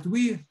imagine that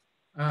we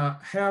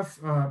have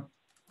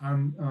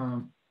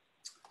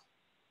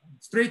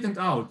straightened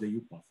out the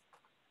U path,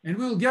 and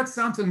we'll get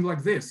something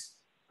like this.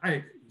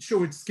 I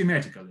show it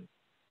schematically.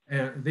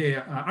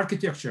 the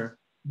architecture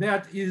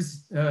that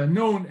is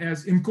known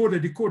as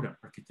encoder-decoder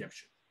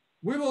architecture.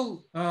 We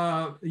will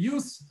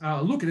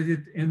look at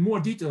it in more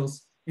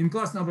details in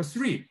class number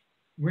 3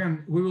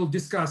 when we will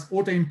discuss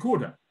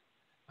autoencoder.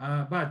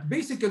 But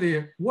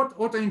basically what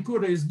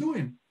autoencoder is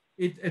doing,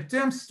 it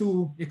attempts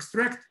to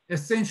extract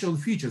essential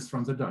features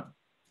from the data.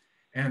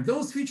 And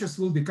those features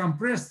will be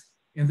compressed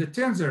in the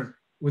tensor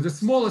with the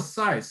smallest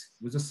size,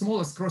 with the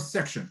smallest cross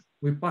section.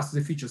 We pass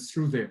the features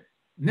through the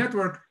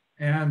network,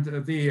 and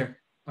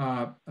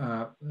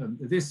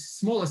this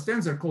smallest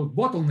tensor called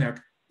bottleneck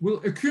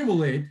will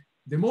accumulate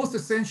the most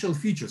essential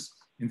features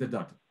in the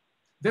data.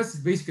 That's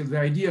basically the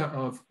idea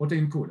of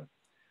autoencoder.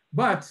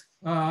 But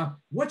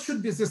what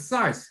should be the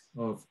size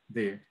of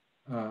the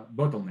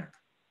bottleneck?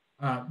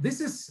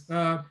 This is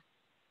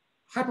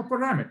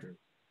hyperparameter.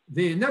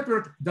 The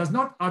network does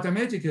not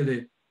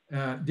automatically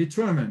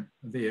determine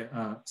the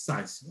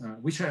size.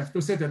 We have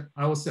to set it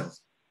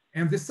ourselves.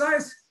 And the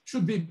size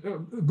should be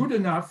good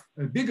enough,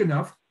 big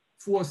enough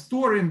for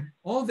storing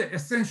all the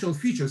essential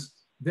features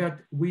that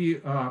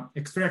we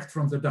extract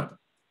from the data.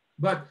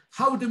 But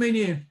how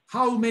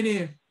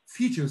many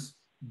features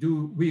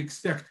do we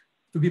expect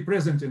to be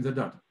present in the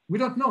data? We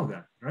don't know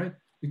that, right?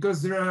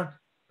 Because there are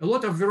a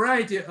lot of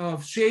variety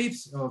of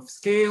shapes, of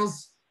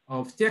scales,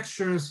 of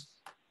textures.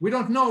 We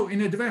don't know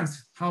in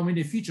advance how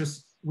many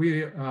features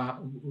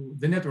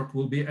the network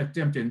will be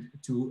attempting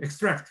to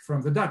extract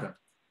from the data.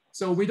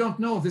 So we don't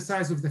know the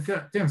size of the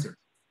tensor.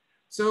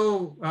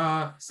 So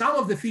some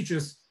of the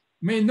features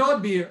may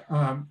not be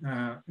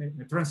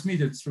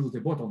transmitted through the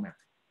bottleneck.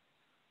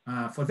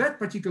 For that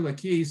particular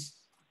case,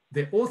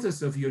 the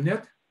authors of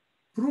UNet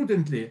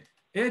prudently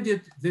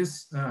added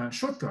these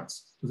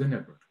shortcuts to the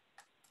network.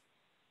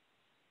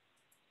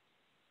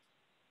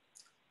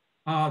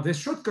 The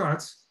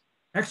shortcuts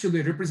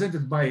actually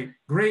represented by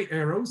gray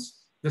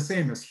arrows, the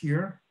same as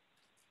here.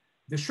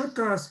 The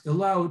shortcuts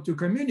allow to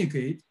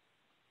communicate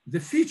the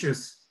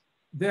features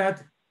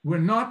that were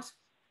not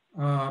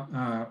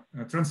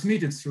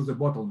transmitted through the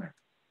bottleneck.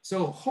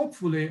 So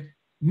hopefully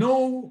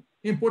no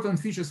important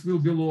features will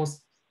be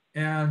lost.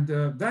 And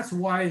that's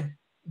why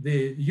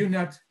the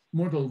UNet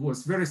model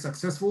was very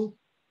successful.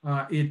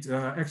 It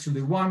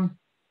actually won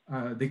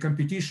the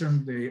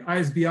competition, the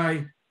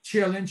ISBI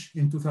challenge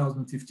in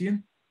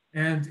 2015,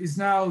 and is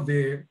now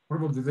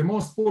probably the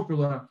most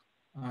popular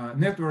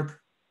network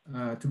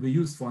to be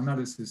used for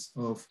analysis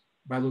of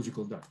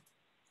biological data.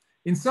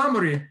 In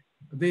summary,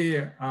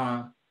 the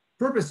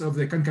purpose of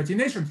the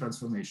concatenation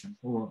transformation,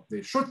 or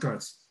the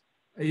shortcuts,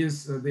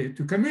 is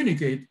to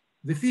communicate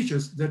the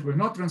features that were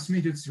not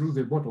transmitted through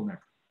the bottleneck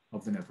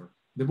of the network.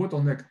 The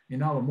bottleneck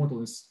in our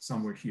model is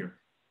somewhere here.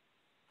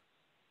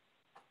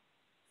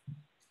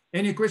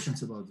 Any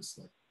questions about this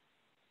slide?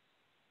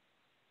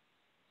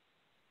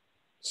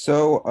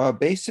 So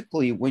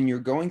basically, when you're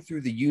going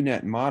through the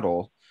UNet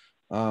model,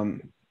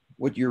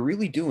 what you're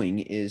really doing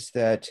is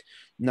that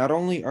not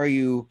only are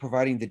you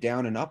providing the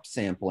down and up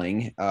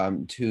sampling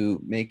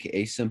to make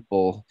a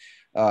simple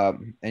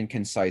and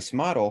concise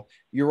model,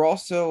 you're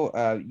also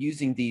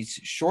using these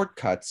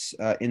shortcuts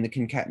in the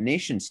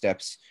concatenation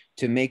steps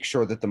to make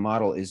sure that the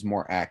model is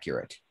more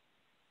accurate.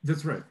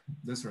 That's right.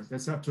 That's right.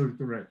 That's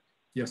absolutely right.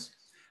 Yes.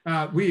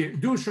 We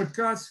do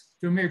shortcuts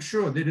to make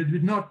sure that it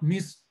did not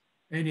miss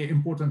any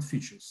important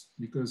features,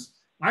 because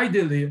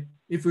ideally,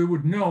 if we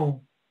would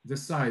know the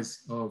size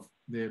of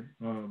the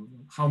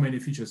how many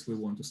features we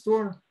want to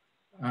store,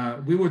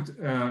 we would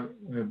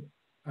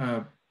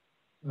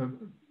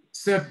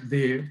set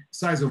the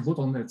size of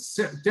bottleneck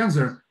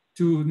tensor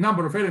to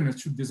number of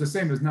elements should be the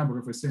same as number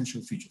of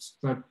essential features.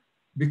 But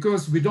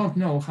because we don't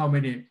know how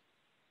many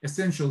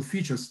essential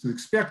features to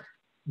expect,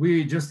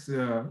 we just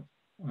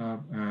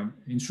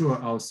ensure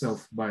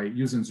ourselves by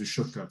using the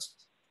shortcuts.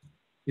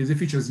 If the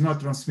feature is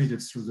not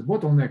transmitted through the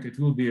bottleneck, it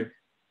will be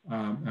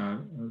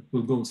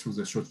will go through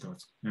the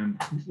shortcuts, and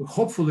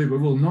hopefully we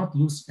will not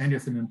lose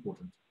anything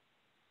important.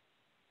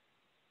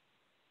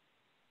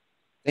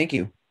 Thank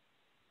you.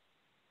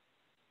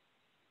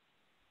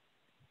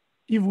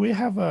 If we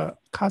have a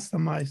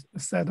customized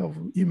set of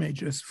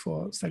images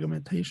for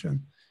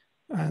segmentation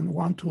and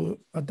want to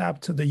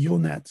adapt to the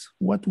UNet,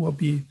 what will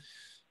be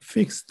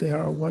fixed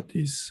there? What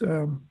is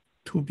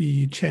to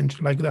be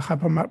changed? Like the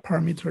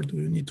hyperparameter, do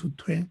you need to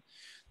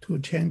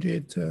change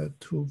it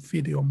to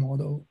fit your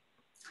model?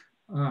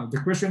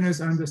 The question is,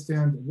 I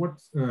understand what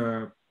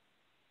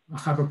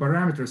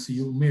hyperparameters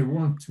you may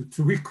want to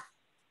tweak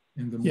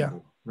in the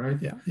model, right?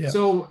 Yeah.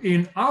 So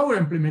in our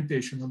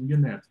implementation of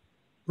UNet,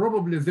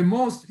 probably the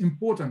most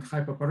important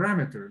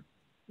hyperparameter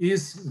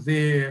is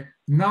the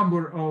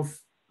number of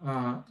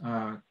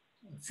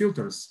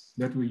filters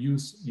that we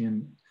use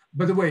in.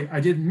 By the way, I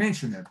didn't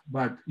mention it,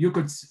 but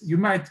you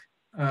might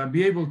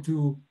be able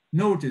to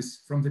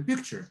notice from the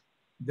picture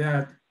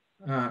that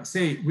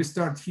say we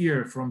start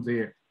here from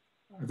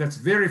that's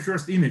very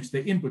first image,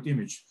 the input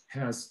image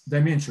has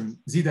dimension,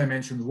 z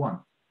dimension 1.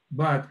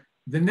 But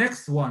the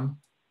next one,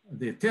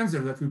 the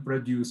tensor that we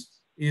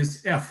produce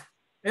is f.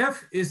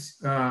 F is,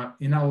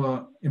 in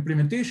our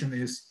implementation,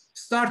 is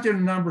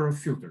starting number of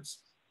filters.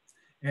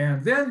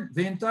 And then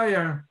the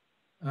entire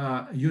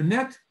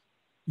UNet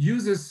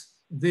uses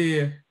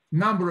the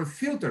number of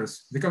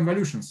filters, the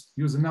convolutions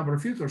use the number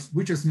of filters,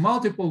 which is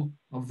multiple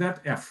of that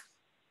F.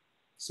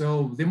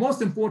 So the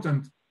most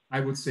important, I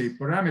would say,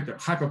 parameter,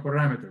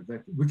 hyperparameter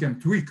that we can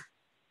tweak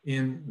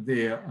in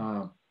the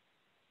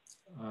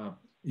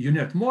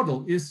UNet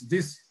model is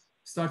this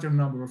starting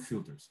number of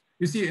filters.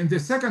 You see, in the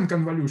second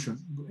convolution,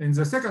 in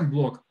the second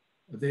block,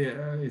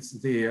 it's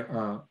the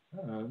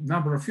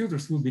number of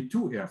filters will be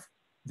 2F,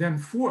 then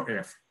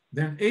 4F,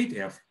 then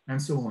 8F, and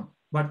so on.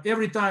 But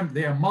every time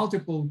they are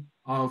multiple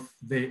of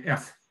the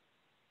F.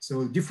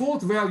 So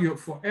default value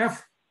for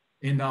F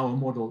in our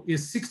model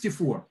is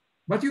 64,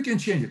 but you can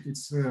change it.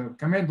 It's a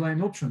command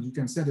line option. You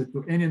can set it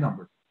to any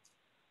number.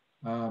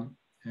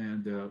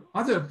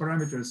 Other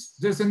parameters,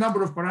 there's a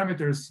number of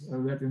parameters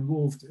that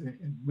involved,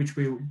 which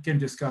we can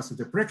discuss at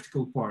the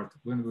practical part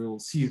when we'll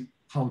see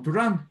how to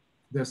run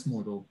this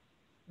model.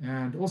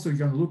 And also you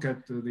can look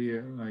at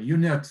the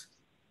UNet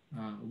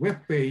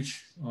web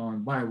page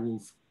on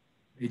Beowulf.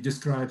 It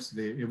describes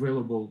the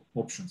available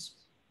options.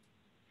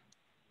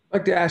 I'd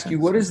like to ask you,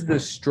 what is the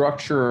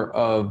structure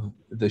of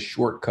the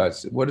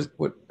shortcuts?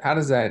 How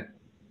does that,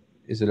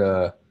 is it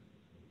a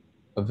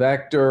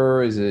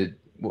vector? Is it,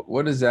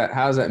 what is that?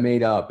 How is that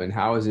made up, and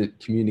how is it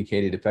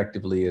communicated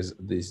effectively as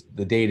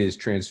the data is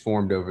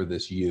transformed over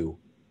this U?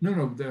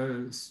 No,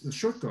 the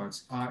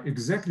shortcuts are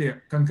exactly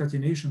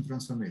concatenation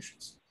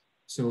transformations.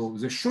 So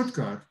the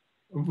shortcut,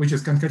 which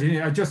is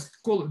concatenation, I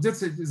just call it, that's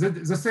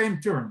the same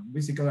term.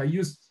 Basically, I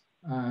use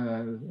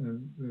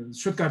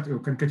shortcut or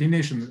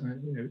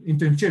concatenation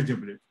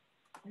interchangeably.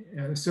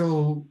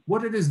 So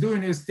what it is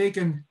doing is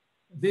taking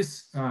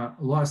this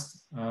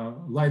last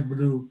light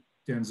blue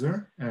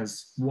tensor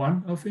as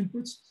one of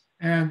inputs,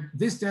 and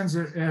this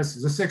tensor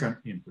as the second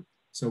input.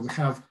 So we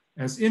have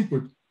as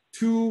input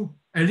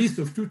a list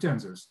of two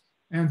tensors,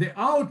 and the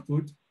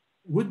output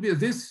would be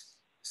this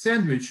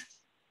sandwich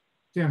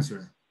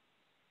tensor,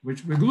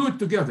 which we glued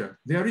together.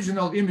 The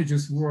original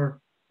images were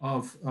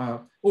of,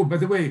 oh, by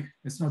the way,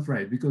 it's not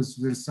right because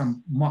there's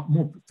some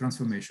more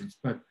transformations.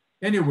 But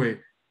anyway,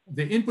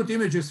 the input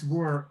images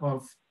were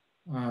of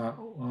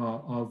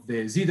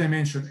the Z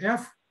dimension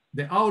F.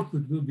 The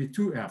output will be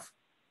 2F.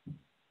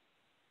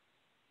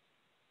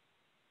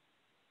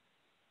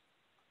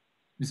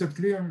 Is that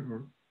clear?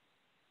 Or?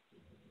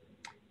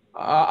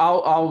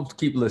 I'll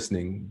keep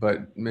listening,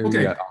 but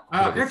maybe. Okay.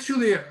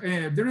 Actually,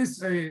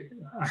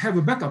 I have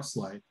a backup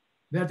slide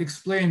that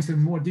explains in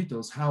more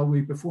details how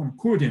we perform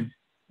coding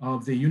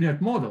of the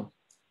UNet model.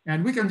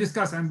 And we can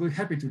discuss, I'm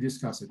happy to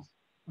discuss it.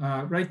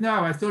 Right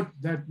now, I thought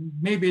that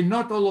maybe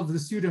not all of the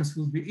students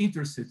will be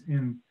interested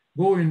in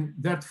going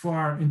that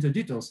far into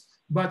details,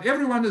 but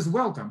everyone is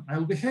welcome.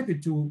 I'll be happy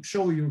to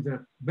show you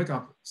the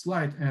backup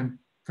slide and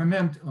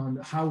comment on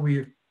how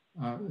we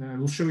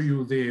will show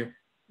you the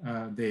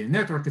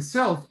network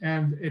itself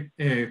and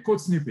a code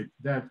snippet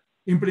that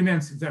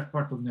implements that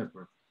part of the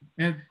network.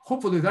 And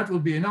hopefully that will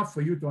be enough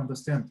for you to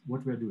understand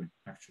what we're doing,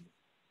 actually.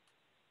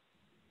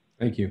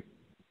 Thank you.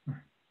 Right.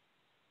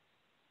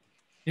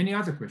 Any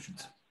other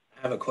questions?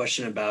 I have a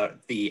question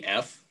about the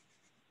F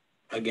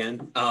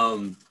again.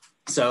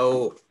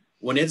 So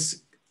when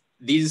it's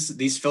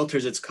these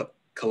filters it's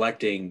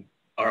collecting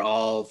are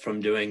all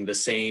from doing the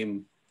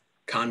same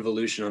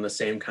convolution on the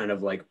same kind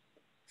of like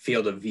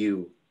field of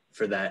view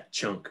for that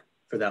chunk,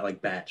 for that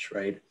like batch,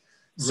 right?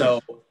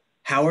 So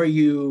how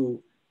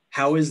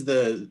is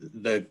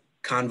the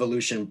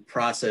convolution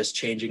process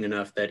changing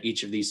enough that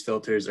each of these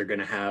filters are going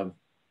to have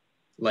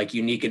like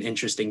unique and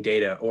interesting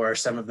data, or are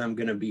some of them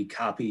going to be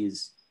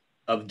copies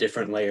of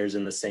different layers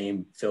in the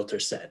same filter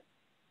set?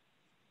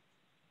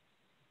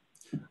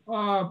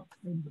 Are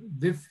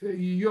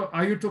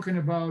you talking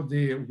about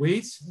the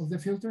weights of the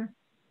filter?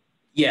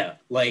 Yeah,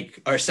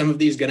 like are some of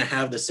these going to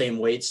have the same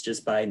weights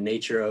just by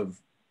nature of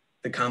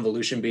the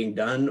convolution being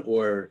done,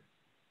 or?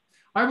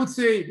 I would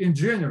say in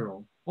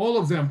general, all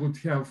of them would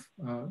have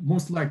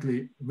most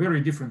likely very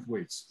different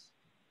weights.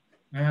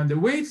 And the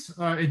weights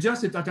are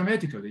adjusted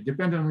automatically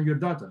depending on your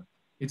data.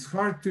 It's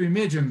hard to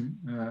imagine,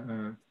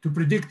 to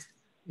predict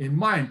in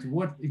mind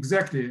what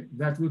exactly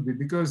that would be,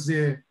 because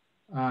the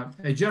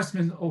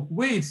adjustment of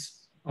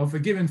weights of a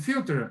given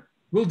filter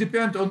will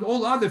depend on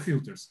all other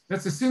filters.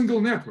 That's a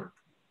single network.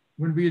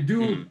 When we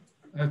do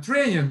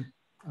training,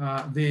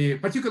 the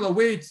particular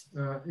weight,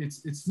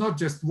 it's not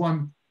just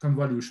one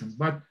convolution,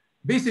 but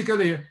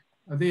basically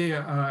the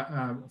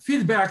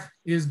feedback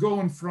is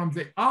going from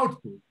the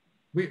output.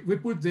 We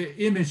put the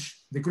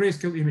image, the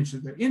grayscale image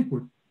at the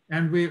input,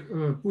 and we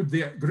put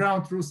the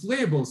ground truth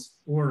labels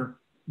or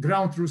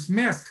ground truth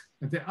mask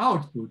at the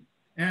output.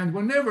 And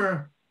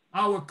whenever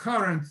our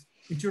current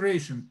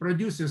iteration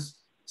produces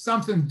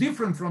something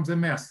different from the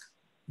mask,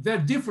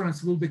 that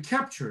difference will be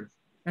captured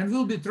and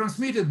will be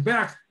transmitted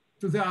back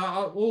to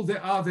all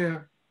the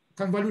other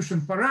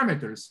convolution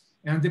parameters.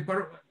 And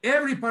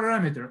every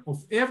parameter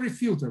of every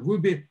filter will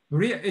be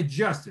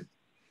readjusted.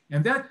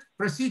 And that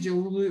procedure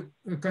will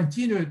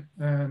continue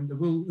and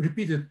will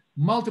repeat it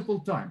multiple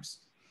times.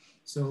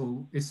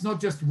 So it's not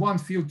just one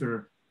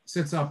filter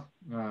sets up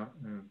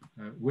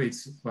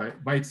weights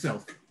by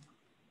itself.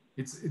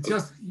 It's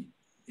just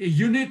a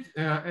unit,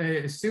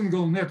 a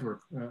single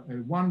network,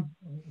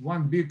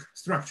 one big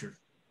structure.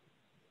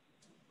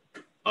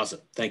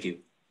 Awesome, thank you.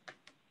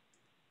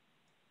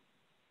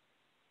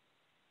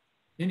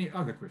 Any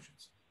other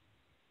questions?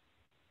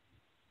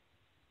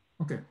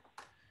 Okay,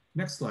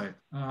 next slide.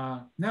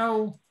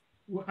 Now,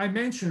 I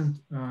mentioned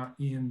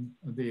in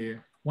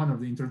one of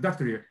the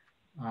introductory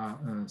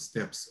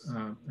steps,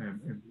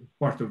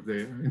 part of the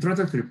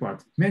introductory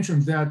part,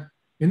 mentioned that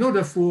in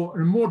order for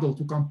a model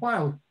to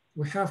compile,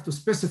 we have to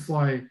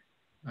specify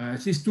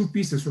at least two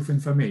pieces of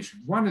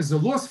information. One is the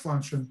loss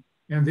function,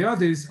 and the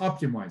other is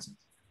optimizing.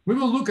 We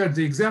will look at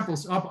the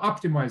examples of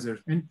optimizer,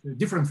 and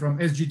different from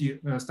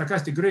SGD,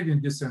 stochastic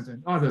gradient descent,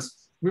 and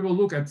others. We will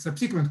look at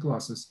subsequent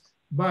classes.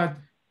 But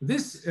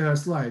this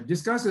slide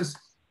discusses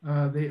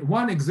the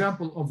one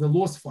example of the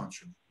loss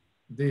function,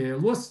 the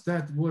loss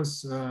that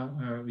was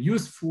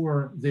used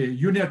for the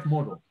UNet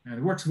model, and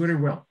it works very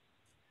well.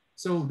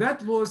 So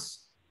that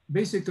loss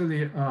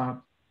basically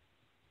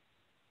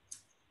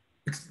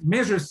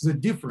measures the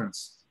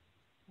difference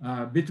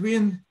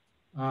between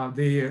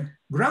the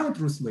ground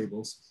truth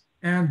labels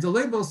and the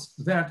labels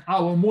that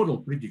our model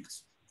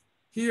predicts.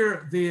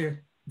 Here, the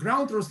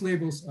ground truth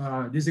labels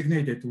are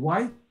designated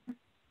Y.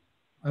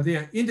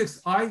 The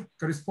index I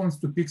corresponds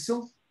to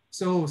pixel.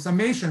 So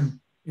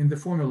summation in the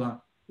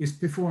formula is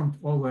performed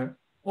over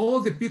all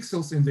the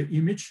pixels in the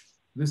image.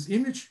 This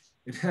image,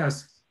 it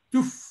has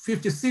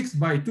 256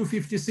 by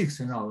 256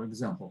 in our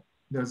example.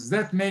 There's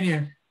that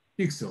many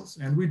pixels,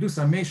 and we do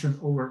summation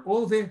over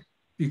all the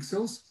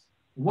pixels.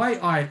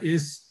 Yi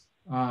is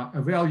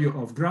a value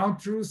of ground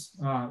truth,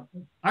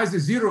 either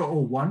 0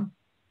 or 1,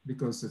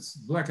 because it's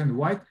black and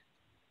white.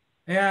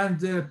 And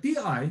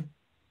Pi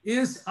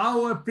is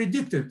our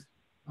predicted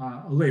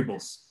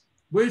labels,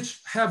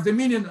 which have the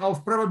meaning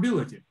of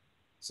probability.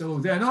 So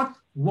they're not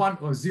 1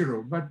 or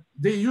 0, but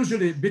they're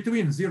usually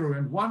between 0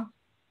 and 1,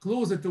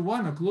 closer to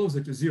 1 or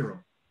closer to 0.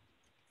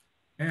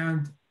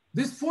 And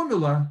this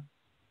formula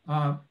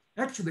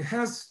actually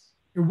has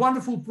a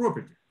wonderful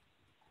property.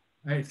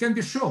 It can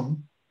be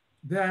shown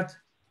that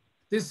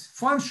this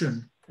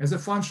function as a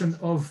function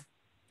of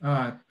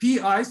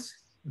Pi's,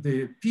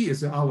 the P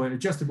is our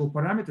adjustable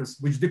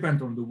parameters, which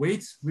depend on the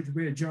weights which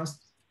we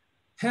adjust,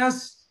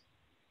 has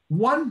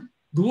one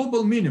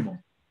global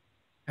minimum.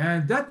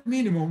 And that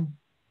minimum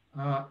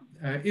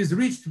is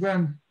reached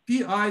when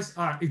Pi's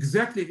are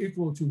exactly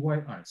equal to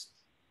Yi's.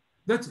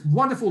 That's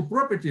wonderful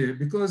property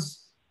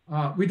because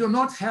we do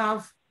not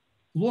have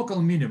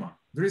local minima.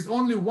 There is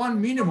only one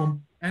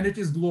minimum and it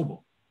is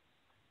global.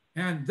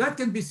 And that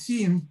can be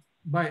seen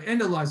by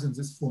analyzing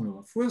this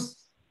formula.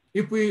 First,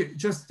 if we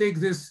just take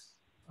this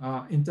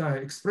entire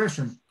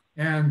expression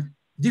and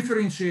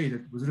differentiate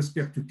it with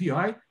respect to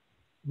Pi,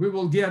 we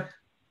will get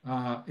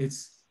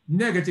it's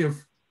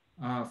negative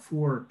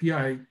for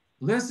Pi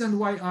less than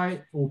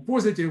Yi or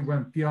positive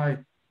when Pi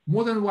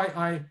more than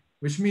Yi,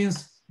 which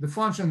means the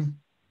function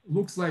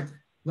looks like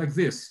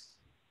this.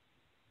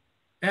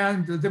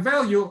 And the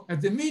value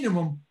at the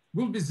minimum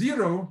will be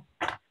 0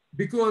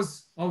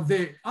 because of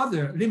the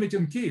other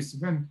limiting case.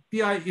 When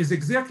Pi is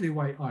exactly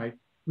Yi,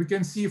 we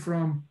can see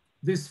from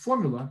this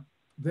formula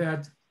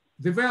that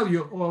the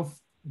value of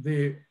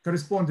the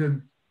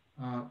corresponding,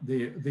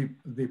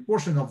 the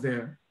portion of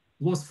the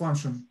loss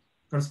function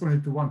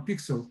corresponding to 1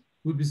 pixel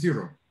will be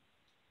 0.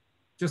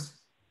 Just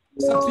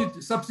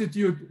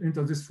substitute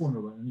into this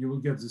formula and you will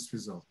get this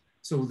result.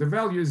 So the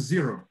value is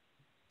 0.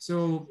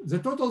 So the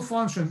total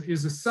function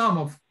is the sum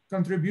of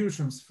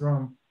contributions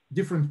from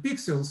different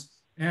pixels,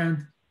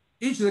 and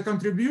each of the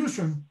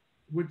contribution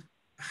would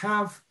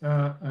have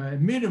a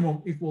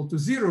minimum equal to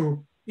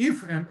 0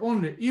 if and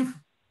only if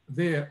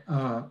the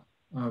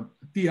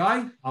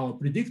Pi, our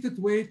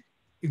predicted weight,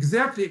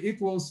 exactly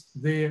equals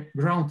the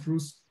ground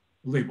truth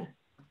label.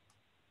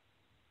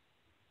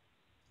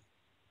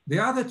 The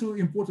other two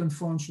important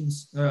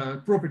functions,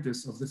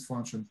 properties of this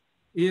function,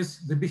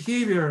 is the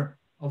behavior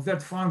of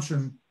that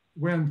function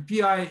when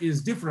Pi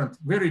is different,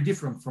 very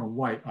different from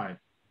Yi.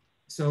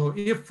 So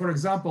if, for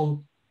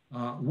example,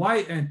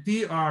 Y and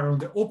P are on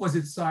the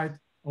opposite side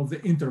of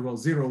the interval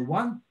 0,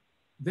 1,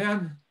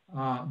 then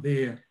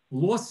the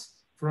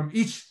loss from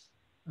each,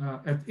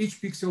 at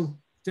each pixel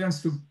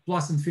tends to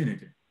plus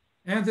infinity.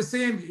 And the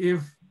same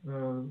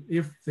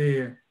if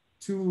the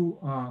two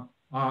are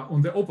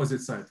on the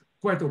opposite side,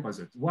 quite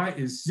opposite. Y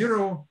is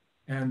 0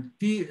 and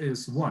P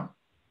is 1.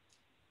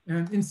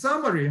 And in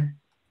summary,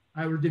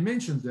 I already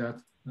mentioned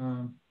that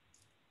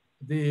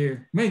the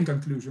main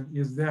conclusion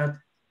is that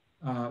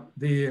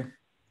the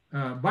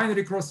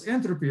binary cross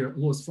entropy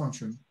loss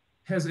function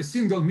has a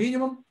single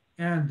minimum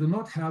and do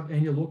not have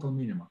any local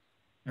minima.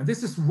 And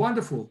this is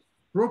wonderful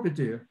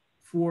property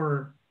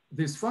for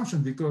this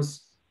function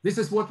because this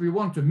is what we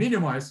want to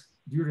minimize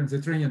during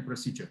the training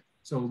procedure.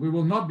 So we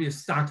will not be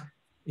stuck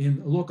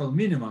in local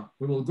minima.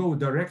 We will go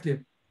directly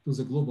to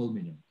the global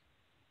minimum.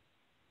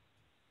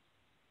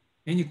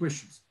 Any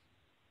questions?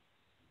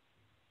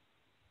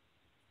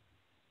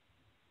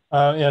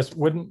 Yes,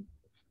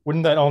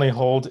 wouldn't that only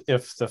hold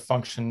if the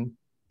function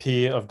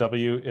P of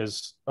W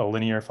is a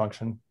linear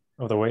function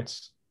of the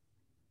weights?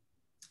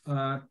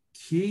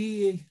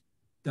 KW,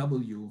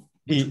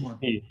 which one?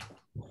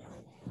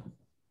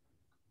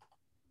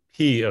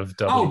 P of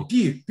W. Oh,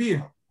 P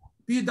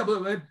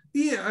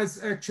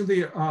is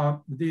actually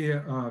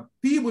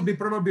P would be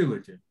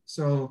probability.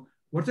 So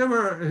whatever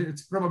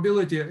its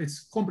probability, it's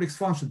complex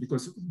function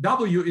because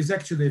W is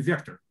actually a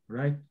vector,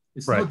 right?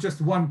 It's not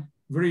just one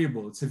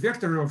variable. It's a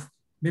vector of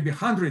maybe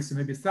hundreds,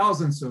 maybe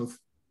thousands of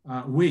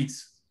weights.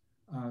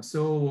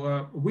 So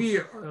we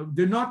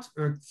do not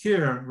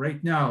care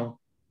right now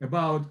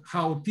about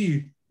how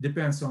P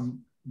depends on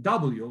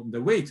W,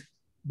 the weight.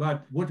 But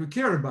what we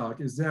care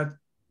about is that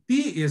P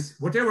is,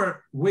 whatever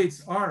weights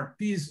are,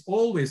 P is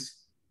always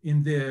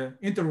in the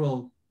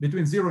interval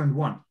between 0 and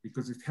 1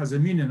 because it has a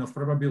meaning of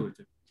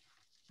probability.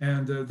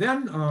 And then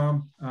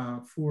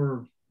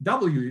for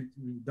W,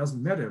 it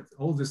doesn't matter.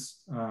 All this,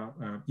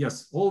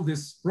 yes, all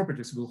these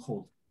properties will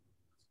hold,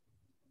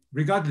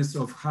 regardless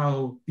of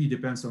how P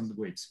depends on the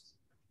weights.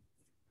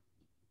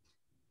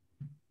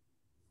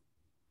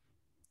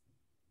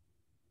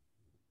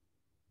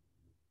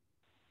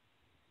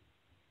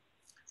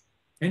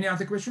 Any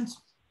other questions?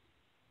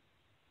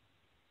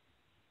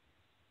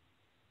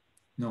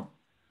 No.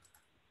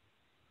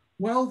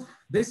 Well,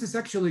 this is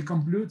actually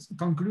concludes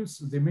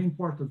the main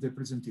part of the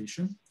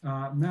presentation.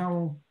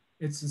 Now,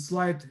 its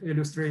slide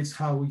illustrates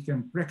how we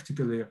can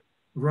practically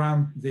run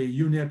the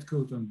UNet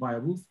code on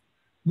Beowulf.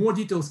 More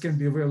details can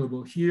be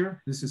available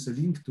here. This is a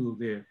link to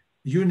the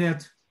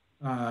UNet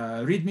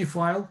README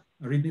file,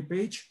 README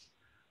page.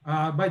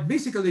 But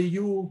basically,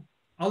 you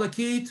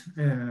allocate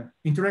an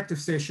interactive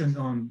session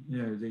on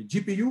the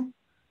GPU,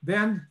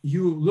 then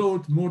you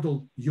load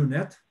model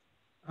UNet,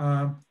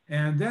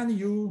 and then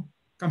you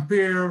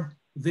compare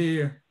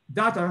the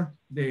data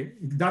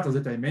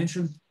that I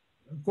mentioned,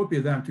 copy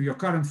them to your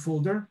current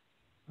folder,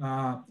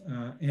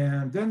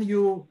 and then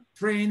you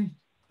train,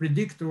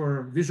 predict,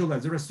 or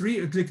visualize. There are 3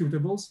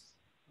 executables.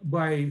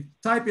 By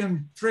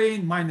typing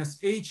train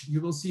 -h,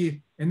 you will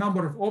see a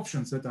number of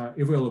options that are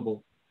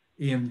available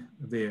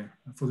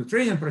for the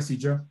training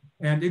procedure,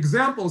 and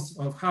examples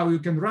of how you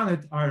can run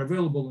it are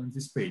available on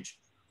this page.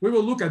 We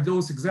will look at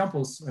those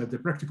examples at the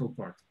practical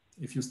part,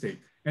 if you stay.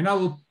 And I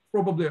will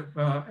probably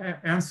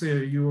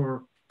answer your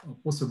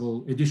possible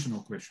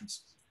additional questions.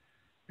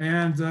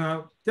 And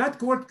that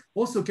code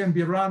also can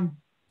be run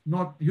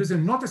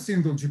using not a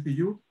single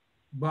GPU,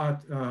 but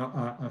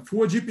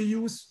 4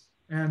 GPUs.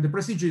 And the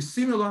procedure is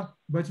similar,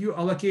 but you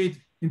allocate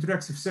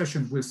interactive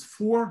session with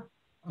 4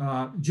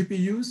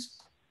 GPUs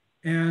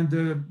and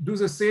do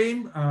the same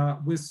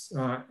with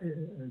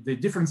the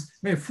difference,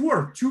 maybe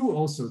 4, 2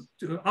 also,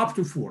 up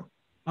to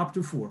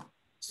 4.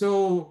 So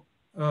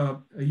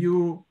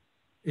you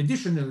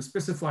additionally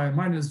specify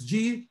 -G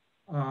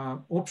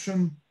option,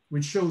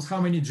 which shows how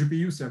many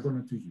GPUs are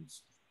going to use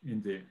in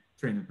the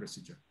training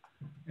procedure.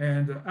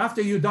 And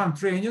after you're done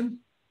training,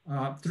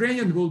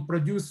 training will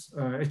produce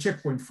a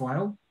checkpoint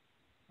file.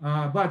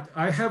 But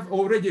I have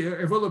already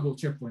available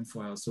checkpoint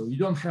files, so you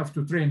don't have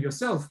to train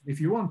yourself. If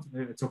you want,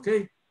 it's okay.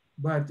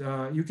 But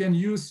you can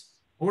use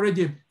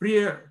already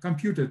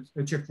pre-computed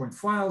checkpoint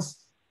files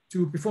to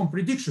perform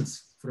predictions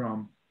from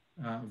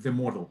the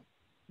model.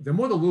 The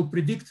model will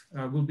predict,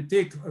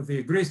 take the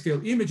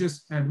grayscale images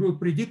and will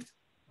predict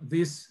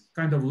these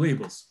kind of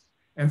labels.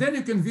 And then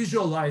you can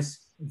visualize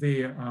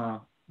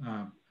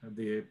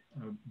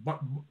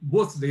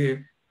both the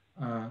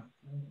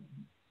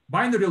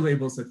binary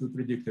labels that we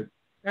predicted.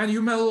 And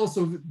you may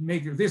also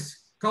make this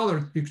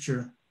colored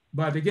picture.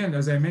 But again,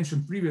 as I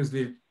mentioned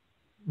previously,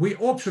 we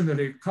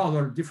optionally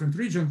color different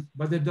regions,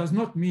 but that does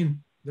not mean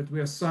that we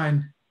assign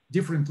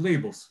different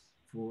labels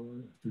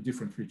to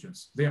different regions.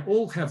 They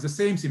all have the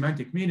same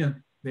semantic meaning.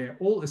 They are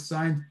all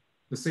assigned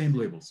the same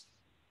labels.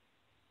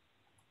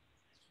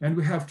 And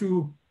we have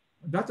 2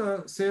 data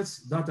sets,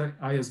 data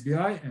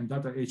ISBI and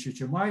data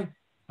HHMI.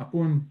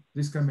 Upon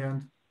this command,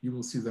 you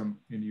will see them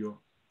in your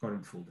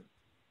current folder.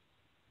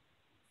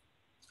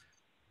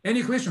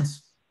 Any questions?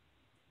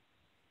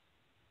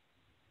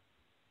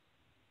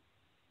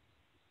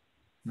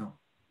 No.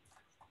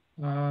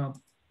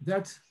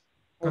 That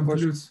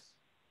concludes.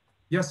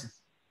 Yes.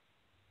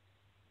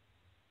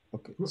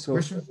 Okay. So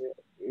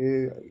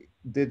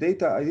the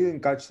data, I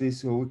didn't catch this.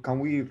 So can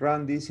we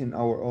run this on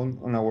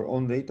our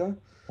own data?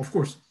 Of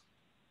course,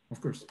 of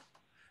course.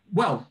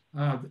 Well,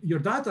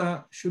 your data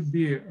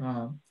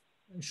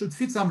should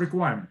fit some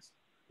requirements.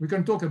 We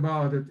can talk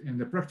about it in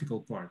the practical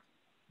part.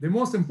 The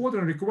most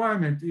important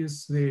requirement is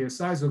the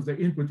size of the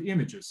input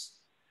images.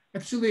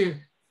 Actually,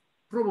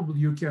 probably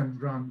you can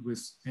run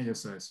with any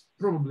size.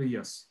 Probably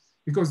yes,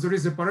 because there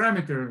is a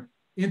parameter,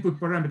 input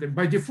parameter.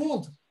 By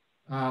default,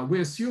 we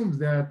assume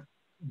that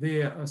the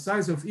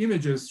size of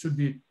images should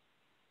be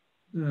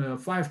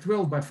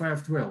 512 by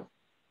 512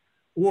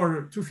 or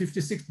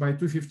 256 by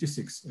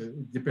 256.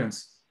 It depends,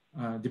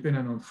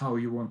 depending on how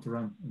you want to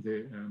run the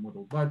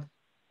model. But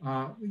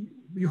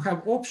you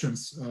have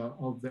options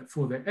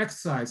for the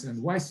X size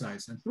and Y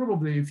size. And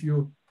probably if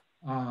you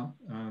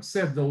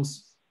set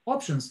those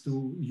options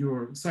to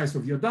your size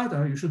of your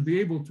data, you should be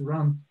able to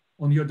run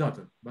on your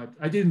data. But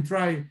I didn't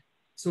try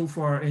so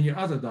far any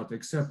other data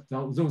except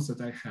those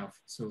that I have.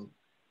 So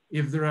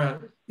if there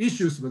are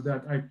issues with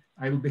that,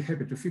 I will be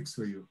happy to fix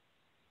for you.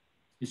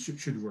 It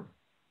should work.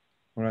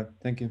 All right,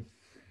 thank you.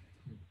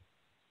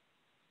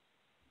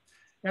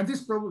 And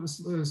this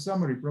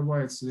summary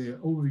provides the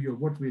overview of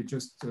what we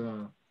just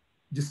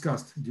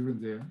discussed during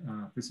the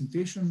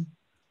presentation.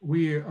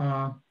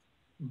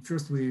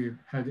 First, we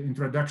had an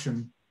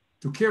introduction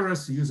to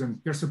keras using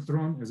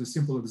perceptron as a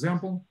simple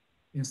example.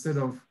 Instead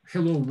of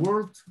hello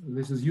world,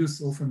 this is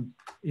used often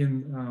in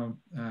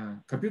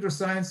computer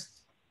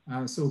science.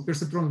 So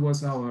perceptron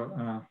was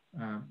our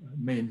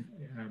main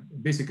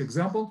basic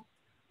example.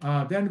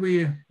 Then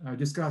we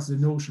discussed the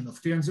notion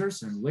of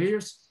tensors and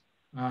layers,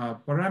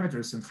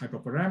 parameters and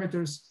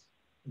hyperparameters.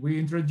 We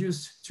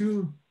introduced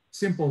two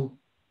simple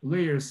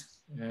layers,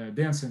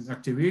 dense and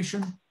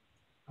activation.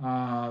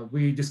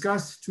 We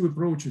discussed two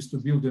approaches to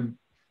building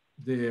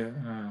the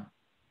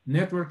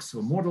networks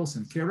or models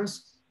and keras,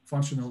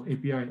 functional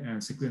API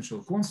and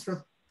sequential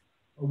construct.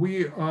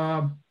 We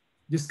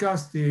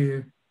discussed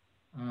the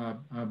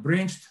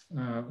branched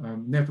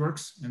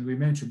networks, and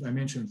I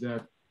mentioned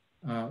that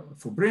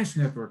for branched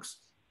networks,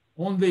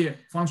 only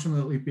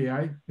functional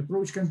API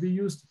approach can be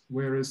used,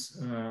 whereas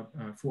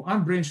for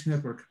unbranched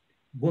network,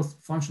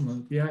 both functional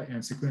API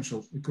and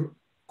sequential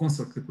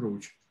construct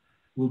approach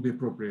will be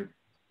appropriate.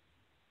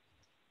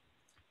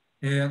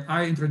 And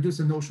I introduced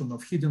the notion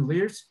of hidden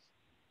layers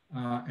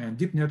and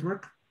deep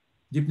network.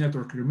 Deep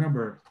network,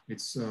 remember,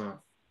 it's a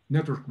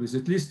network with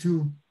at least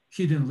two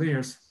hidden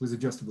layers with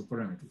adjustable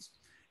parameters.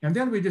 And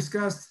then we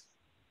discussed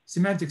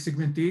semantic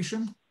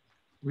segmentation.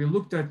 We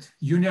looked at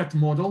UNet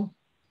model.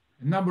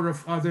 A number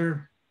of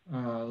other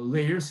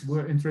layers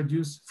were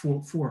introduced,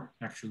 four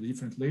actually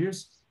different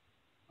layers.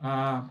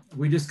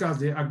 We discussed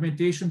the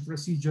augmentation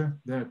procedure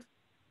that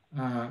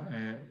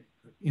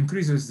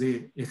increases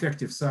the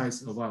effective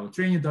size of our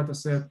training data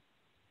set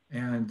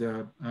and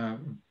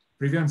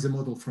prevents the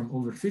model from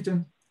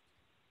overfitting.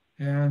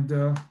 And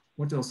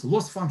what else?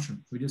 Loss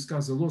function. We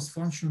discussed the loss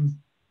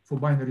function for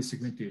binary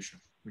segmentation,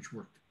 which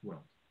worked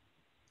well.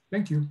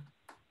 Thank you.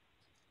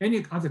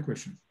 Any other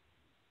question?